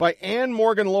by Ann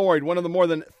Morgan Lloyd, one of the more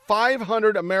than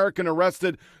 500 Americans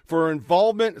arrested for her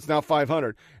involvement, it's now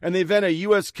 500, in the event at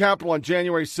U.S. Capitol on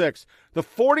January 6th. The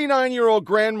 49-year-old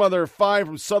grandmother of 5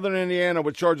 from southern Indiana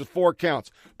was charged with 4 counts.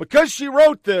 Because she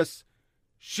wrote this,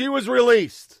 she was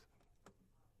released.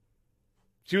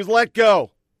 She was let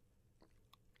go.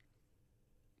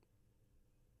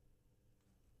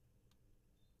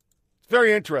 It's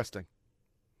very interesting.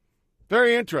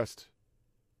 Very interesting.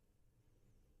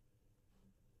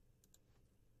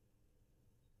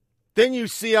 Then you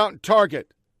see out in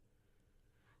Target.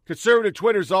 Conservative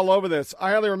Twitter's all over this.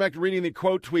 I highly recommend reading the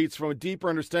quote tweets from a deeper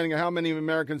understanding of how many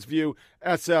Americans view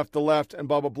SF, the left, and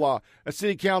blah, blah, blah. A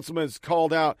city councilman is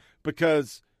called out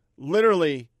because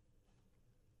literally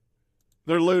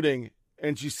they're looting,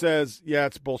 and she says, yeah,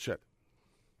 it's bullshit.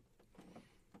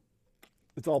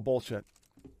 It's all bullshit.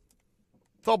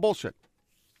 It's all bullshit.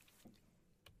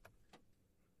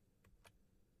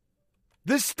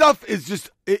 This stuff is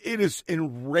just, it is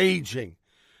enraging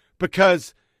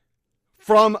because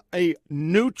from a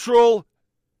neutral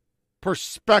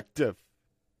perspective,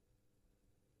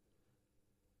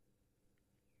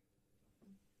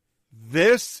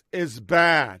 this is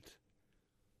bad.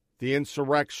 The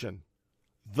insurrection.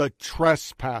 The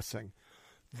trespassing.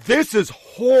 This is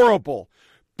horrible.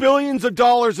 Billions of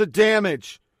dollars of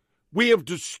damage. We have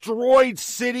destroyed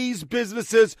cities,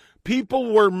 businesses.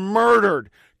 People were murdered.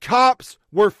 Cops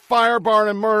were firebarred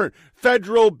and murdered.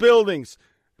 Federal buildings.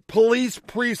 Police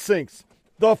precincts.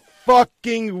 The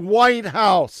fucking White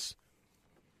House.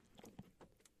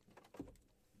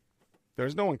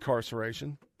 There's no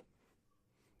incarceration.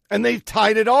 And they've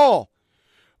tied it all.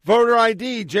 Voter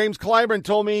ID, James Clyburn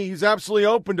told me he's absolutely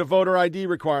open to voter ID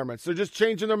requirements. They're just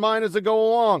changing their mind as they go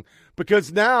along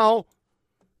because now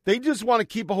they just want to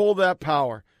keep a hold of that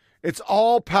power. It's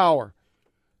all power.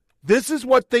 This is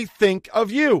what they think of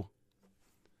you.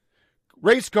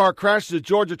 Race car crashes at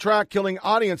Georgia track, killing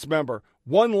audience member.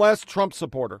 One less Trump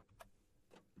supporter.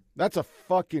 That's a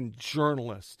fucking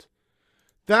journalist.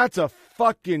 That's a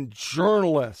fucking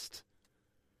journalist.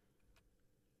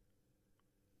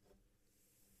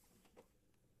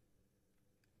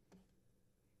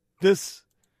 This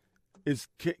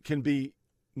can be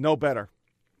no better.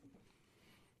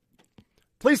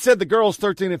 Police said the girls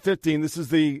 13 and 15, this is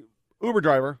the Uber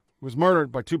driver, was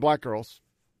murdered by two black girls.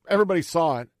 Everybody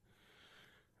saw it.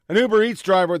 An Uber Eats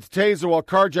driver with the taser while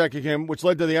carjacking him, which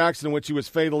led to the accident in which he was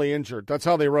fatally injured. That's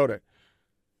how they wrote it.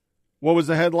 What was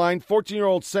the headline?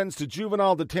 14-year-old sentenced to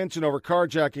juvenile detention over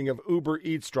carjacking of Uber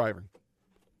Eats driver.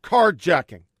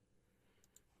 Carjacking.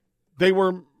 They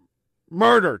were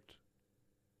murdered.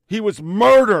 He was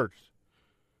murdered.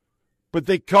 But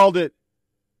they called it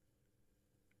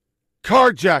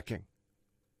carjacking.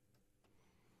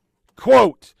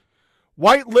 Quote,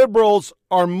 white liberals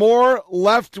are more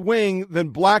left-wing than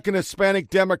black and Hispanic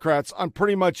Democrats on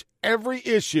pretty much every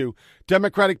issue,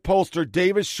 Democratic pollster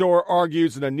Davis Shore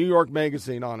argues in a New York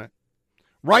magazine on it.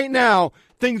 Right now,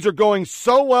 things are going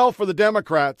so well for the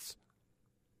Democrats.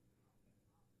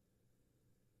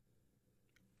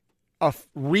 A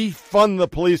refund the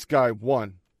police guy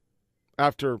won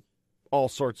after all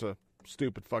sorts of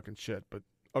stupid fucking shit, but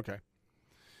okay.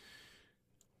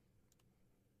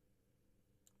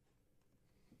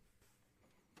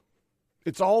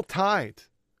 It's all tied.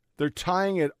 They're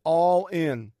tying it all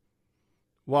in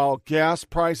while gas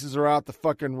prices are out the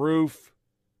fucking roof.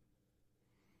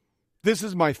 This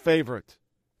is my favorite.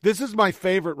 This is my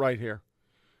favorite right here.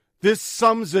 This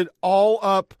sums it all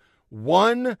up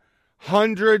 100%.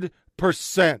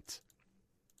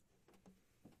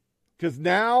 Because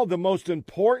now the most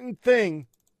important thing,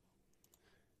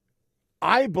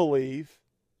 I believe,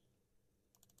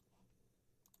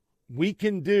 we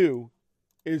can do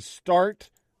is start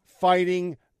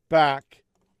fighting back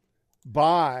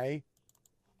by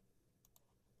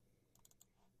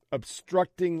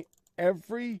obstructing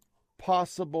every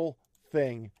possible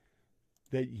thing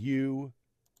that you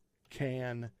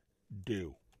can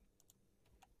do.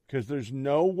 Because there's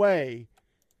no way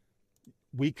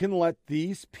we can let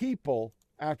these people,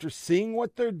 after seeing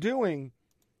what they're doing,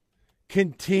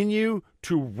 continue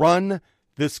to run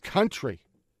this country.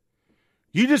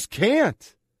 You just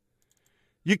can't.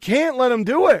 You can't let them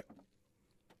do it.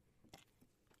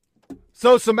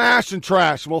 So some ash and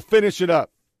trash, and we'll finish it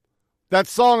up. That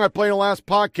song I played in the last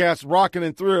podcast, Rockin'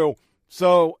 and Through.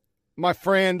 So my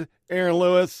friend Aaron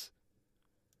Lewis,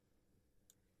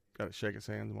 got to shake his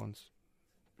hand once.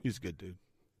 He's a good dude.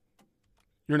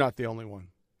 You're not the only one.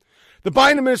 The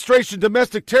Biden administration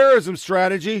domestic terrorism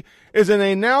strategy is an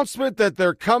announcement that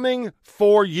they're coming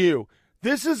for you.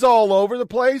 This is all over the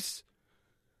place.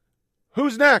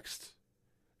 Who's next?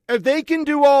 If they can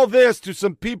do all this to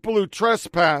some people who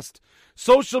trespassed,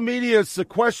 social media is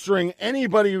sequestering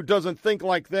anybody who doesn't think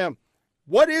like them.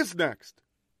 What is next?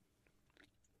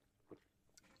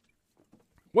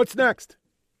 What's next?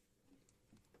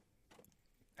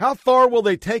 How far will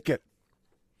they take it?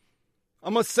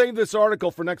 I'm going to save this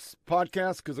article for next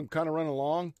podcast because I'm kind of running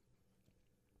long.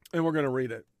 And we're going to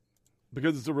read it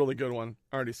because it's a really good one.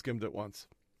 I already skimmed it once.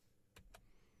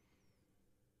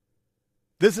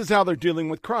 This is how they're dealing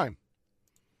with crime.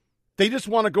 They just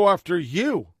want to go after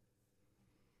you.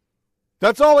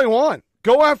 That's all they want.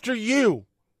 Go after you.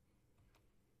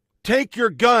 Take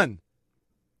your gun.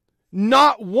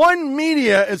 Not one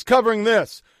media is covering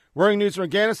this. Worrying news from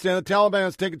Afghanistan, the Taliban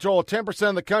has taken control of 10%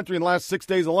 of the country in the last 6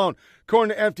 days alone.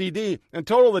 According to FDD, in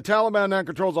total, the Taliban now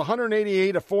controls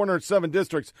 188 of 407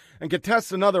 districts and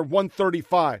contests another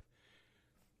 135.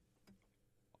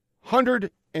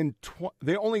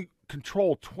 They only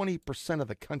control 20% of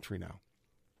the country now.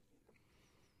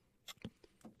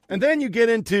 And then you get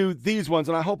into these ones,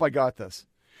 and I hope I got this.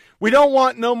 We don't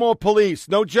want no more police,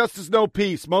 no justice, no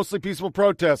peace, mostly peaceful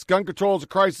protests. Gun control is a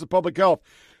crisis of public health.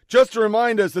 Just to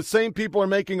remind us, the same people are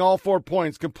making all 4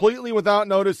 points completely without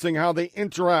noticing how they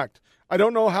interact. I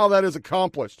don't know how that is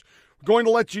accomplished. We're going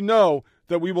to let you know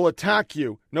that we will attack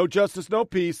you. No justice, no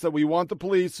peace, that we want the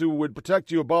police who would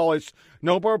protect you abolished.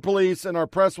 No more police, and our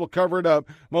press will cover it up,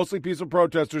 mostly peaceful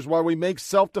protesters, while we make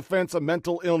self-defense a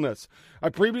mental illness.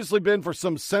 I've previously been for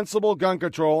some sensible gun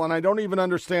control, and I don't even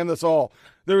understand this all.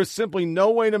 There is simply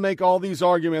no way to make all these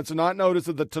arguments and not notice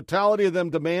that the totality of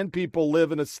them demand people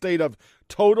live in a state of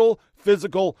total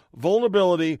physical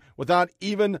vulnerability without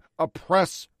even a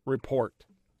press report.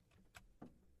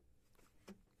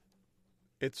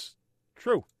 It's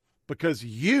true, because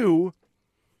you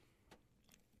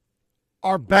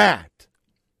are bad.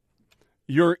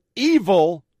 You're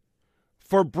evil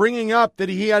for bringing up that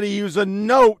he had to use a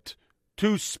note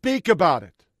to speak about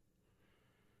it.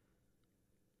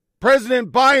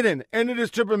 President Biden ended his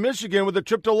trip in Michigan with a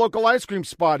trip to a local ice cream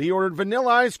spot. He ordered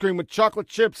vanilla ice cream with chocolate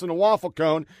chips and a waffle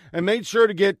cone and made sure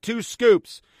to get 2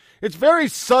 scoops. It's very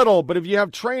subtle, but if you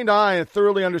have trained eye and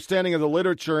thoroughly understanding of the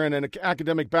literature and an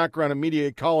academic background in media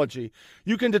ecology,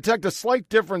 you can detect a slight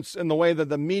difference in the way that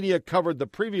the media covered the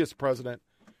previous president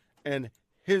and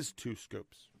his two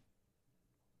scoops.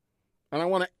 And I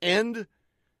want to end,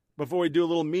 before we do a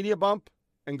little media bump,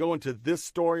 and go into this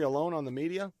story alone on the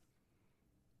media.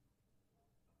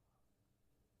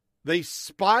 They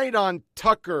spied on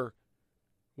Tucker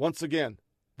once again.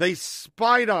 They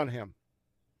spied on him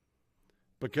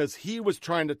because he was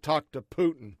trying to talk to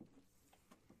Putin.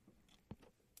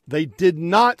 They did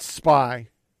not spy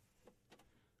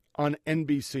on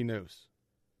NBC News.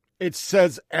 It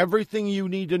says everything you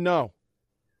need to know.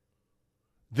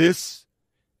 This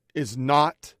is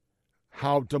not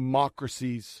how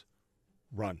democracies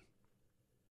run.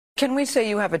 Can we say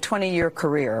you have a 20-year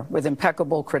career with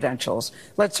impeccable credentials?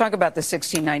 Let's talk about the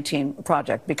 1619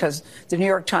 Project, because the New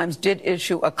York Times did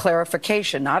issue a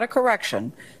clarification, not a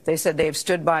correction. They said they've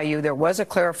stood by you. There was a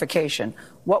clarification.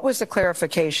 What was the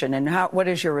clarification, and what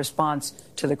is your response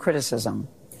to the criticism?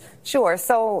 Sure.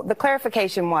 So the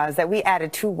clarification was that we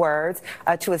added 2 words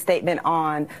to a statement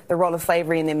on the role of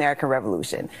slavery in the American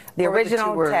Revolution. The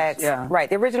original text, right?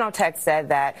 The original text said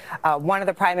that one of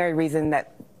the primary reasons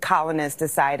that colonists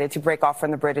decided to break off from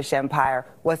the British Empire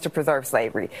was to preserve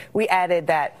slavery. We added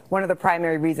that one of the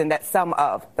primary reasons that some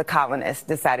of the colonists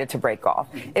decided to break off.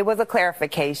 It was a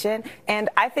clarification. And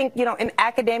I think, you know, in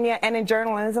academia and in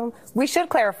journalism, we should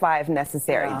clarify if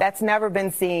necessary. Yeah. That's never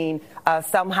been seen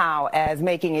somehow as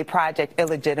making a project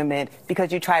illegitimate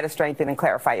because you try to strengthen and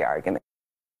clarify your argument.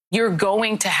 You're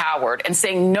going to Howard and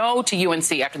saying no to UNC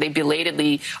after they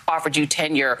belatedly offered you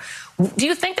tenure. Do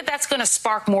you think that that's going to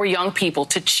spark more young people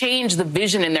to change the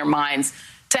vision in their minds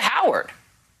to Howard?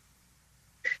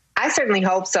 I certainly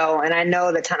hope so, and I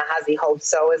know that Ta-Nehisi hopes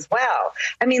so as well.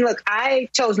 I mean, look, I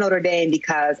chose Notre Dame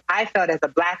because I felt as a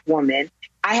Black woman,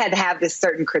 I had to have this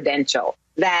certain credential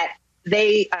that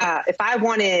they, if I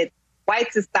wanted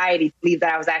white society to believe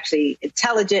that I was actually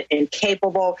intelligent and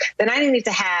capable, then I didn't need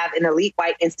to have an elite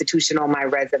white institution on my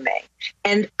resume.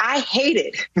 And I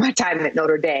hated my time at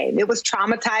Notre Dame. It was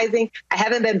traumatizing. I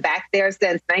haven't been back there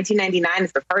since 1999.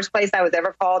 It's the first place I was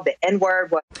ever called the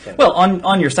N-word. Well,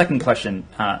 on your second question,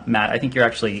 Matt, I think you're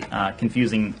actually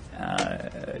confusing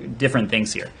different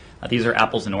things here. These are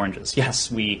apples and oranges.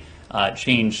 Yes, we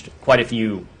changed quite a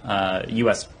few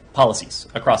U.S. policies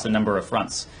across a number of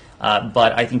fronts.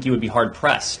 But I think you would be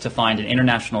hard-pressed to find an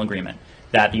international agreement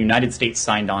that the United States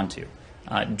signed on to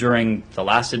during the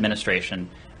last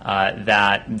administration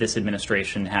that this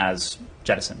administration has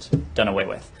jettisoned, done away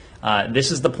with. This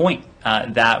is the point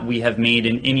that we have made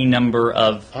in any number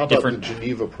of different... How about the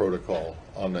Geneva Protocol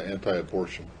on the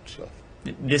anti-abortion stuff?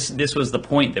 This was the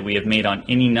point that we have made on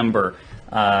any number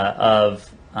of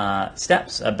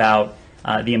steps about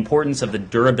the importance of the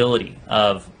durability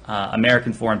of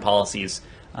American foreign policies.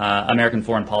 American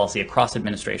foreign policy across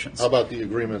administrations. How about the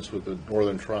agreements with the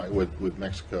Northern Triangle, with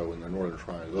Mexico and the Northern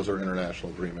Triangle? Those are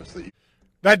international agreements.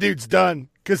 That dude's done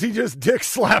because he just dick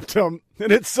slapped him,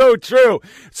 and it's so true.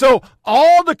 So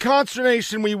all the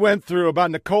consternation we went through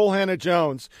about Nicole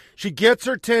Hannah-Jones, she gets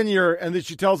her tenure, and then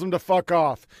she tells him to fuck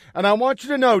off. And I want you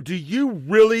to know, do you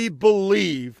really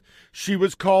believe she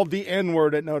was called the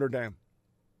N-word at Notre Dame?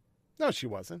 No, she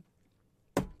wasn't.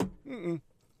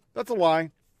 That's a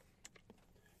lie.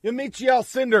 Yamichi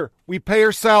Alcindor, we pay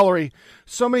her salary.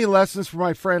 So many lessons for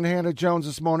my friend Hannah-Jones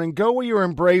this morning. Go where you're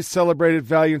embraced, celebrated,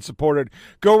 valued, and supported.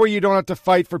 Go where you don't have to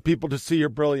fight for people to see your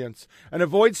brilliance. And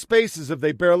avoid spaces if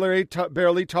they barely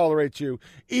tolerate you,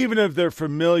 even if they're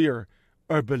familiar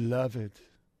or beloved.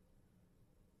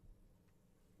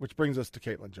 Which brings us to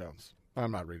Caitlin Jones.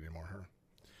 I'm not reading more her.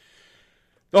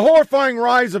 The horrifying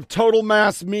rise of total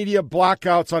mass media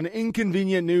blackouts on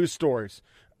inconvenient news stories.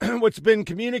 What's been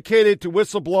communicated to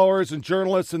whistleblowers and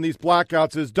journalists in these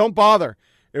blackouts is don't bother.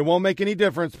 It won't make any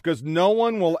difference because no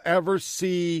one will ever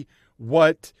see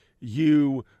what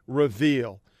you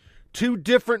reveal. 2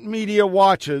 different media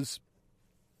watches,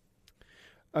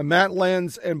 Matt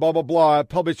Lenz and blah, blah, blah,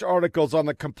 published articles on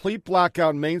the complete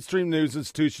blackout in mainstream news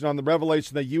institution on the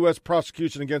revelation that U.S.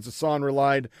 prosecution against Assange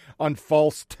relied on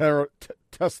false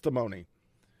testimony.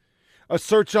 A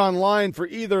search online for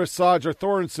either Assange or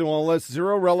Thornton will list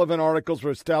 0 relevant articles or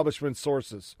establishment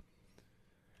sources.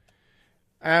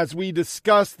 As we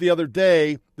discussed the other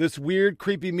day, this weird,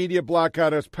 creepy media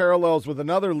blackout has parallels with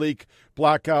another leak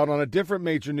blackout on a different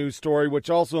major news story, which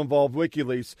also involved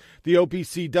WikiLeaks, the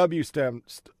OPCW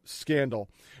scandal.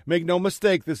 Make no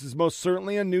mistake, this is most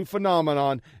certainly a new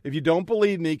phenomenon. If you don't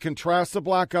believe me, contrast the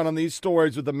blackout on these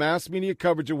stories with the mass media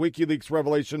coverage of WikiLeaks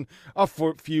revelation a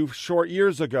few short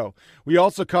years ago. We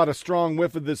also caught a strong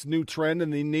whiff of this new trend in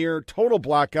the near total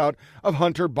blackout of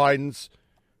Hunter Biden's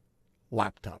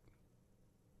laptop.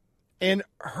 And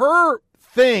her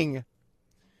thing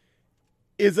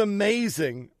is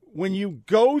amazing when you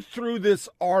go through this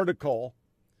article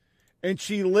and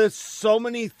she lists so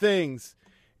many things.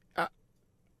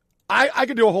 I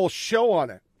could do a whole show on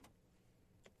it.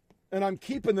 And I'm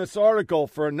keeping this article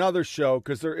for another show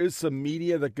because there is some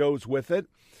media that goes with it.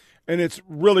 And it's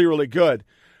really, really good.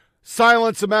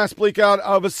 Silence a mass bleak out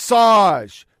of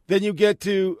Assange. Then you get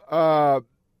to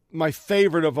my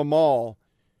favorite of them all.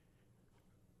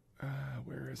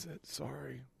 Where is it?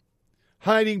 Sorry.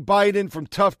 Hiding Biden from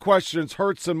tough questions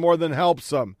hurts him more than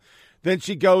helps him. Then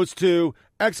she goes to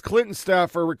ex-Clinton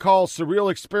staffer recalls surreal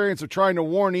experience of trying to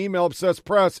warn email-obsessed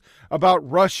press about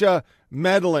Russia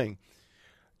meddling.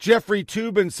 Jeffrey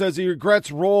Toobin says he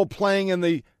regrets role playing in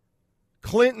the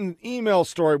Clinton email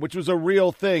story, which was a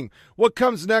real thing. What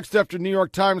comes next after New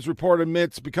York Times report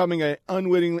admits becoming an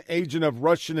unwitting agent of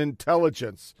Russian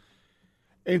intelligence?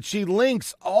 And she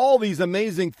links all these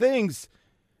amazing things,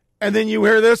 and then you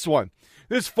hear this one.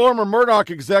 This former Murdoch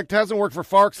exec hasn't worked for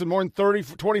Fox in more than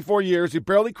 24 years. He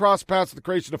barely crossed paths with the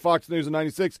creation of Fox News in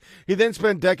 96. He then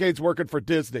spent decades working for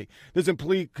Disney. This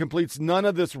completes none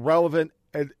of this relevant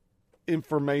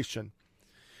information.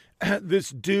 This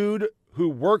dude who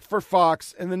worked for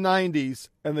Fox in the 90s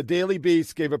and the Daily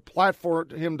Beast gave a platform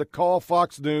to him to call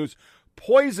Fox News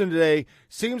poison today,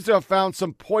 seems to have found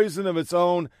some poison of its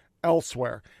own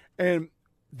elsewhere. And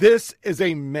this is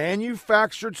a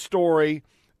manufactured story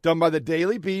done by the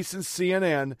Daily Beast and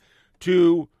CNN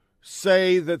to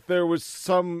say that there was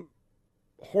some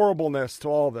horribleness to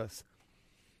all this.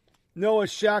 Noah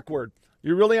Shackford,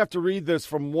 you really have to read this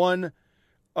from one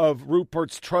of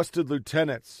Rupert's trusted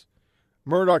lieutenants.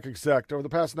 Murdoch exec, over the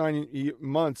past 9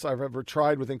 months, I've ever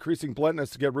tried with increasing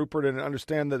bluntness to get Rupert in and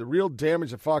understand that the real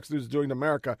damage that Fox News is doing to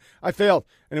America. I failed,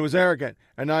 and it was arrogant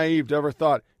and naive to ever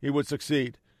thought he would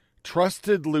succeed.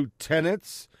 Trusted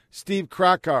lieutenants? Steve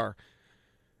Krakauer.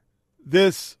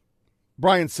 This,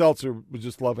 Brian Seltzer was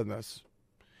just loving this.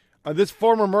 This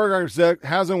former Murdoch exec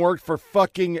hasn't worked for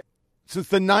fucking since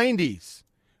the 90s.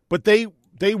 But they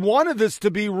wanted this to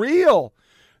be real.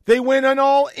 They went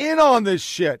all in on this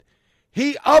shit.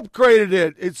 He upgraded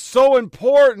it. It's so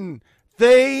important.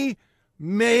 They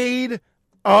made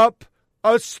up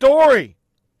a story.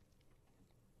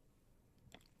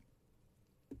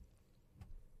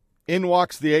 In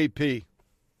walks the AP.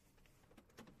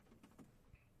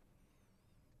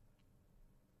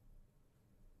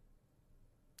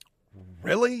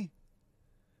 Really?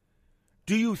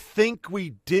 Do you think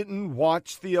we didn't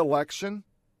watch the election?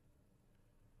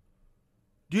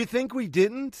 Do you think we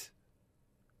didn't?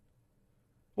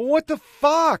 Well, what the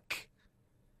fuck?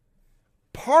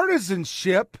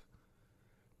 Partisanship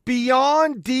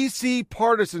beyond DC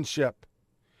partisanship.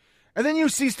 And then you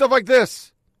see stuff like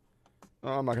this.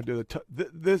 Oh, I'm not going to do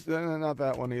this. Not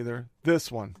that one either.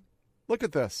 This one. Look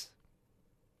at this.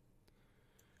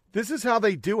 This is how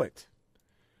they do it.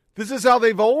 This is how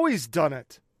they've always done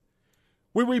it.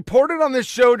 We reported on this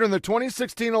show during the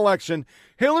 2016 election,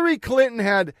 Hillary Clinton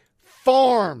had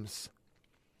farms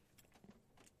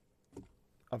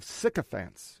of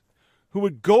sycophants who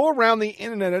would go around the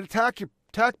internet and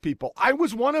attack people. I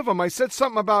was one of them. I said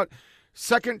something about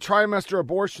second trimester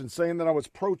abortion, saying that I was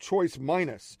pro-choice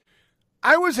minus.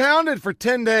 I was hounded for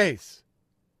 10 days.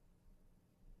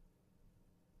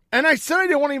 And I said I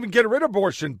didn't want to even get rid of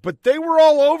abortion, but they were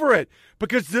all over it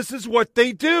because this is what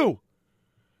they do.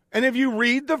 And if you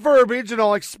read the verbiage, and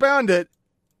I'll expound it,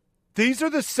 these are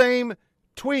the same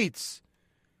tweets,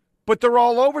 but they're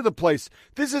all over the place.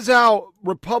 This is how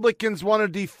Republicans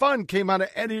want to defund came out of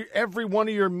every one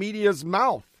of your media's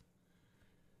mouth.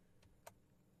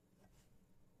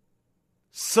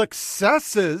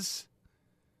 Successes?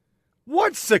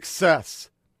 What success?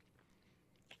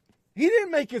 He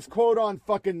didn't make his quote on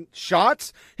fucking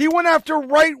shots. He went after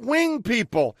right-wing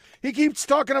people. He keeps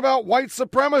talking about white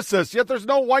supremacists, yet there's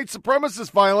no white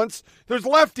supremacist violence. There's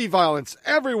lefty violence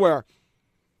everywhere.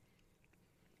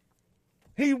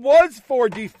 He was for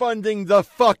defunding the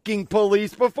fucking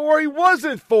police before he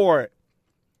wasn't for it.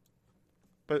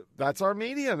 But that's our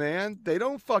media, man. They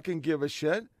don't fucking give a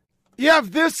shit. You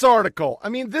have this article. I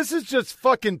mean, this is just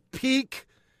fucking peak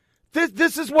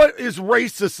This is what is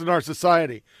racist in our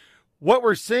society. What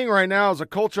we're seeing right now is a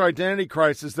culture identity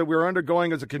crisis that we're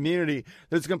undergoing as a community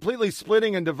that's completely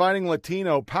splitting and dividing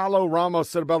Latino. Paulo Ramos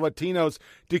said about Latinos,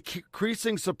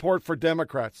 decreasing support for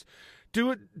Democrats.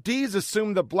 Do D's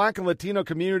assume that Black and Latino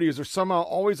communities are somehow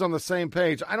always on the same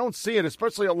page? I don't see it,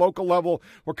 especially at local level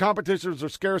where competitions or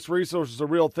scarce resources are a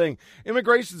real thing.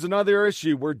 Immigration is another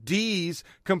issue where D's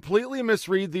completely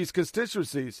misread these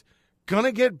constituencies.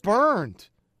 Gonna get burned.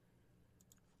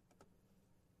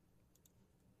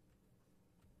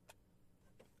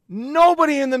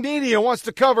 Nobody in the media wants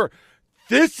to cover.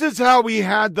 This is how we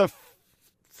had the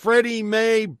Freddie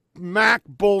Mae Mac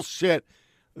bullshit.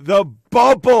 The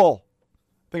bubble.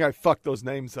 I think I fucked those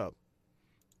names up.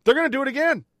 They're going to do it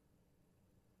again.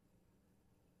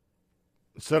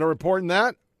 Instead of reporting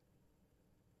that,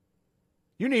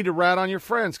 you need to rat on your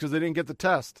friends because they didn't get the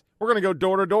test. We're going to go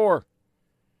door to door.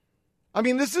 I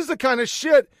mean, this is the kind of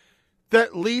shit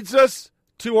that leads us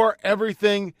to our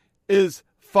everything is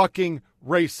fucking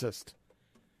racist.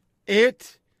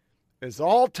 It is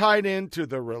all tied into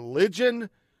the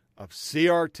religion of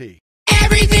CRT.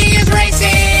 Everything is racist.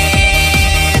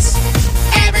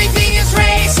 Everything is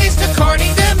racist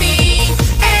according to me.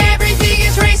 Everything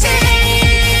is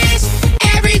racist.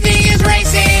 Everything is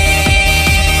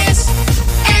racist.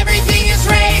 Everything is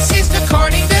racist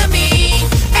according to me.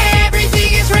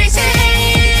 Everything is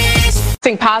racist.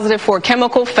 Testing positive for a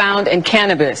chemical found in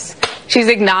cannabis. She's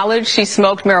acknowledged she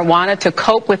smoked marijuana to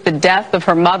cope with the death of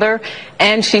her mother,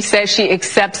 and she says she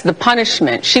accepts the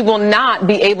punishment. She will not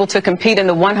be able to compete in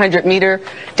the 100-meter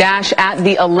dash at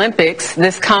the Olympics.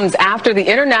 This comes after the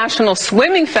International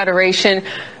Swimming Federation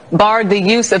barred the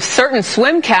use of certain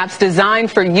swim caps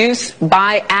designed for use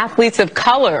by athletes of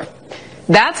color.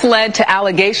 That's led to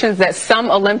allegations that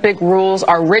some Olympic rules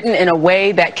are written in a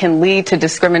way that can lead to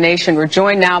discrimination. We're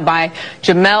joined now by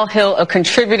Jemele Hill, a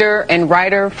contributor and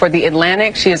writer for The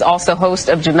Atlantic. She is also host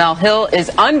of Jemele Hill is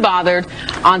Unbothered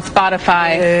on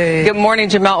Spotify. Hey. Good morning,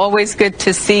 Jemele. Always good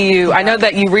to see you. I know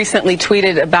that you recently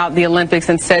tweeted about the Olympics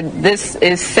and said this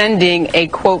is sending a,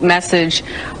 quote, message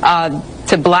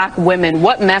to Black women.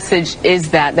 What message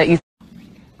is that you...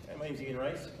 My name is Ian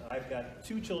Rice. I've got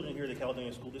 2 children here at the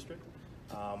Caledonia School District.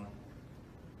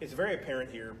 It's very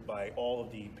apparent here by all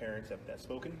of the parents that have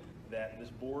spoken that this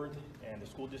board and the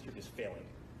school district is failing.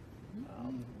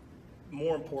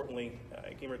 More importantly, I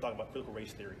came here to talk about critical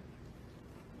race theory.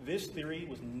 This theory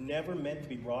was never meant to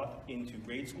be brought into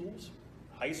grade schools,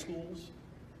 high schools,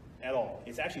 at all.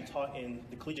 It's actually taught in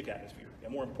the collegiate atmosphere,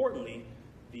 and more importantly,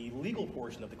 the legal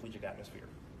portion of the collegiate atmosphere,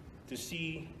 to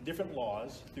see different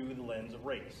laws through the lens of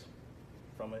race,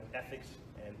 from an ethics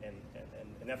and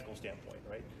an ethical standpoint,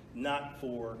 right? Not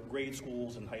for grade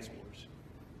schools and high schoolers.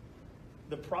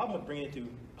 The problem with bringing it to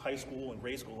high school and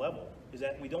grade school level is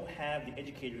that we don't have the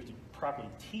educators to properly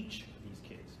teach these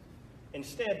kids.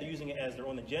 Instead, they're using it as their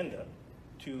own agenda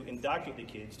to indoctrinate the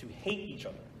kids to hate each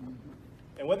other.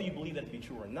 And whether you believe that to be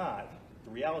true or not,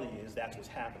 the reality is that's what's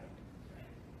happening.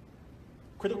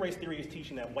 Critical race theory is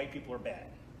teaching that white people are bad.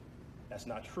 That's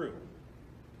not true.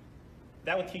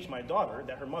 That would teach my daughter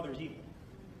that her mother is evil.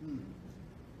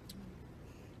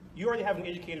 You already have an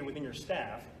educator within your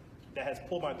staff that has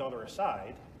pulled my daughter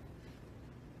aside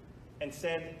and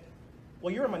said,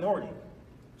 well, you're a minority,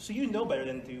 so you know better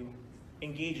than to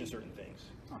engage in certain things.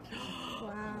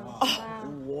 Wow.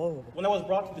 Whoa. When I was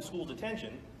brought to the school's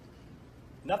attention,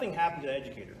 nothing happened to the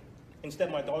educator.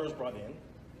 Instead, my daughter was brought in,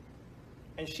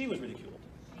 and she was ridiculed.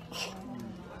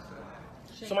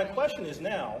 So my question is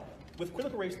now, with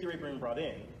critical race theory being brought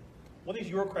in, what is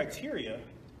your criteria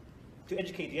to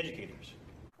educate the educators?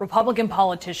 Republican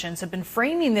politicians have been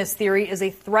framing this theory as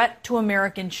a threat to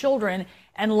American children,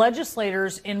 and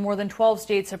legislators in more than 12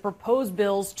 states have proposed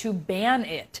bills to ban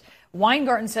it.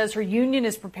 Weingarten says her union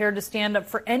is prepared to stand up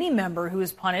for any member who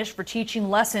is punished for teaching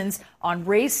lessons on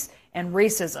race and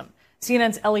racism.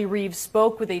 CNN's Ellie Reeves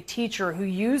spoke with a teacher who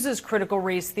uses critical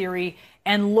race theory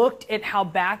and looked at how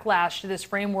backlash to this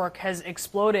framework has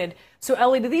exploded. So,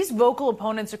 Ellie, do these vocal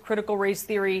opponents of critical race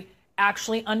theory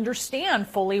actually understand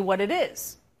fully what it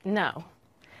is? No.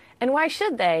 And why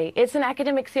should they? It's an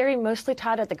academic theory mostly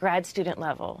taught at the grad student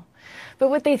level. But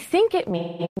what they think it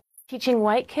means, teaching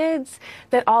white kids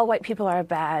that all white people are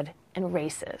bad and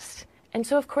racist. And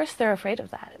so, of course, they're afraid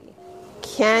of that.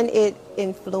 Can it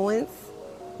influence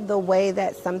the way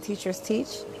that some teachers teach?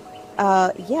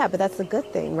 Yeah, but that's a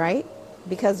good thing, right?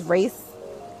 Because race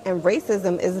and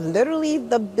racism is literally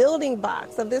the building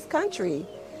blocks of this country.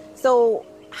 So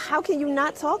how can you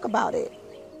not talk about it?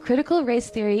 Critical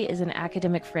race theory is an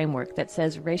academic framework that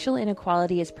says racial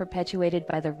inequality is perpetuated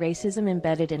by the racism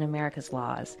embedded in America's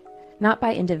laws. not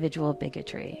by individual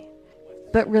bigotry.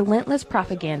 But relentless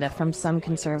propaganda from some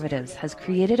conservatives has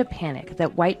created a panic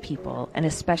that white people, and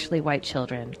especially white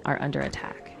children, are under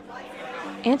attack.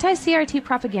 Anti-CRT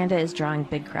propaganda is drawing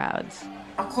big crowds.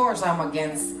 Of course I'm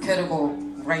against critical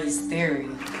race theory.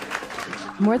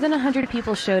 More than 100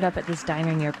 people showed up at this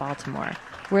diner near Baltimore,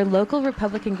 where local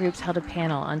Republican groups held a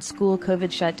panel on school COVID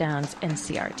shutdowns and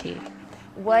CRT.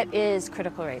 What is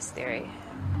critical race theory?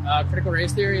 Critical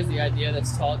race theory is the idea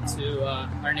that's taught to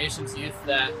our nation's youth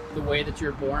that the way that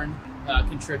you're born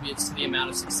contributes to the amount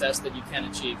of success that you can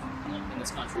achieve in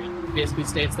this country. It basically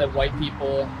states that white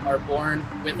people are born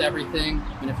with everything,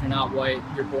 and if you're not white,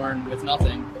 you're born with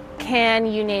nothing. Can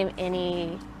you name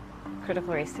any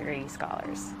critical race theory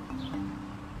scholars?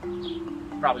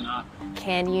 Probably not.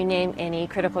 Can you name any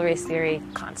critical race theory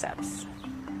concepts?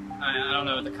 I don't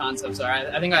know what the concepts are.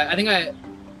 I think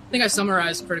I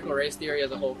summarized critical race theory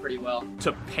as a whole pretty well.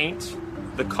 To paint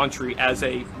the country as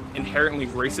a inherently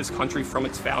racist country from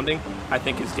its founding, I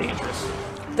think is dangerous.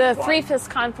 The Three-Fifths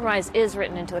Compromise is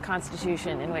written into the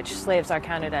Constitution, in which slaves are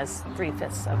counted as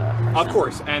 3/5 of a person. Of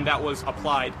course, and that was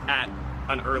applied at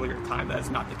an earlier time. That is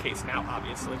not the case now,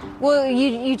 obviously. Well,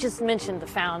 you just mentioned the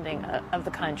founding of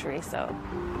the country, so...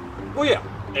 Well, yeah,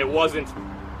 it wasn't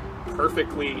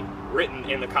perfectly written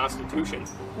in the Constitution.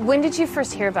 When did you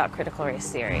first hear about critical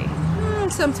race theory?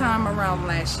 Sometime around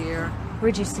last year.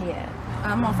 Where'd you see it?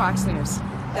 I'm on Fox News.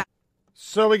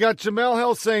 So we got Jemele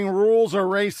Hill saying rules are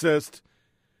racist.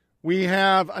 We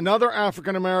have another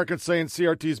African-American saying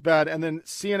CRT is bad, and then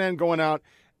CNN going out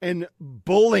and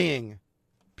bullying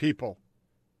people.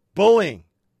 Bullying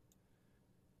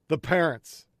the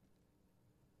parents.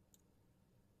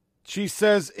 She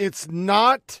says it's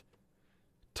not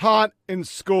taught in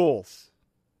schools.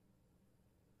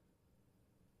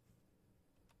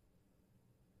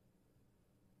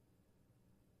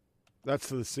 That's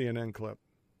the CNN clip.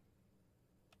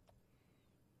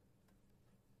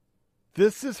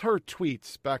 This is her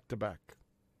tweets back to back,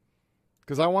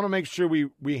 because I want to make sure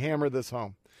we hammer this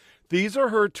home. These are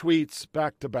her tweets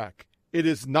back to back. It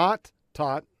is not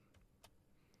taught.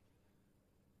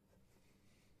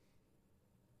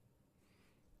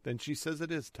 Then she says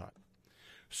it is taught.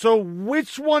 So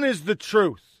which one is the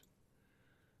truth?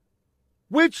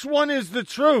 Which one is the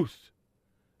truth?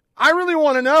 I really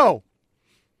want to know.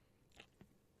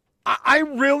 I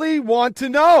really want to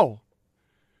know.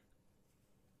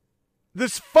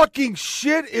 This fucking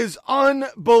shit is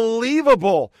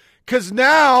unbelievable. Because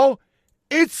now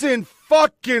it's in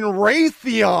fucking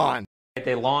Raytheon.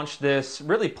 They launched this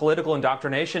really political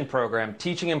indoctrination program,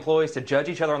 teaching employees to judge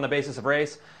each other on the basis of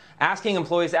race, asking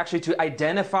employees actually to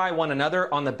identify one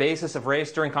another on the basis of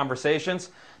race during conversations.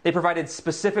 They provided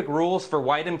specific rules for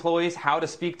white employees, how to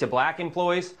speak to black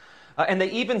employees. And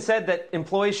they even said that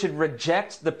employees should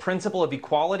reject the principle of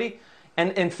equality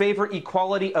and favor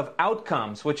equality of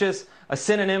outcomes, which is a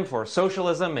synonym for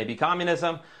socialism, maybe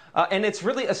communism. And it's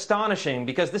really astonishing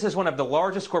because this is one of the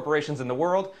largest corporations in the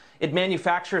world. It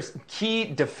manufactures key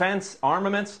defense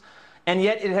armaments, and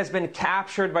yet it has been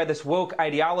captured by this woke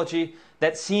ideology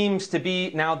that seems to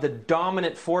be now the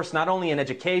dominant force, not only in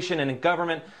education and in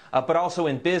government, but also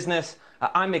in business.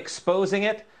 I'm exposing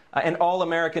it, and all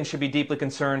Americans should be deeply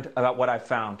concerned about what I've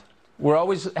found. We're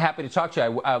always happy to talk to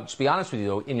you. I'll just be honest with you,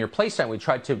 though. In your playtime, we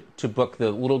tried to book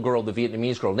the little girl, the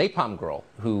Vietnamese girl, Napalm Girl,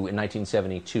 who in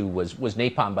 1972 was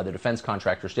napalmed by the defense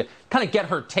contractors, to kind of get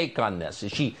her take on this.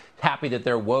 Is she happy that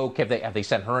they're woke? Have they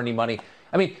sent her any money?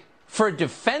 I mean, for a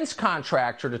defense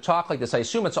contractor to talk like this, I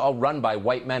assume it's all run by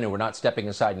white men who are not stepping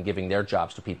aside and giving their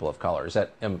jobs to people of color. Is that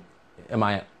am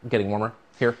I getting warmer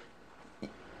here?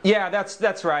 Yeah,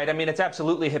 that's right. I mean, it's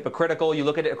absolutely hypocritical. You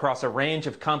look at it across a range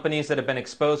of companies that have been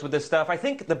exposed with this stuff. I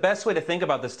think the best way to think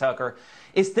about this, Tucker,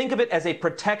 is think of it as a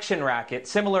protection racket,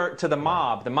 similar to the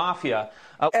mob, the mafia.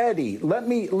 Eddie, let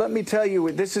me tell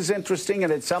you, this is interesting,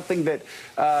 and it's something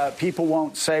that people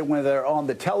won't say when they're on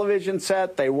the television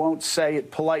set. They won't say at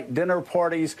polite dinner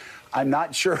parties. I'm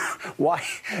not sure why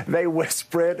they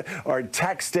whisper it or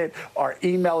text it or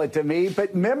email it to me.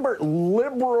 But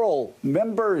liberal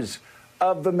members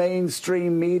of the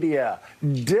mainstream media,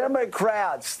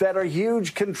 Democrats that are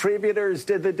huge contributors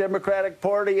to the Democratic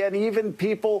Party, and even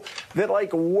people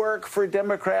that work for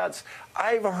Democrats.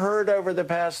 I've heard over the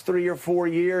past 3 or 4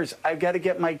 years, I've got to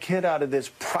get my kid out of this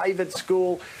private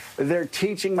school. They're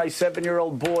teaching my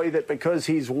 7-year-old boy that because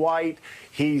he's white,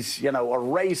 he's, a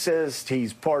racist,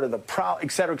 he's part of the problem,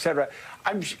 et cetera, et cetera.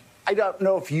 I don't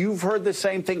know if you've heard the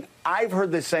same thing. I've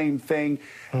heard the same thing.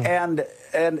 And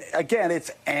again,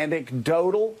 it's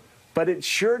anecdotal, but it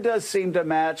sure does seem to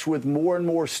match with more and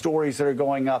more stories that are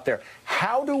going out there.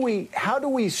 How do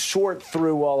we sort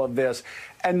through all of this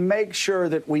and make sure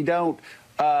that we don't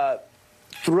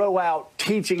throw out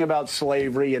teaching about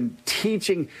slavery and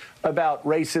teaching about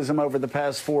racism over the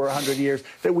past 400 years,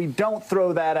 that we don't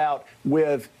throw that out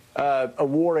with a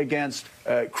war against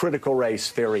critical race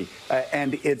theory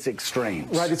and its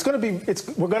extremes? Right. It's going to be.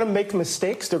 We're going to make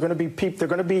mistakes. They're going to be They're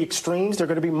going to be extremes. They're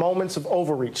going to be moments of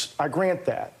overreach. I grant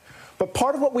that. But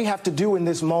part of what we have to do in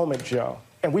this moment, Joe,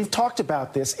 and we've talked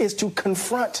about this, is to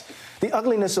confront the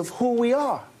ugliness of who we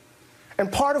are.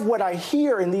 And part of what I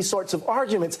hear in these sorts of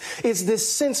arguments is this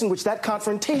sense in which that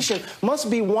confrontation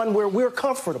must be one where we're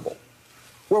comfortable,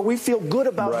 where we feel good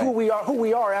about who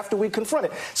we are after we confront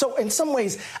it. So in some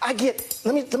ways, I'm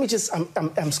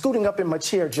scooting up in my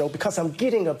chair, Joe, because I'm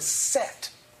getting upset.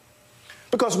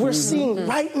 Because we're seeing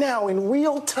right now in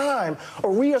real time a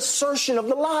reassertion of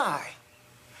the lie.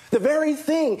 The very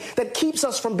thing that keeps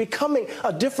us from becoming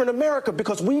a different America,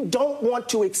 because we don't want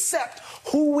to accept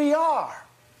who we are.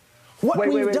 But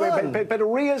a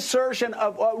reassertion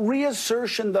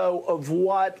though of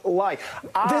what lie?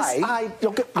 I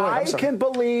can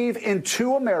believe in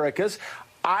two Americas.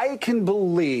 I can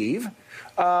believe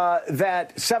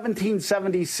that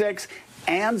 1776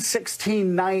 and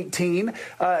 1619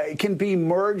 can be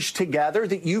merged together,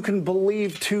 that you can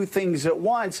believe two things at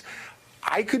once.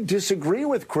 I could disagree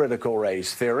with critical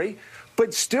race theory,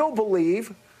 but still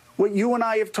believe what you and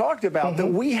I have talked about, that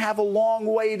we have a long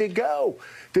way to go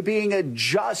to being a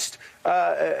just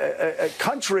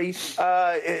country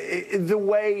the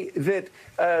way that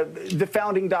the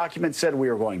founding document said we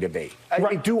were going to be.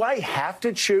 Right. Do I have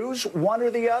to choose one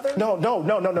or the other?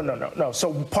 No.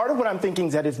 So part of what I'm thinking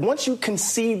is that if once you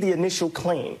concede the initial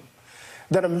claim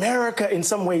that America in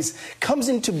some ways comes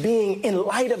into being in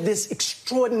light of this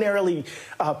extraordinarily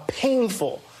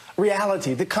painful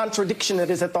reality, the contradiction that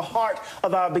is at the heart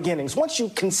of our beginnings. Once you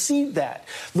concede that,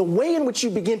 the way in which you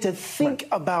begin to think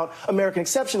about American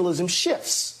exceptionalism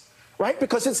shifts. Right?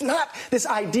 Because it's not this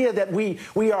idea that we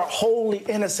are wholly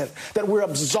innocent, that we're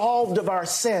absolved of our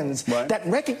sins, that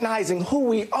recognizing who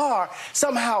we are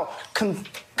somehow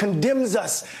condemns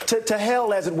us to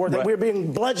hell, as it were, that we're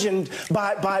being bludgeoned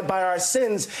by our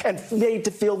sins and made to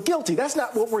feel guilty. That's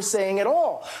not what we're saying at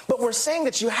all. But we're saying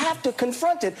that you have to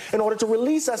confront it in order to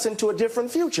release us into a different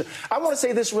future. I want to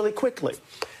say this really quickly.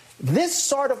 This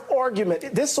sort of argument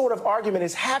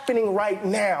is happening right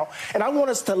now, and I want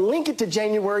us to link it to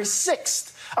January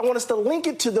 6th. I want us to link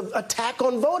it to the attack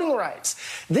on voting rights.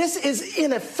 This is,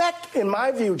 in effect, in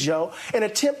my view, Joe, an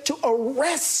attempt to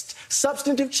arrest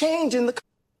substantive change in the country.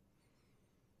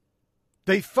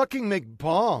 They fucking make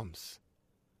bombs.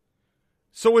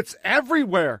 So it's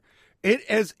everywhere. It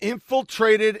has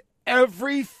infiltrated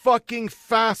every fucking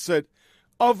facet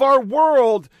of our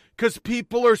world because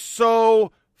people are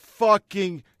so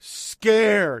fucking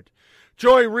scared.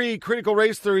 Joy Reid, critical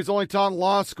race theory is only taught in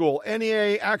law school.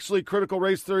 NEA, actually, critical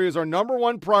race theory is our number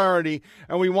one priority,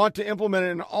 and we want to implement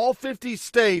it in all 50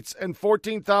 states and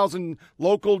 14,000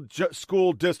 local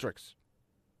school districts.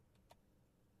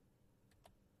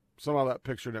 Somehow that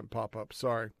picture didn't pop up.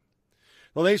 Sorry.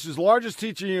 The nation's largest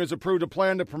teaching union has approved a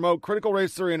plan to promote critical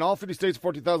race theory in all 50 states and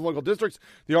 14,000 local districts.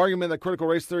 The argument that critical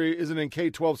race theory isn't in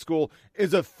K-12 school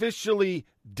is officially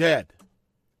dead.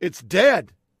 It's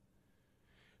dead.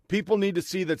 People need to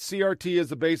see that CRT is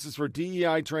the basis for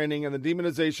DEI training and the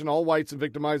demonization of all whites and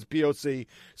victimized POC.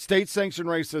 State-sanctioned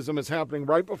racism is happening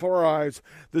right before our eyes.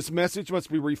 This message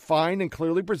must be refined and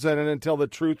clearly presented until the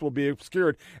truth will be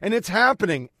obscured. And it's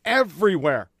happening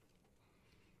everywhere.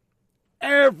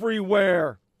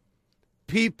 Everywhere.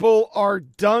 People are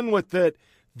done with it.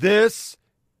 This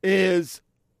is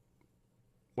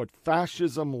what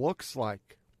fascism looks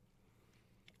like.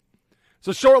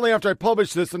 So shortly after I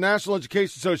published this, the National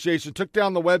Education Association took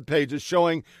down the web pages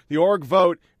showing the org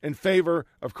vote in favor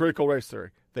of critical race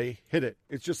theory. They hid it.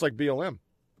 It's just like BLM.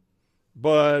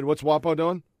 But what's WAPO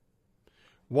doing?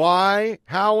 Why,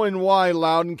 how, and why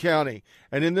Loudoun County?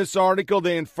 And in this article,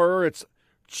 they infer it's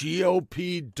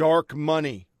GOP dark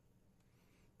money.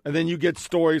 And then you get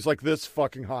stories like this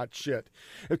fucking hot shit.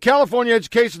 If California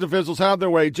education officials have their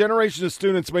way, generations of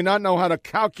students may not know how to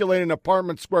calculate an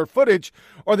apartment square footage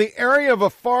or the area of a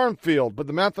farm field, but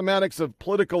the mathematics of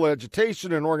political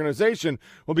agitation and organization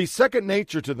will be second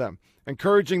nature to them.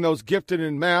 Encouraging those gifted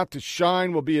in math to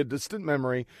shine will be a distant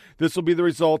memory. This will be the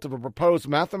result of a proposed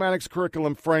mathematics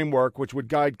curriculum framework which would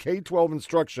guide K-12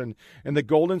 instruction in the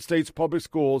Golden State's public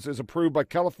schools, is approved by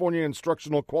California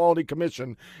Instructional Quality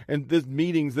Commission in this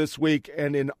meetings this week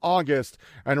and in August,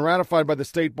 and ratified by the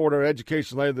State Board of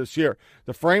Education later this year.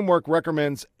 The framework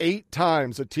recommends 8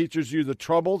 times that teachers use a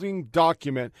troubling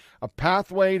document, A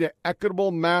Pathway to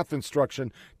Equitable Math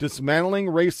Instruction, Dismantling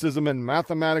Racism in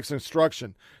Mathematics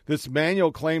Instruction. This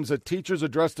manual claims that teachers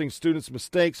addressing students'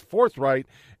 mistakes forthright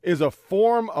is a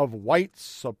form of white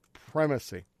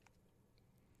supremacy.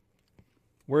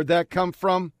 Where'd that come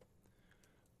from?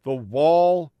 The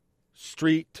Wall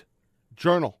Street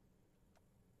Journal.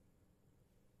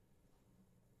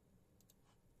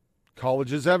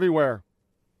 Colleges everywhere,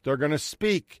 they're going to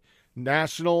speak.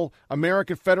 National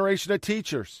American Federation of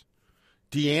Teachers,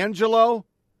 D'Angelo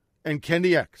and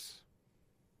Kendi X.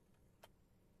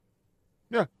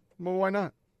 Yeah, well, why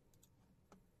not?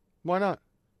 Why not?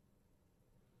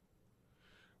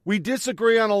 We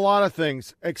disagree on a lot of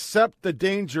things, except the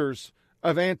dangers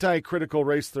of anti-critical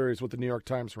race theories, what the New York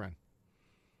Times ran.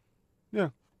 Yeah,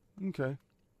 okay.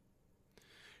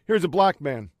 Here's a black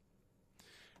man.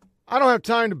 I don't have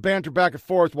time to banter back and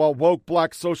forth while woke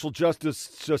black social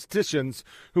justicians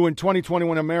who in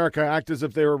 2021 America act as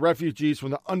if they were refugees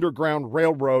from the Underground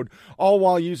Railroad, all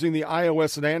while using the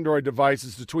iOS and Android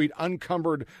devices to tweet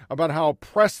uncumbered about how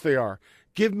oppressed they are.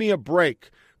 Give me a break.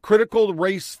 Critical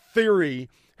race theory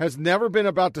has never been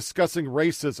about discussing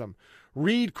racism.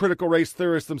 Read critical race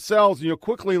theorists themselves, and you'll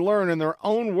quickly learn in their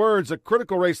own words that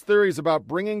critical race theory is about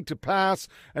bringing to pass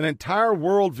an entire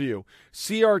worldview.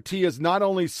 CRT is not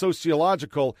only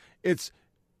sociological, it's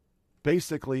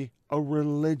basically a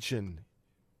religion.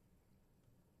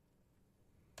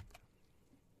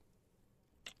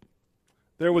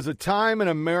 There was a time in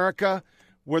America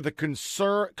where the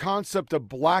concept of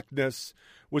blackness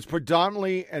was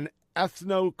predominantly an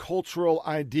ethno-cultural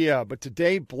idea, but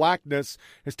today blackness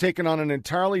has taken on an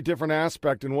entirely different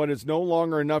aspect, and what is no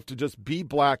longer enough to just be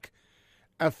black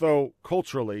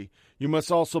ethno-culturally. You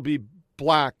must also be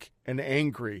black and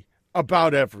angry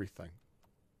about everything.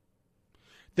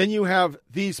 Then you have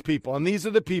these people, and these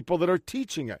are the people that are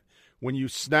teaching it. When you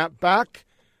snap back,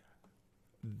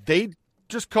 they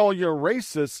just call you a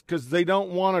racist because they don't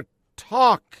want to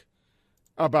talk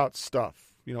about stuff.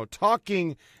 You know,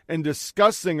 talking and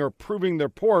discussing or proving their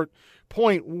point.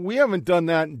 We haven't done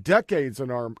that in decades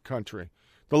in our country.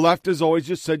 The left has always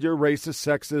just said you're racist,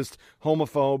 sexist,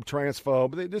 homophobe,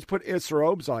 transphobe. They just put is or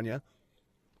obes on you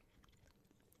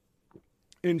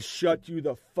and shut you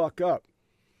the fuck up.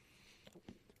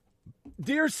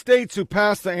 Dear states who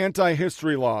passed the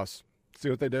anti-history laws,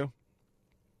 see what they do?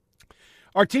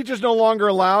 Are teachers no longer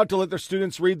allowed to let their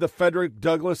students read the Frederick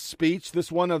Douglass speech?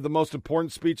 This one of the most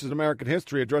important speeches in American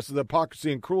history addresses the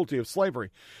hypocrisy and cruelty of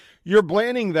slavery. You're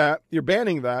banning that.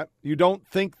 You don't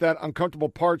think that uncomfortable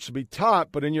part should be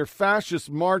taught, but in your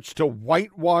fascist march to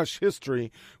whitewash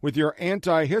history with your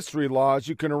anti-history laws,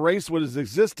 you can erase what has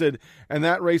existed, and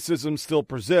that racism still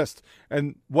persists.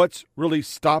 And what's really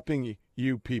stopping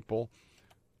you people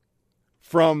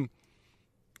from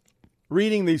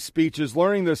reading these speeches,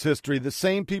 learning this history, the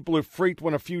same people who freaked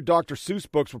when a few Dr. Seuss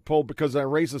books were pulled because of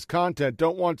racist content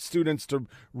don't want students to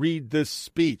read this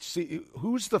speech. See,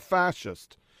 who's the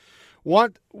fascist?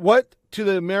 What to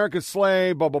the American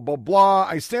slave, blah, blah, blah, blah.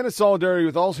 I stand in solidarity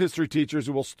with all history teachers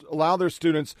who will allow their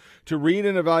students to read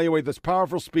and evaluate this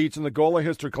powerful speech in the Gola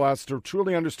history class to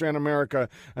truly understand America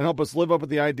and help us live up to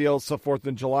the ideals set forth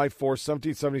in July 4th,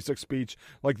 1776 speech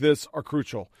like this are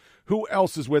crucial. Who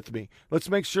else is with me? Let's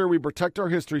make sure we protect our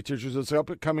history teachers this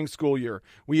upcoming school year.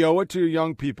 We owe it to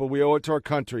young people. We owe it to our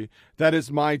country. That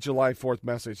is my July 4th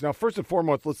message. Now, first and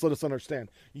foremost, let us understand.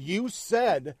 You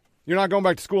said you're not going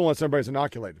back to school unless everybody's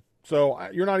inoculated. So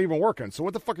you're not even working. So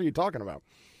what the fuck are you talking about?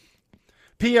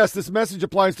 P.S. This message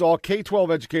applies to all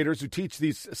K-12 educators who teach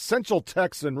these essential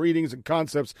texts and readings and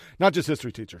concepts, not just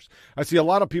history teachers. I see a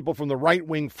lot of people from the right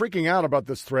wing freaking out about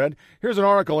this thread. Here's an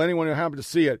article, anyone who happened to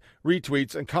see it,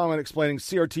 retweets and comment explaining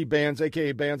CRT bans,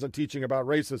 a.k.a. bans on teaching about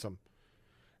racism.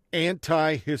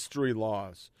 Anti-history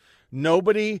laws.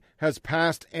 Nobody has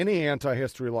passed any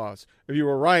anti-history laws. If you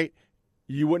were right,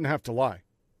 you wouldn't have to lie.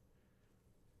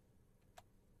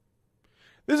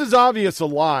 This is obvious a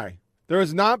lie. There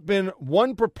has not been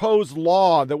one proposed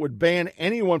law that would ban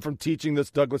anyone from teaching this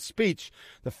Douglass speech.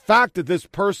 The fact that this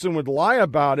person would lie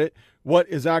about it, what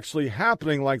is actually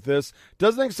happening like this,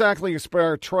 doesn't exactly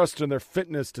inspire trust in their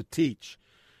fitness to teach.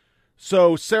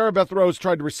 So Sarah Beth Rose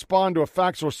tried to respond to a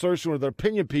factual assertion with an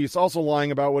opinion piece, also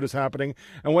lying about what is happening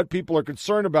and what people are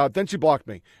concerned about. Then she blocked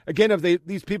me. Again, if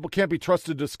these people can't be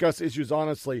trusted to discuss issues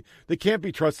honestly, they can't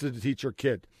be trusted to teach your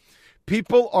kid.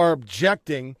 People are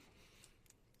objecting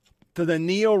to the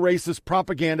neo-racist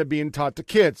propaganda being taught to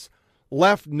kids.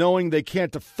 Left, knowing they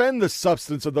can't defend the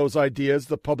substance of those ideas,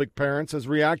 the public parents, has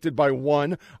reacted by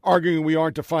 1, arguing we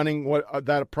aren't defining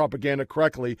that propaganda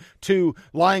correctly, 2,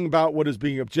 lying about what is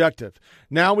being objective.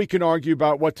 Now we can argue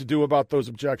about what to do about those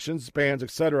objections, bans,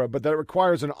 etc., but that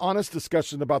requires an honest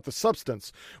discussion about the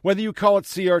substance. Whether you call it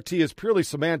CRT is purely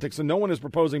semantics, and no one is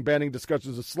proposing banning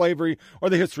discussions of slavery or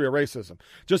the history of racism.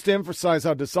 Just to emphasize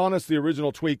how dishonest the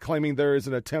original tweet claiming there is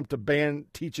an attempt to ban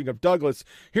teaching of Douglass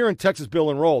here in Texas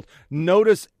bill enrolled.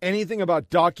 Notice anything about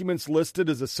documents listed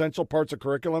as essential parts of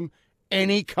curriculum?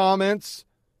 Any comments?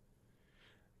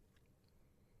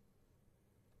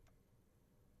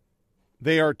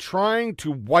 They are trying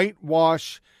to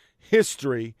whitewash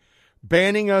history,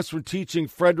 banning us from teaching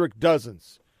Frederick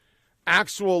Douglass.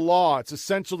 Actual law, it's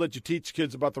essential that you teach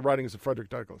kids about the writings of Frederick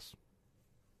Douglass.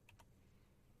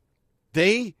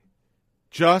 They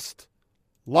just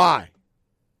lie.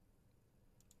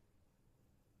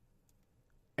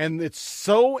 And it's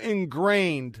so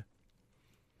ingrained.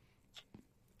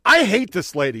 I hate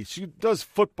this lady. She does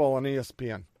football on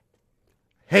ESPN.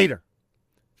 Hate her.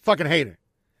 Fucking hate her.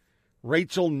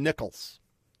 Rachel Nichols.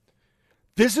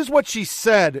 This is what she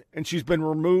said, and she's been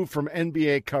removed from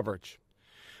NBA coverage.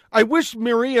 I wish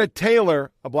Maria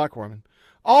Taylor, a black woman,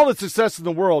 all the success in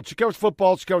the world. She covers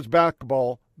football. She covers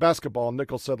basketball,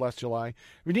 Nichols said last July.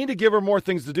 We need to give her more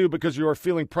things to do because you are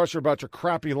feeling pressure about your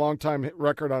crappy long-time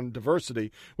record on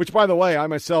diversity, which, by the way, I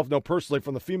myself know personally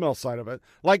from the female side of it.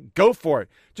 Like, go for it.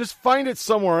 Just find it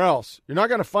somewhere else. You're not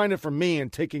going to find it from me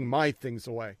and taking my things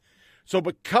away. So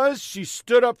because she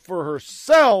stood up for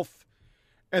herself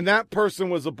and that person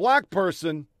was a black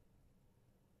person,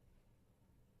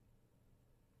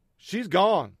 she's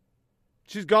gone.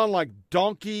 She's gone like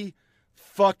Donkey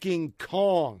fucking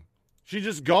Kong. She's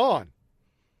just gone.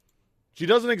 She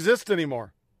doesn't exist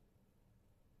anymore.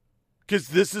 Because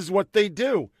this is what they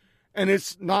do. And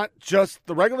it's not just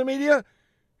the regular media.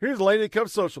 Here's a lady that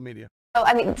covers social media.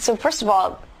 So first of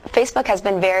all, Facebook has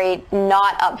been very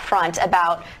not upfront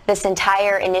about this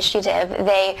entire initiative.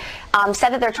 They said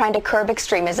that they're trying to curb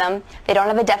extremism. They don't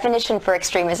have a definition for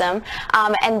extremism.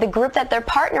 And the group that they're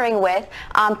partnering with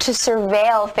to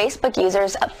surveil Facebook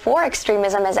users for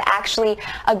extremism is actually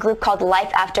a group called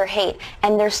Life After Hate.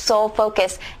 And their sole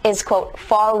focus is, quote,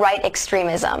 far-right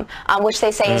extremism, which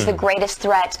they say is the greatest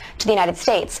threat to the United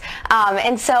States.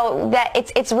 And so that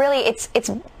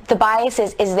it's the bias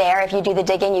is there. If you do the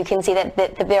digging, you can see that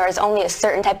there is only a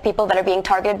certain type of people that are being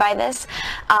targeted by this.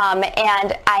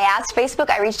 And I asked Facebook,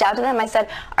 I reached out to them, I said,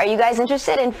 are you guys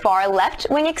interested in far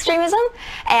left-wing extremism?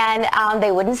 And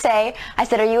they wouldn't say. I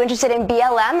said, are you interested in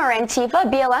BLM or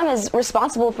Antifa? BLM is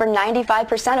responsible for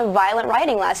 95% of violent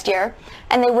rioting last year.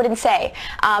 And they wouldn't say.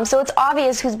 So it's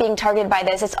obvious who's being targeted by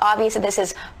this. It's obvious that this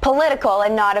is political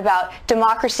and not about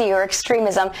democracy or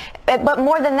extremism. But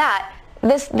more than that,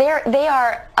 they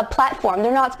are a platform.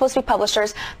 They're not supposed to be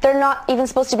publishers. They're not even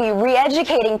supposed to be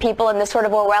re-educating people in this sort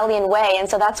of Orwellian way. And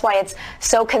so that's why it's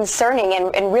so concerning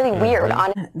and really weird.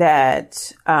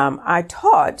 That I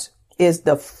taught is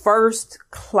the first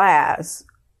class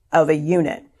of a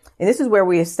unit. And this is where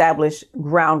we establish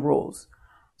ground rules.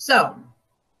 So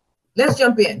let's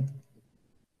jump in.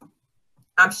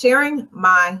 I'm sharing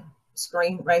my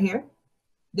screen right here.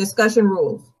 Discussion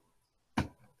rules.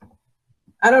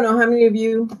 I don't know how many of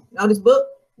you know this book,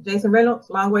 Jason Reynolds,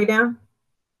 Long Way Down.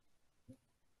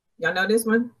 Y'all know this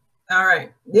one? All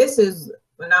right. This is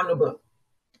a phenomenal book.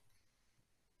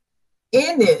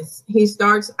 In this, he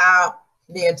starts out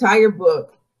the entire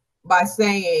book by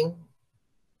saying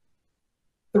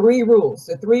 3 rules,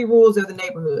 the 3 rules of the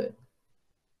neighborhood.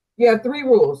 You have 3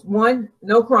 rules. 1,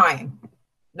 no crying,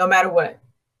 no matter what.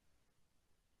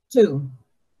 2,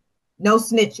 no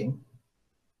snitching.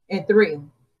 And 3,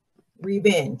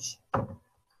 revenge.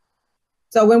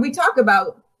 So when we talk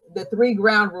about the 3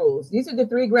 ground rules, these are the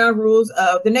 3 ground rules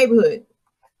of the neighborhood.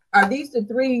 Are these the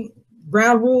 3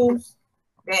 ground rules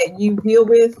that you deal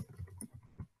with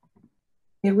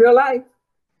in real life?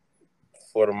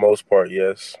 For the most part,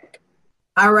 yes.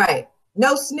 All right.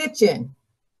 No snitching.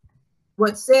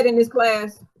 What's said in this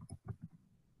class?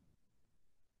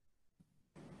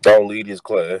 Don't lead his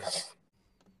class.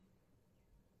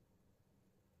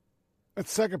 That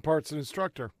second part's an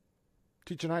instructor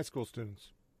teaching high school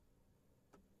students.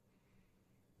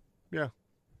 Yeah.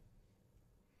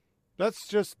 That's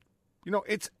just,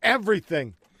 it's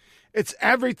everything. It's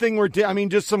everything I mean,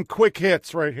 just some quick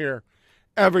hits right here.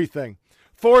 Everything.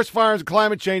 Forest fires and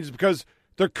climate change is because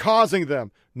they're causing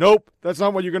them. Nope, that's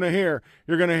not what you're going to hear.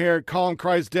 You're going to hear Colin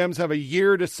Christ Dems have a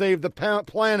year to save the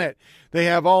planet. They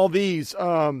have all these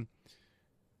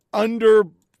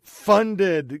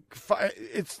underfunded.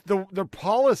 It's their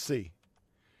policy.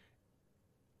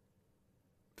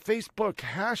 Facebook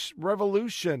hash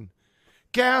revolution.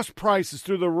 Gas prices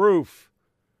through the roof.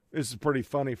 This is pretty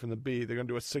funny from the B. They're going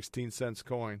to do a 16-cent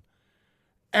coin.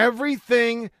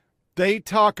 Everything they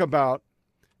talk about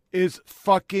is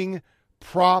fucking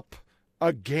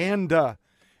propaganda.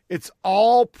 It's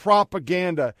all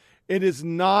propaganda. It is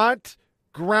not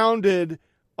grounded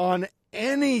on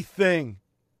anything.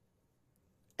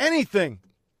 Anything.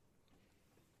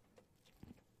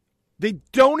 They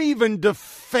don't even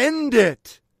defend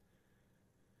it.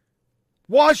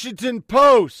 Washington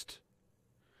Post.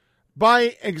 By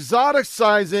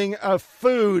exoticizing a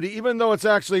food, even though it's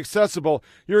actually accessible,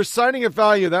 you're assigning a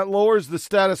value that lowers the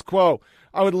status quo.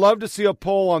 I would love to see a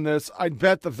poll on this. I'd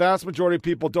bet the vast majority of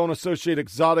people don't associate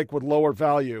exotic with lower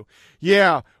value.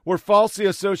 Yeah, we're falsely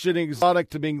associating exotic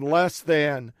to being less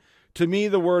than. To me,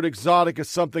 the word exotic is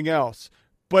something else.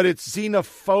 But it's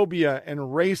xenophobia and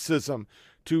racism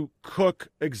to cook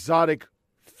exotic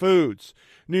foods.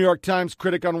 New York Times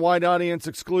critic on white audience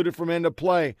excluded from end of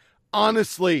play.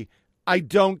 Honestly, I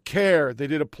don't care. They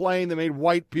did a play that made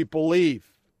white people leave.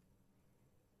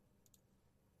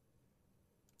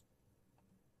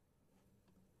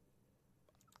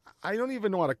 I don't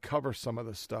even know how to cover some of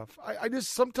this stuff.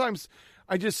 Sometimes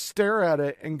I just stare at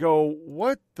it and go,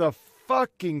 what the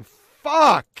fucking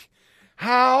fuck?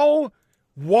 How?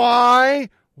 Why?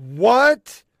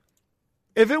 What?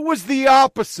 If it was the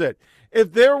opposite,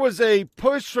 if there was a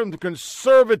push from the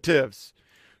conservatives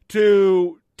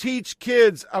to teach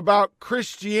kids about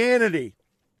Christianity,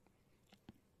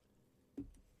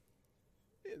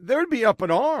 they'd be up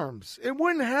in arms. It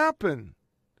wouldn't happen.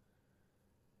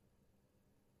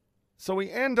 So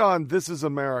we end on This Is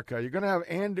America. You're going to have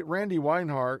Randy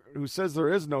Weinhardt, who says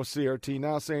there is no CRT,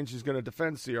 now saying she's going to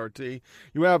defend CRT.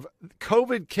 You have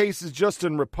COVID cases just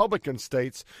in Republican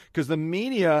states because the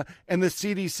media and the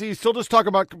CDC still just talk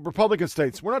about Republican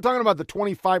states. We're not talking about the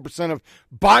 25% of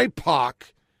BIPOC.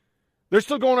 They're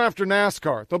still going after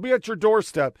NASCAR. They'll be at your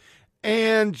doorstep.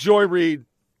 And Joy Reid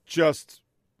just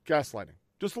gaslighting,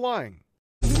 just lying.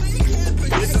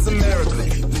 This is America.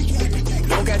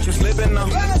 Don't catch you slipping now.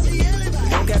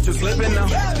 Don't catch you slipping now.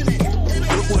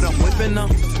 Look what I'm whipping now.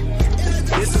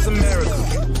 This is America.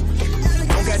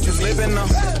 Don't catch you slipping now.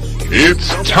 It's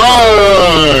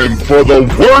time for the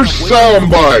worst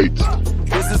soundbite.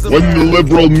 When the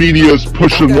liberal media is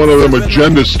pushing one of them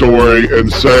agenda story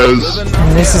and says,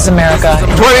 "This is America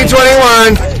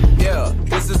 2021." Yeah,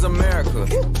 this is America.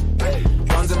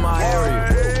 Guns in my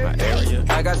area.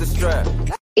 I got the strap.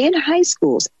 In high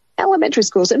schools, elementary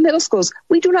schools, and middle schools,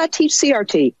 we do not teach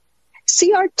CRT.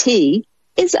 CRT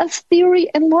is a theory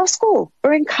in law school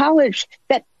or in college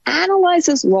that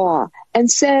analyzes law and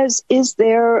says, is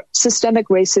there systemic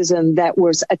racism that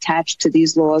was attached to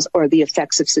these laws or the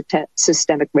effects of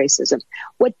systemic racism?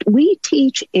 What we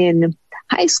teach in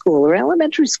high school or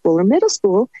elementary school or middle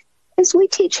school is we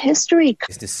teach history.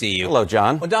 Nice to see you. Hello,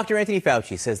 John. Well, Dr. Anthony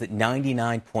Fauci says that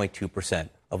 99.2%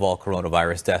 of all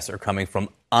coronavirus deaths are coming from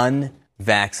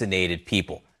unvaccinated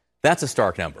people. That's a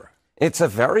stark number. It's a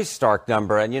very stark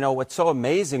number. And, you know, what's so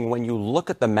amazing when you look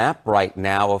at the map right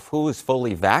now of who is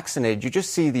fully vaccinated, you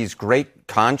just see these great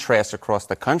contrasts across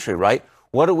the country, right?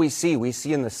 What do we see? We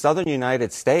see in the southern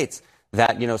United States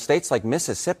that, you know, states like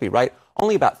Mississippi, right,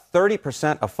 only about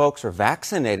 30% of folks are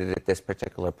vaccinated at this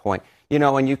particular point. You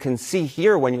know, and you can see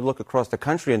here when you look across the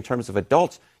country in terms of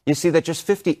adults, you see that just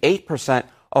 58%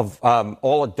 of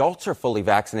all adults are fully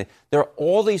vaccinated. There are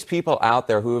all these people out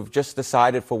there who have just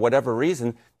decided for whatever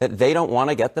reason that they don't want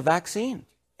to get the vaccine.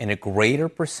 And a greater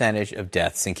percentage of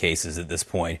deaths and cases at this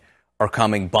point are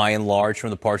coming by and large from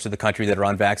the parts of the country that are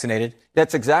unvaccinated?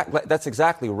 That's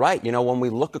exactly right. You know, when we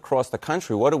look across the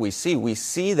country, what do we see? We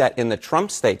see that in the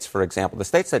Trump states, for example, the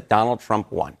states that Donald Trump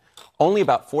won, only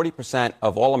about 40%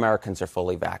 of all Americans are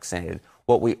fully vaccinated.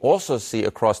 What we also see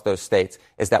across those states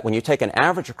is that when you take an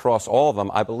average across all of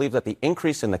them, I believe that the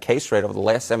increase in the case rate over the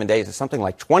last 7 days is something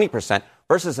like 20%,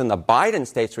 versus in the Biden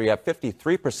states where you have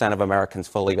 53% of Americans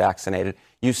fully vaccinated,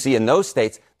 you see in those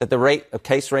states that the rate of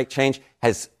case rate change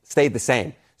has stayed the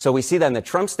same. So we see that in the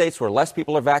Trump states where less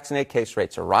people are vaccinated, case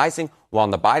rates are rising, while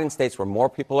in the Biden states where more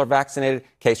people are vaccinated,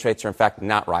 case rates are in fact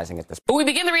not rising at this point. But we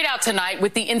begin the readout tonight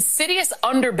with the insidious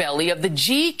underbelly of the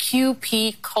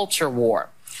GQP culture war.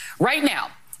 Right now,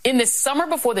 In this summer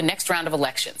before the next round of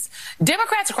elections,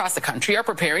 Democrats across the country are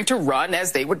preparing to run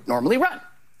as they would normally run.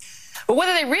 But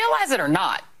whether they realize it or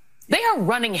not, they are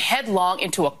running headlong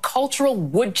into a cultural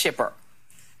wood chipper.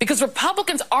 Because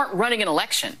Republicans aren't running an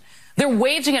election. They're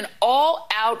waging an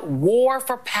all-out war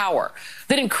for power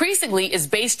that increasingly is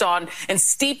based on and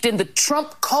steeped in the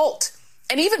Trump cult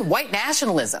and even white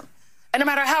nationalism. And no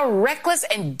matter how reckless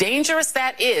and dangerous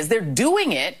that is, they're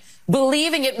doing it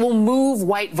believing it will move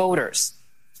white voters.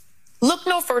 Look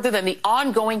no further than the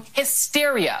ongoing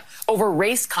hysteria over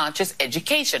race-conscious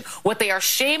education, what they are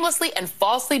shamelessly and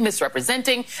falsely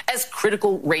misrepresenting as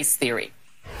critical race theory.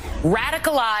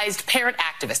 Radicalized parent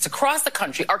activists across the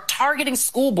country are targeting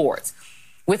school boards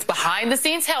with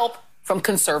behind-the-scenes help from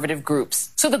conservative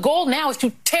groups. So the goal now is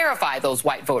to terrify those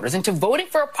white voters into voting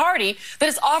for a party that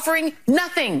is offering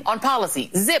nothing on policy.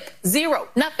 Zip, zero,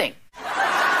 nothing.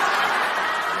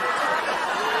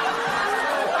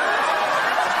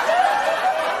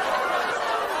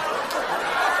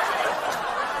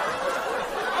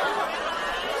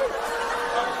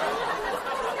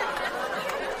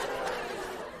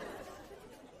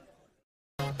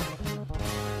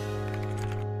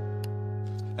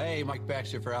 Hey, Mike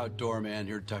Baxter for Outdoor Man,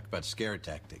 here to talk about scare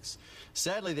tactics.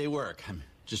 Sadly, they work. I'm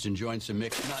just enjoying some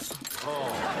mixed nuts.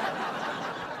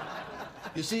 Oh.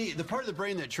 You see, the part of the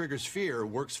brain that triggers fear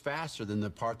works faster than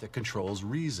the part that controls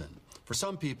reason. For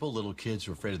some people, little kids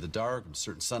who are afraid of the dark, and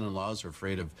certain son-in-laws are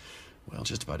afraid of, well,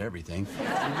 just about everything,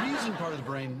 the reason part of the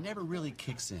brain never really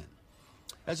kicks in.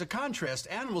 As a contrast,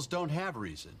 animals don't have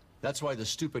reason. That's why the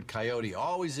stupid coyote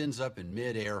always ends up in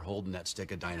midair holding that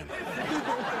stick of dynamite.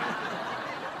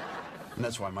 And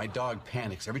that's why my dog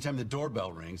panics. Every time the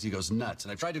doorbell rings, he goes nuts.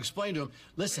 And I tried to explain to him,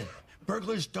 listen,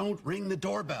 burglars don't ring the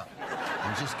doorbell.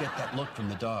 And just get that look from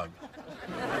the dog.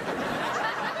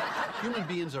 Human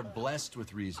beings are blessed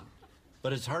with reason.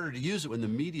 But it's harder to use it when the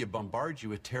media bombards you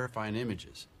with terrifying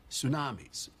images.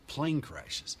 Tsunamis, plane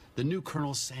crashes, the new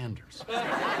Colonel Sanders.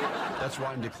 That's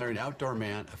why I'm declaring Outdoor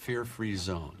Man a fear-free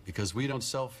zone. Because we don't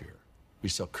sell fear. We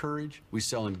sell courage, we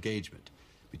sell engagement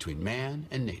between man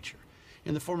and nature.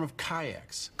 In the form of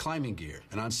kayaks, climbing gear,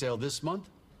 and on sale this month,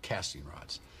 casting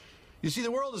rods. You see,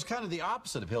 the world is kind of the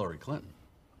opposite of Hillary Clinton.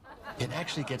 It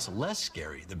actually gets less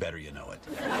scary the better you know it.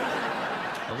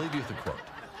 I'll leave you with a quote.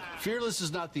 Fearless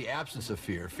is not the absence of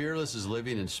fear. Fearless is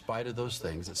living in spite of those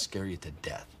things that scare you to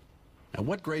death. Now,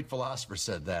 what great philosopher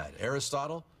said that?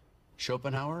 Aristotle?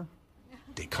 Schopenhauer?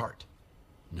 Descartes?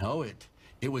 No,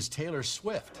 it was Taylor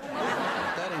Swift. If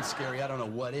that ain't scary, I don't know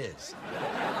what is.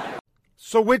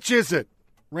 So which is it?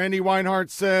 Randy Weinhardt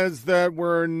says that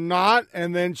we're not,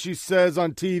 and then she says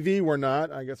on TV we're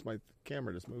not. I guess my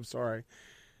camera just moved, sorry.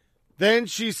 Then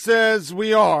she says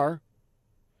we are.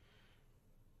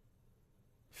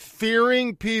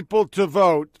 Fearing people to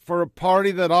vote for a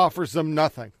party that offers them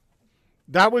nothing.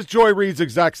 That was Joy Reid's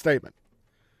exact statement.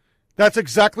 That's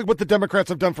exactly what the Democrats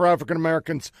have done for African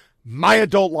Americans my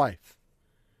adult life.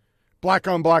 Black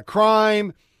on black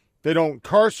crime. They don't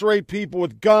incarcerate people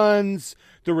with guns.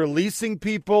 They're releasing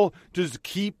people to just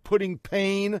keep putting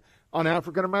pain on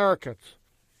African Americans.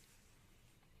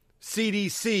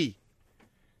 CDC.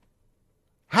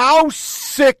 How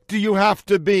sick do you have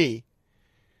to be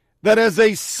that as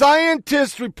a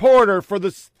scientist reporter for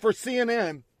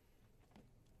CNN,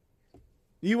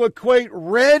 you equate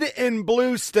red and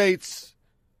blue states,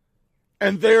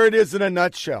 and there it is in a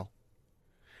nutshell.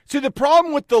 See, the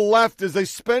problem with the left is they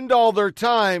spend all their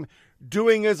time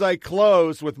doing as I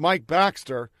close with Mike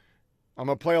Baxter. I'm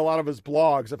going to play a lot of his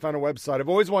blogs. I found a website. I've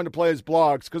always wanted to play his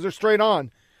blogs because they're straight on.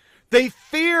 They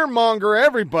fear-monger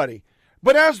everybody.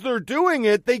 But as they're doing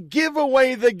it, they give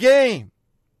away the game.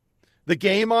 The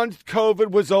game on COVID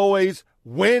was always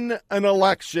win an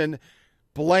election,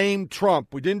 blame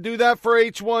Trump. We didn't do that for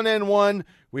H1N1.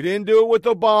 We didn't do it with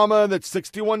Obama that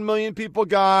 61 million people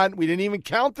got. We didn't even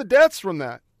count the deaths from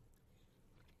that.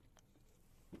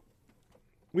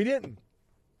 We didn't.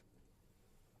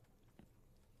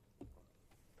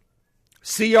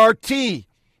 CRT.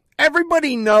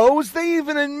 Everybody knows. They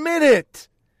even admit it.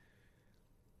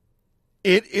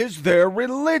 It is their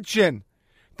religion.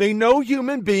 They know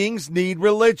human beings need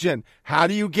religion. How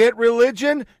do you get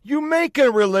religion? You make a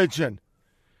religion.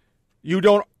 You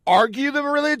don't argue the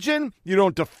religion. You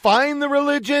don't define the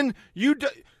religion.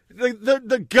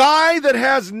 The guy that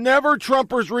has never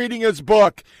Trumpers reading his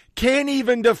book can't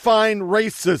even define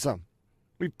racism.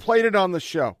 We played it on the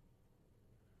show.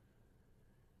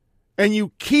 And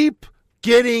you keep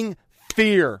getting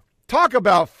fear. Talk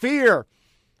about fear.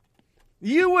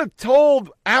 You have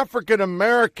told African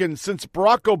Americans since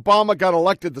Barack Obama got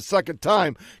elected the second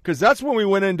time, because that's when we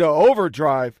went into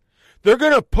overdrive, They're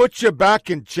going to put you back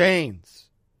in chains.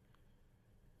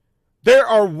 There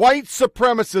are white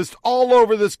supremacists all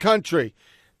over this country,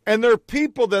 and there are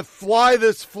people that fly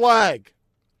this flag.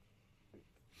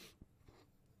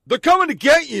 They're coming to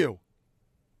get you.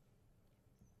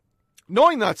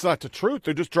 Knowing that's not the truth,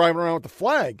 they're just driving around with the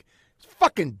flag. It's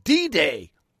fucking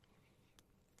D-Day.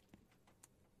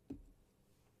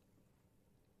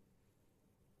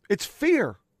 It's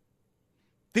fear.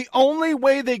 The only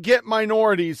way they get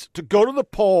minorities to go to the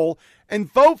poll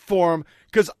and vote for them,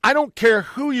 because I don't care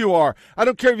who you are. I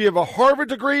don't care if you have a Harvard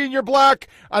degree and you're black.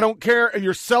 I don't care if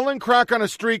you're selling crack on a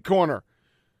street corner.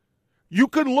 You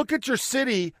could look at your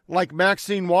city like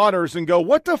Maxine Waters and go,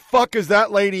 what the fuck has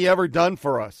that lady ever done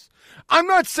for us? I'm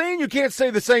not saying you can't say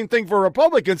the same thing for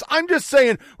Republicans. I'm just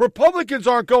saying Republicans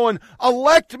aren't going,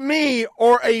 elect me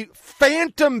or a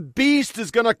phantom beast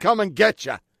is going to come and get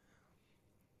you.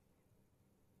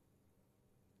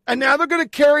 And now they're going to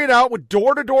carry it out with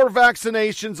door-to-door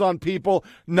vaccinations on people,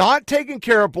 not taking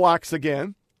care of blacks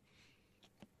again.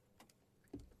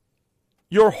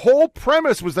 Your whole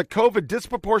premise was that COVID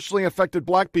disproportionately affected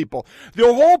black people.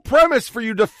 The whole premise for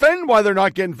you to defend why they're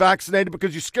not getting vaccinated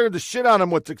because you scared the shit out of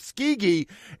them with Tuskegee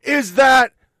is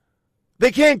that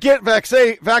they can't get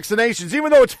vaccinations,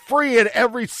 even though it's free at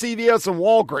every CVS and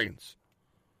Walgreens.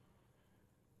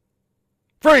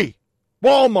 Free.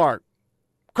 Walmart.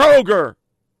 Kroger.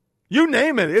 You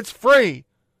name it, it's free.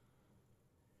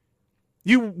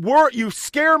 You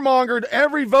scaremongered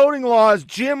every voting law as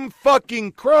Jim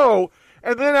fucking Crow,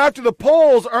 and then after the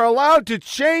polls are allowed to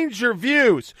change your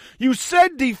views. You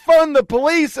said defund the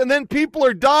police, and then people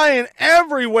are dying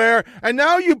everywhere, and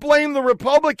now you blame the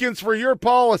Republicans for your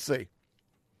policy.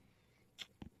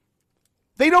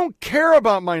 They don't care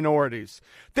about minorities.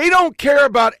 They don't care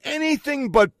about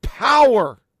anything but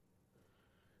power.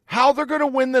 How they're going to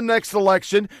win the next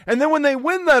election, and then when they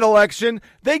win that election,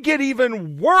 they get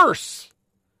even worse.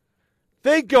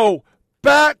 They go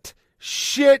bat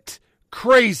shit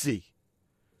crazy.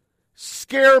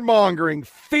 Scaremongering,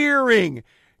 fearing,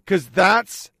 because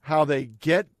that's how they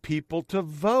get people to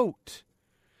vote.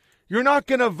 You're not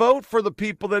going to vote for the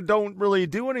people that don't really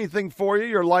do anything for you.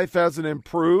 Your life hasn't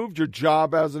improved. Your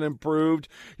job hasn't improved.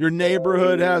 Your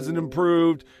neighborhood hasn't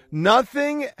improved.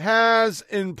 Nothing has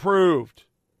improved.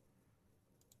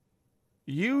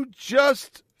 You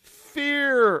just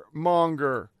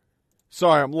fear-monger.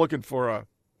 Sorry, I'm looking for an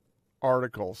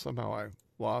article. Somehow I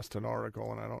lost an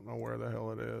article, and I don't know where the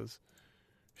hell it is.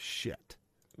 Shit.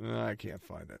 I can't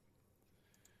find it.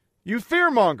 You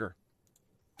fear-monger.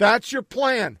 That's your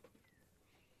plan.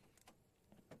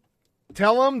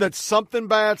 Tell them that something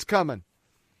bad's coming.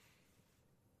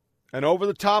 And over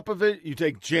the top of it, you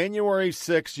take January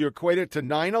 6th, you equate it to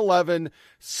 9/11,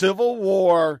 Civil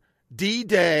War,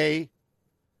 D-Day,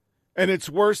 and it's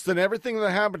worse than everything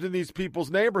that happened in these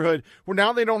people's neighborhood, where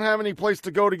now they don't have any place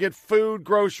to go to get food,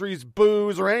 groceries,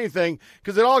 booze, or anything,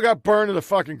 because it all got burned to the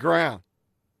fucking ground.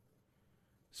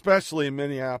 Especially in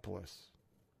Minneapolis.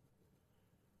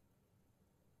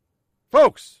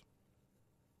 Folks,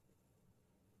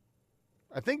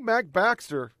 I think Mac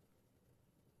Baxter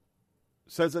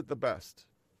says it the best.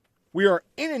 We are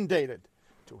inundated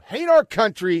to hate our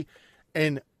country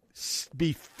and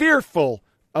be fearful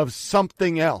of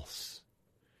something else.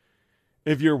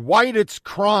 If you're white, it's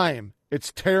crime.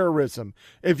 It's terrorism.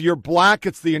 If you're black,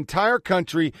 it's the entire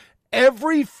country.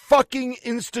 Every fucking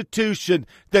institution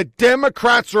that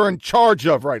Democrats are in charge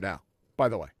of right now, by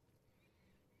the way.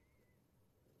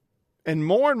 And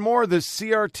more, this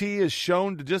CRT is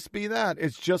shown to just be that.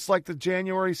 It's just like the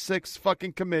January 6th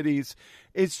fucking committees.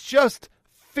 It's just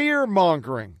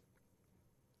fear-mongering.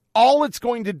 All it's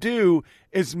going to do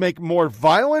is make more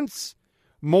violence,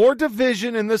 more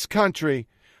division in this country,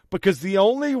 because the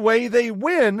only way they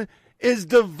win is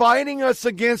dividing us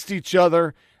against each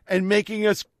other and making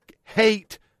us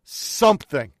hate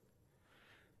something.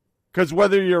 Because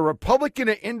whether you're a Republican,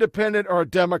 an Independent, or a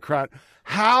Democrat,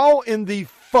 how in the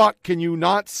fuck can you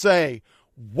not say,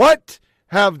 what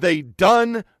have they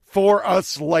done for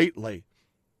us lately?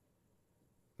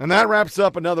 And that wraps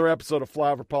up another episode of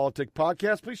Flyover Politics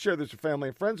Podcast. Please share this with your family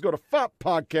and friends. Go to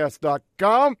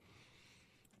foppodcast.com.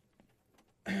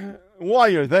 While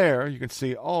you're there, you can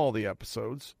see all the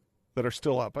episodes that are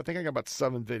still up. I think I got about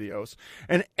 7 videos.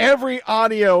 And every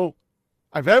audio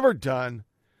I've ever done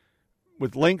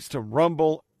with links to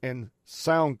Rumble and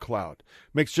SoundCloud.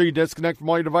 Make sure you disconnect from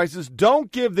all your devices.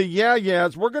 Don't give the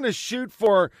yeah-yeahs. We're going to shoot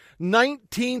for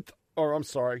 12th or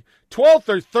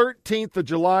 13th of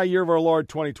July, year of our Lord,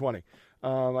 2020.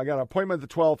 I got an appointment the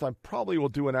 12th. I probably will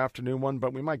do an afternoon one,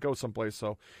 but we might go someplace.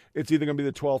 So it's either going to be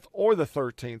the 12th or the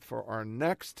 13th for our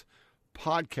next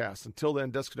podcast. Until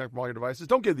then, disconnect from all your devices.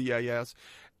 Don't give the yes.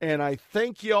 And I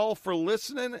thank you all for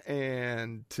listening,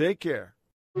 and take care.